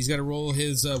got to do? He's got to roll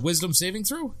his wisdom saving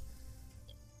throw?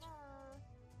 Yes,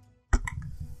 sir.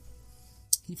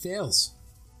 He fails.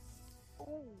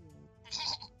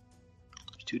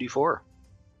 2d4.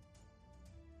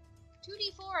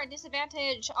 2d4 and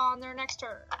disadvantage on their next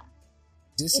turn.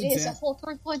 It is a Disadvantage. full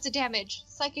 3 points of damage.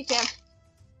 Psychic damage.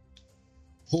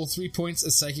 Full 3 points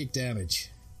of psychic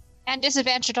damage. And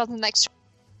disadvantage on the next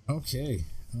turn. Okay.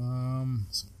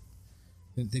 So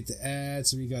didn't think to add,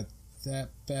 so we got that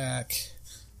back.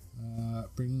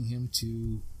 Bringing him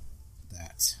to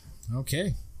that.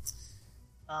 Okay.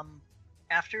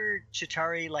 After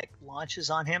Chitauri launches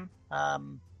on him,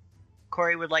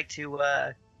 Corey would like to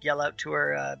yell out to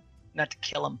her not to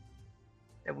kill him.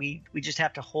 That we just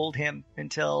have to hold him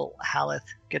until Halleth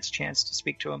gets a chance to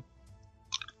speak to him.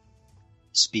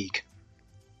 Speak.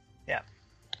 Yeah.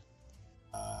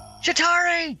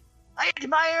 Chitauri, I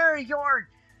admire your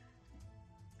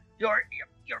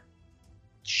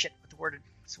shit. What the word?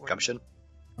 What's the word? Gumption.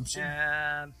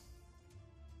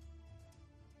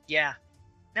 Yeah.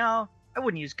 No, I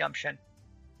wouldn't use gumption.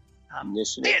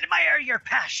 Initiative. I admire your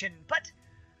passion, but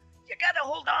you gotta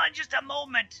hold on just a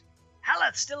moment.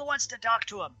 Halleth still wants to talk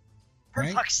to him. For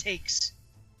Right. fuck's sakes.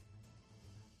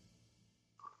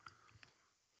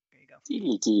 There you go.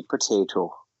 DDT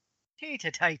potato.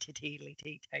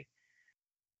 Tee-ta-tay-ta-tee-ly-tee-tay.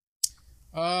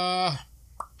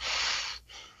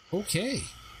 Okay.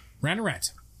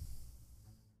 Ranarat.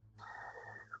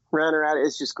 Ranarat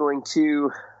is just going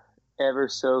to ever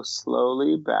so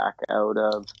slowly back out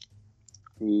of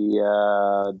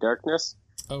the darkness.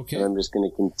 Okay. And I'm just going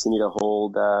to continue to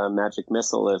hold magic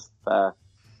missile. If the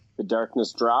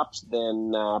darkness drops,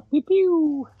 then pew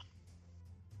pew.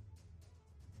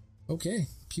 Okay.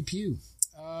 Pew pew.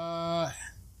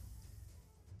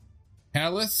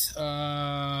 Halleth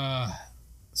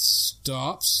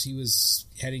stops. He was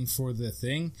heading for the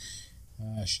thing.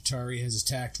 Chitauri has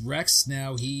attacked Rex.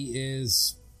 Now he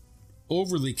is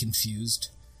overly confused.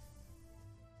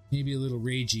 Maybe a little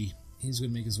ragey. He's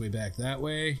going to make his way back that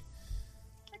way.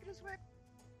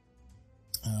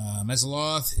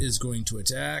 Mezzoloth is going to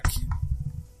attack.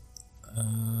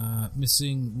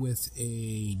 Missing with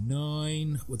a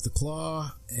 9 with the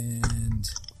claw, and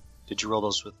Did you roll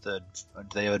those with the... Do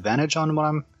they have advantage on when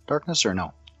I'm darkness, or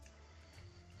no?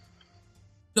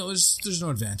 no, there's no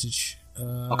advantage.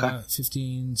 Okay.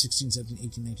 15, 16, 17,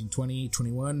 18, 19, 20,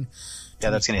 21. Yeah,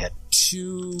 that's going to hit.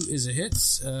 2 is a hit.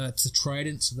 It's a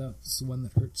trident, so that's the one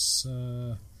that hurts.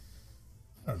 I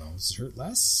don't know. Does it hurt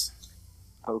less?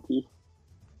 Pokey.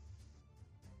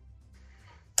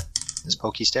 This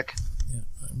pokey stick. Yeah,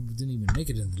 I didn't even make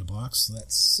it into the box. So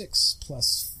that's 6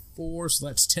 plus 4, so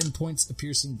that's 10 points of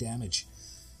piercing damage.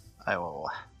 I will...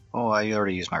 Oh, I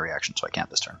already used my reaction, so I can't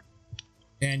this turn.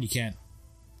 And you can't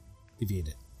evade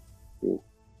it.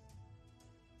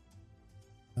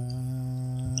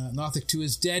 Nothic 2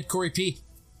 is dead. Corey P.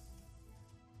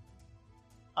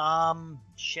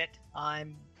 Shit.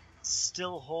 I'm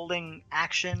still holding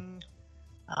action.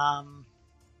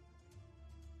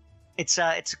 It's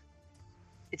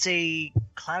a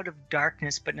cloud of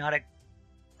darkness, but not a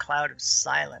cloud of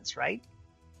silence, right?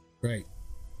 Right.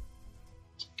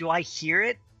 Do I hear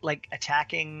it,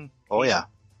 attacking? Oh, yeah.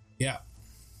 Yeah.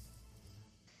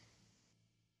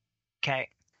 Okay.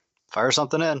 Fire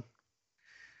something in.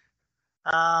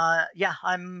 Yeah,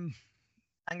 I'm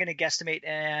gonna guesstimate,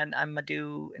 and I'm gonna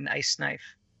do an ice knife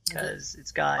because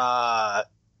it's got.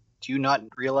 Do you not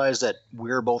realize that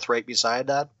we're both right beside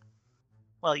that?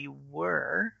 Well, you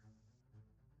were.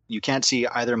 You can't see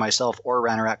either myself or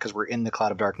Ranarat because we're in the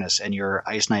cloud of darkness, and your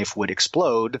ice knife would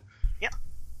explode. Yep.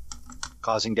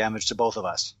 Causing damage to both of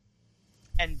us.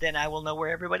 And then I will know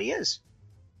where everybody is.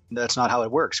 That's not how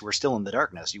it works. We're still in the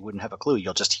darkness. You wouldn't have a clue.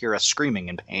 You'll just hear us screaming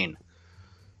in pain.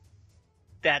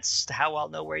 That's how I'll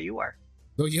know where you are.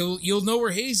 Well, you'll know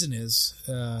where Hazen is.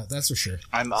 That's for sure.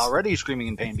 I'm already screaming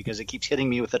in pain because it keeps hitting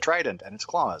me with the trident and its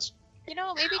claws. You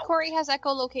know, maybe Corey has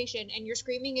echolocation and your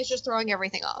screaming is just throwing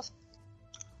everything off.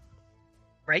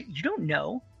 Right? You don't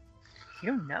know. You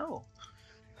don't know.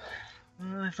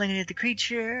 I'm flanking at the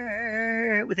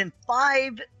creature within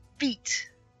 5 feet.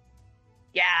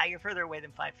 Yeah, you're further away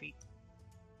than 5 feet.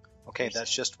 Okay,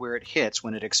 that's just where it hits.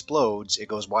 When it explodes, it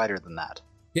goes wider than that.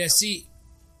 Yeah, see,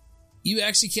 you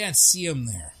actually can't see him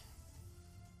there.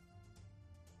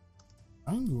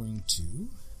 I'm going to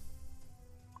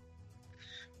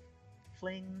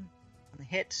halfling. On the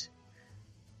hit,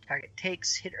 target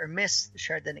takes hit or miss. The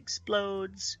shard then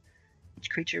explodes. Each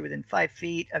creature within 5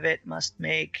 feet of it must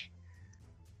make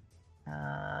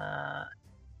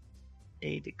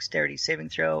a dexterity saving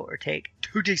throw or take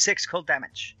 2d6 cold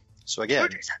damage. So again,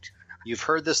 2d6. you've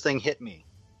heard this thing hit me.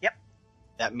 Yep.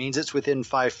 That means it's within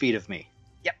 5 feet of me.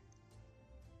 Yep.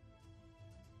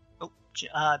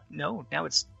 Oh, no, now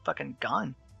it's fucking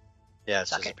gone. Yeah,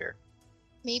 it's Suck it. disappeared.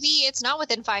 Maybe it's not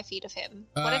within 5 feet of him.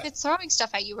 What if it's throwing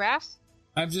stuff at you, Raph?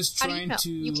 I'm just How do you trying know?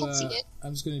 to. You can't see it.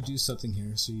 I'm just going to do something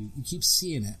here, so you keep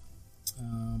seeing it,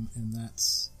 and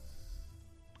that's.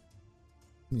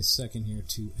 Give me a second here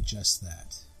to adjust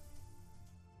that.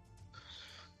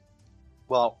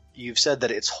 Well, you've said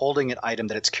that it's holding an item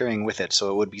that it's carrying with it,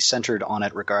 so it would be centered on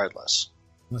it regardless.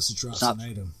 Unless it drops not- an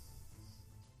item.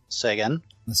 Say again?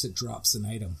 Unless it drops an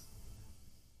item.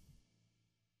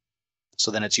 So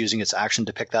then it's using its action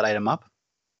to pick that item up?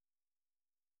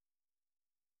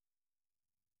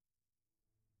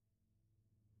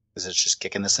 Is it just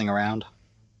kicking this thing around?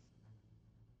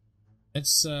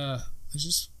 Let's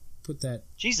just put that.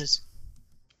 Jesus.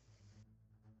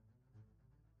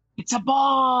 It's a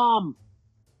bomb!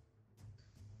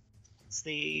 It's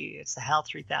the HAL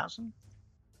 3000.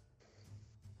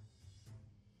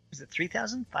 Is it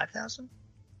 3,000? 5,000?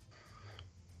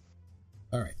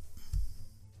 All right.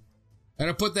 I'm going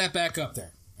to put that back up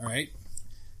there. All right.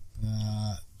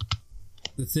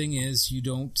 The thing is, you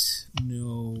don't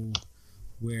know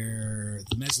where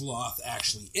the Mezzoloth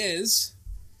actually is,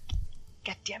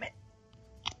 God damn it.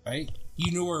 right?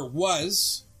 You know where it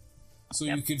was, so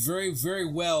Yep. you could very, very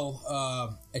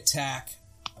well attack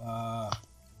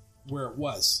where it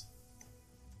was.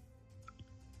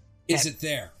 Is Okay. it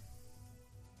there?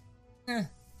 Well,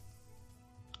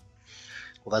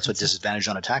 that's what disadvantage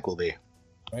on attack will be.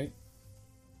 Right?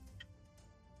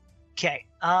 Okay,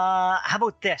 how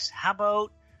about this? How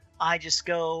about I just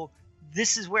go,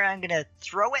 this is where I'm going to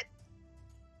throw it,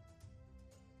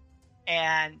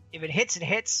 and if it hits, it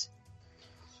hits.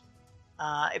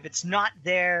 If it's not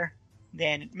there,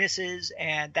 then it misses,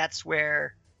 and that's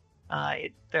where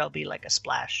there'll be like a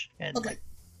splash and Okay. like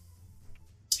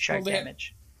shard Roll the hit.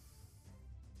 damage.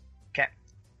 Okay.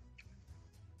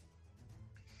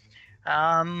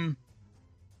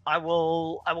 I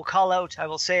will call out. I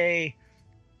will say,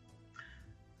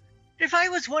 if I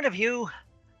was one of you,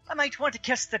 I might want to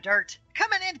kiss the dirt.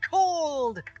 Coming in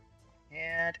cold.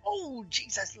 And oh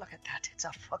Jesus, look at that! It's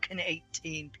a fucking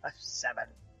 18 plus 7.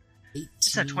 18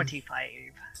 It's a 25.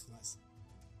 plus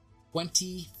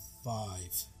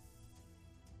 25.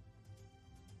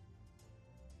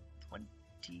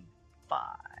 25.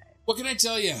 What can I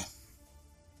tell you,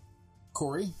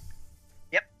 Corey?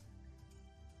 Yep.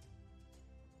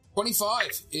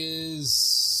 25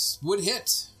 would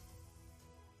hit.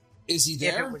 Is he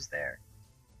there? If it was there.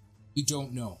 You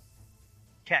don't know.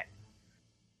 Okay.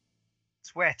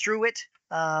 That's where I threw it.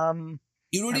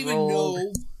 You don't I even rolled-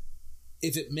 know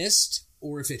if it missed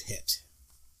or if it hit.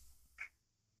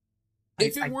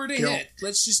 If it I were to don't- hit,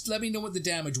 let me know what the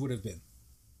damage would have been.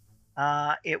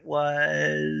 It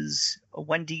was a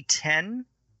 1d10.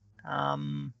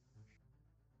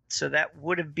 So that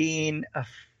would have been a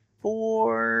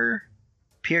 4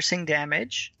 piercing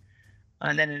damage.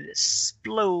 And then it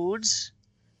explodes,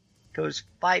 goes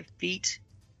 5 feet,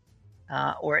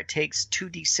 or it takes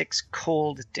 2d6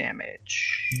 cold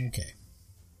damage. Okay.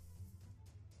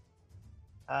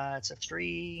 It's a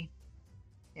 3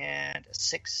 and a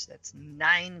 6. That's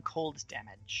 9 cold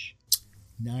damage.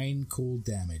 9 cold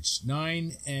damage.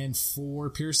 9 and 4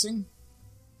 piercing?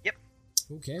 Yep.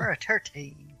 Okay. For a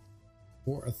 13.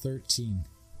 Or a 13.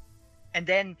 And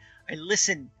then I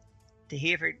listen to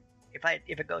hear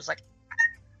if it goes like.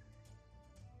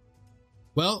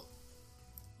 Well,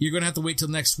 you're going to have to wait till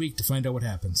next week to find out what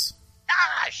happens.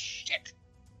 Ah, shit!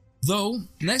 Though,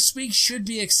 next week should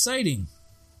be exciting.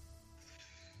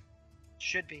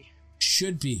 Should be.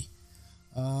 Should be.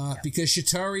 Because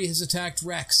Shatari has attacked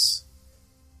Rex.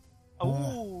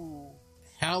 Oh.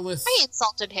 Halleth... I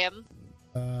insulted him.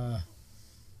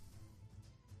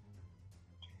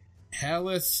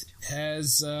 Halleth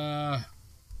has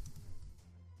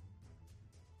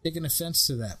taken offense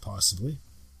to that, possibly.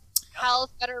 Hal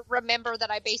better remember that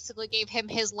I basically gave him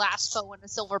his last bow and a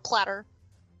silver platter.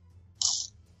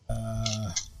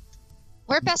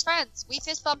 We're best friends. We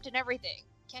fist bumped and everything.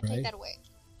 Can't Right. take that away.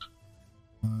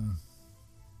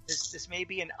 This may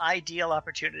be an ideal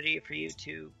opportunity for you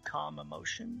to calm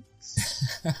emotions.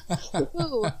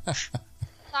 Ooh.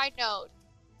 Side note.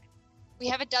 We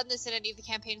haven't done this in any of the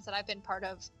campaigns that I've been part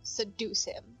of. Seduce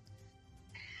him.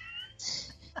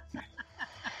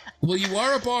 Well, you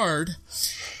are a bard,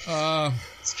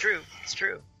 It's true. It's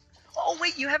true. Oh,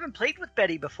 wait, you haven't played with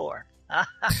Betty before. Yeah.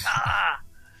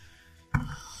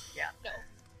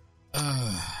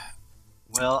 No.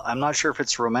 Well, I'm not sure if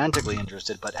it's romantically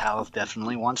interested, but Halleth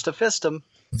definitely wants to fist him.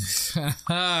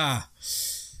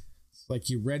 Like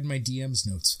you read my DM's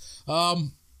notes.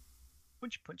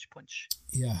 Punch, punch, punch.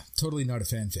 Yeah, totally not a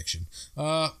fan fiction.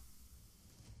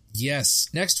 Yes,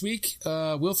 next week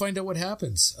we'll find out what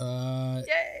happens.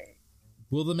 Yay!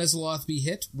 Will the Mezzoloth be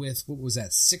hit with, what was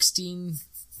that, 16?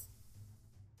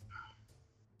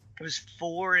 It was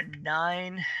 4 and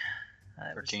 9.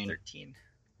 It was 13. 13.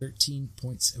 13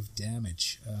 points of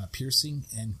damage, piercing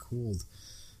and cold.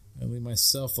 I leave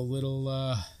myself a little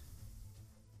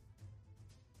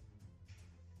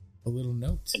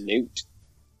note. A note.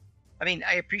 I mean,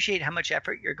 I appreciate how much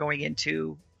effort you're going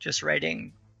into just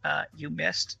writing you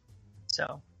missed.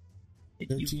 So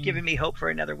you've given me hope for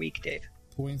another week, Dave.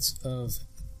 Points of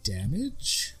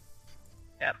damage?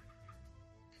 Yep.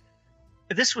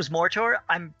 If this was Mortor,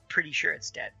 I'm pretty sure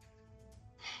it's dead.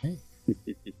 Okay.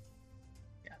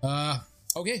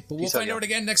 Okay, but we'll Peace out, find out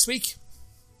again next week.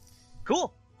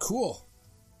 Cool. Cool.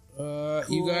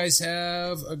 You guys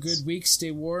have a good week.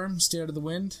 Stay warm. Stay out of the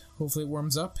wind. Hopefully it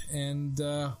warms up. And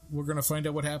we're going to find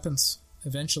out what happens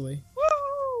eventually.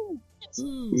 Woo!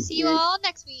 Ooh. See you all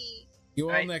next week. You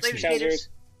all All right, next later, week. Ciao, skaters. Bruce.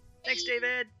 Thanks,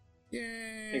 David.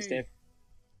 Yay. Thanks, Dave.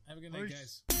 Have a good night,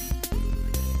 Peace. guys.